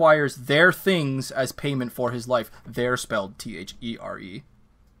dragon requires their things as payment for his life. They're spelled T-H-E-R-E.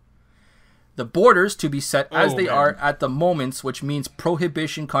 The borders to be set as they are at the moments, which means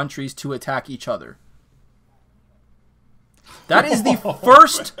prohibition countries to attack each other. That is the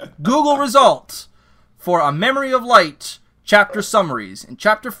first Google result for A Memory of Light chapter summaries. In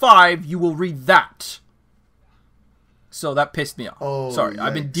chapter 5, you will read that. So that pissed me off. Oh, sorry,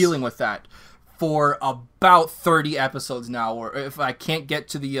 I've been yikes. dealing with that for about 30 episodes now. Or if I can't get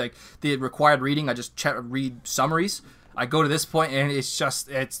to the required reading, I just read summaries. I go to this point and it's just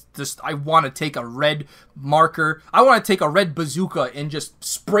I want to take a red marker. I want to take a red bazooka and just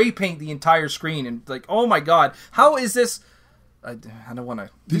spray paint the entire screen and like, oh my god, how is this? I don't want to.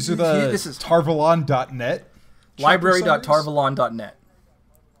 These are the Tarvalon.net. Library.tarvalon.net.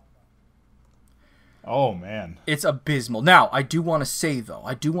 Oh, man. It's abysmal. Now, I do want to say, though,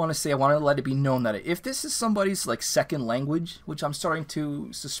 I want to let it be known that if this is somebody's, like, second language, which I'm starting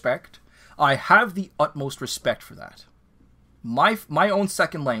to suspect, I have the utmost respect for that. My own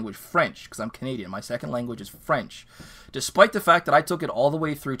second language, French, because I'm Canadian, my second language is French. Despite the fact that I took it all the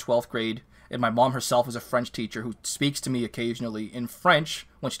way through 12th grade, and my mom herself is a French teacher who speaks to me occasionally in French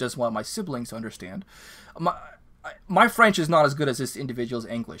when she doesn't want my siblings to understand, my French is not as good as this individual's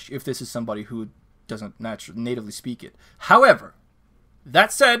English, if this is somebody who doesn't natively speak it. However,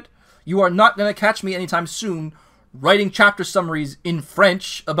 that said, you are not going to catch me anytime soon writing chapter summaries in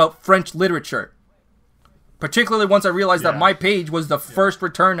French about French literature. Particularly once I realized that my page was the first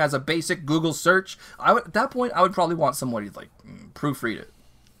return as a basic Google search. At that point, I would probably want somebody to proofread it.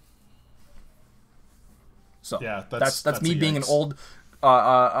 So yeah, that's me being an yikes.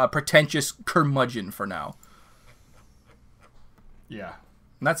 old, pretentious curmudgeon for now. Yeah.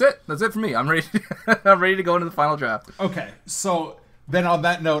 And that's it. That's it for me. I'm ready. I'm ready to go into the final draft. Okay, so then on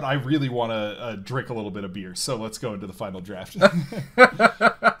that note, I really want to drink a little bit of beer. So let's go into the final draft.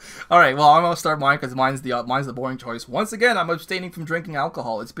 All right. Well, I'm gonna start mine because mine's the boring choice. Once again, I'm abstaining from drinking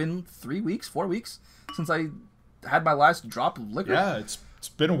alcohol. It's been 4 weeks since I had my last drop of liquor. Yeah, it's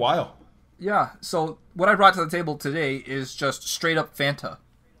been a while. Yeah. So what I brought to the table today is just straight up Fanta.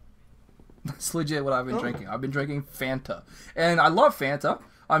 That's legit what I've been drinking. I've been drinking Fanta, and I love Fanta.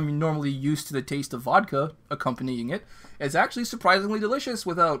 I'm normally used to the taste of vodka accompanying it. It's actually surprisingly delicious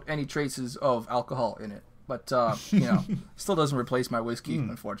without any traces of alcohol in it. But, still doesn't replace my whiskey,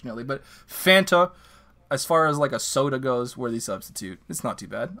 unfortunately. But Fanta, as far as like a soda goes, worthy substitute. It's not too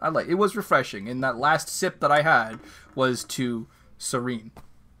bad. It was refreshing. And that last sip that I had was to Serene,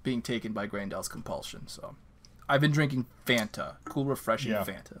 being taken by Grandel's compulsion. So I've been drinking Fanta. Cool, refreshing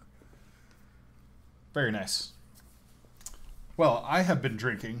Fanta. Very nice. Well, I have been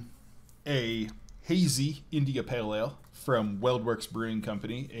drinking a hazy India Pale Ale from Weldwerks Brewing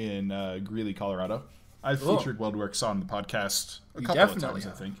Company in Greeley, Colorado. I've featured Weldwerks on the podcast a couple of times,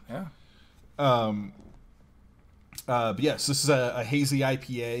 I think. Yeah. But yes, this is a hazy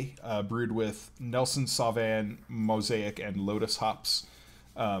IPA brewed with Nelson Sauvin, Mosaic, and Lotus hops.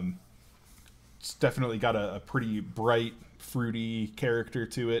 It's definitely got a pretty bright, fruity character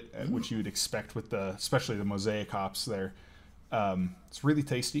to it, which you would expect with especially the Mosaic hops there. It's really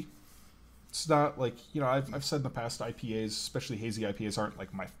tasty. It's not like, I've said in the past, IPAs, especially hazy IPAs, aren't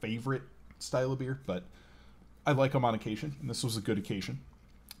like my favorite style of beer, but I like them on occasion, and this was a good occasion.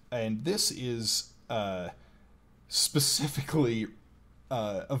 And this is specifically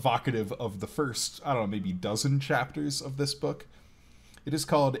evocative of the first, maybe dozen chapters of this book. It is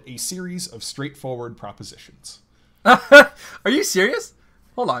called A Series of Straightforward Propositions. Are you serious?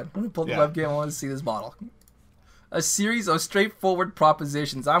 Hold on. Let me pull the webcam. I want to see this bottle. A series of straightforward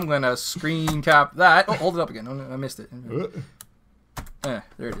propositions. I'm going to screen cap that. Oh, hold it up again. I missed it. There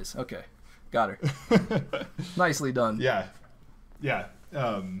it is. Okay. Got her. Nicely done. Yeah. Yeah.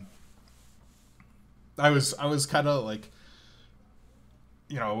 I was kind of like,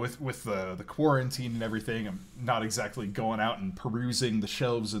 with the quarantine and everything, I'm not exactly going out and perusing the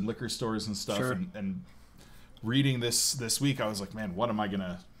shelves in liquor stores and stuff. Sure. And reading this week, I was like, man, what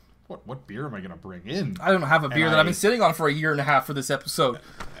beer am I gonna bring in? I don't have a beer that I've been sitting on for a year and a half for this episode.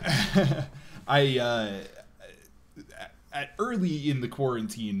 Early in the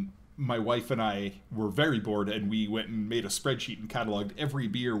quarantine, my wife and I were very bored, and we went and made a spreadsheet and cataloged every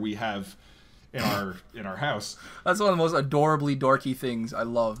beer we have in our house. That's one of the most adorably dorky things I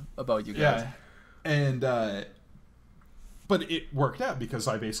love about you guys. Yeah, and but it worked out because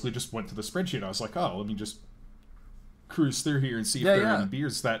I basically just went to the spreadsheet. I was like, let me just cruise through here and see if there are any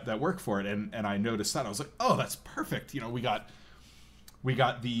beers that work for it, and I noticed that. I was like, that's perfect. We got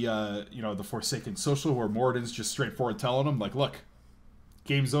the the Forsaken Social, where Morden's just straightforward telling them like, look,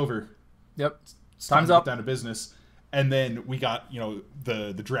 game's over, it's time's to up, get down to business. And then we got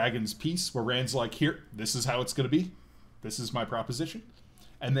the Dragon's Piece, where Rand's like, here, this is how it's gonna be, this is my proposition.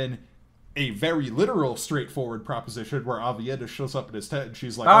 And then a very literal straightforward proposition where Avienda shows up in his tent and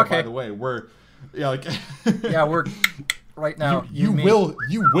she's like, by the way, we're right now. You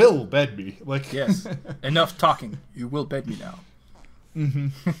will bed me. Like Yes. Enough talking. You will bed me now.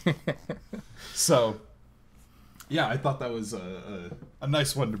 So, yeah, I thought that was a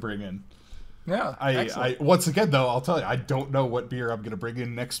nice one to bring in. Yeah. I once again though, I'll tell you, I don't know what beer I'm going to bring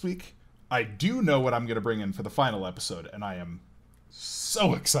in next week. I do know what I'm going to bring in for the final episode, and I am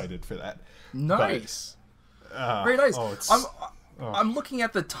so excited for that. Nice. Very nice. Oh, I'm looking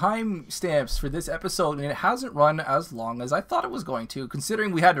at the time stamps for this episode, and it hasn't run as long as I thought it was going to,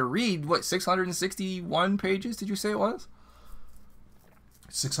 considering we had to read, 661 pages, did you say it was?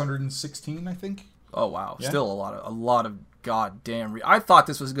 616, I think. Oh, wow. Yeah. Still a lot of goddamn... I thought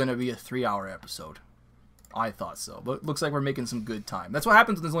this was going to be a 3-hour episode. I thought so, but it looks like we're making some good time. That's what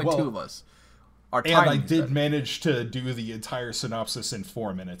happens when there's only two of us. Our time. And I did manage to do the entire synopsis in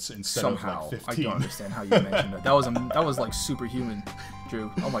 4 minutes instead of like 15. I don't understand how you mentioned that. That was like superhuman, Drew.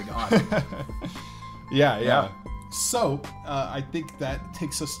 Oh my god. Yeah. So, I think that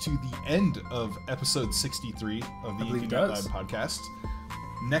takes us to the end of episode 63 of the Inking Out Loud podcast.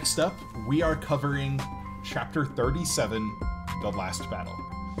 Next up, we are covering chapter 37, The Last Battle.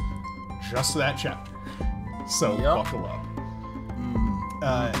 Just that chapter. So, buckle up.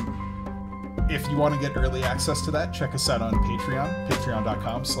 If you want to get early access to that, check us out on Patreon,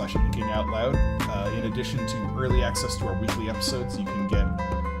 patreon.com/inkingoutloud. In addition to early access to our weekly episodes, you can get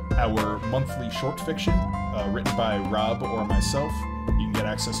our monthly short fiction written by Rob or myself. You can get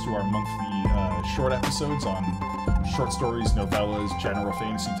access to our monthly short episodes on short stories, novellas, general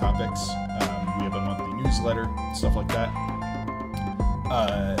fantasy topics. We have a monthly newsletter, stuff like that.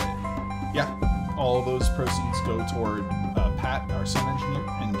 All those proceeds go toward Pat, our sound engineer,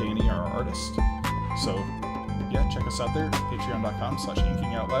 and Danny, our artist. So, yeah, check us out there,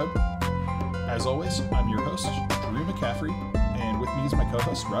 patreon.com/inkingoutloud. As always, I'm your host, Drew McCaffrey, and with me is my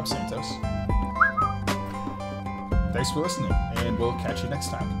co-host, Rob Santos. Thanks for listening, and we'll catch you next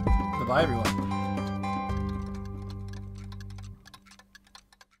time. Goodbye, everyone.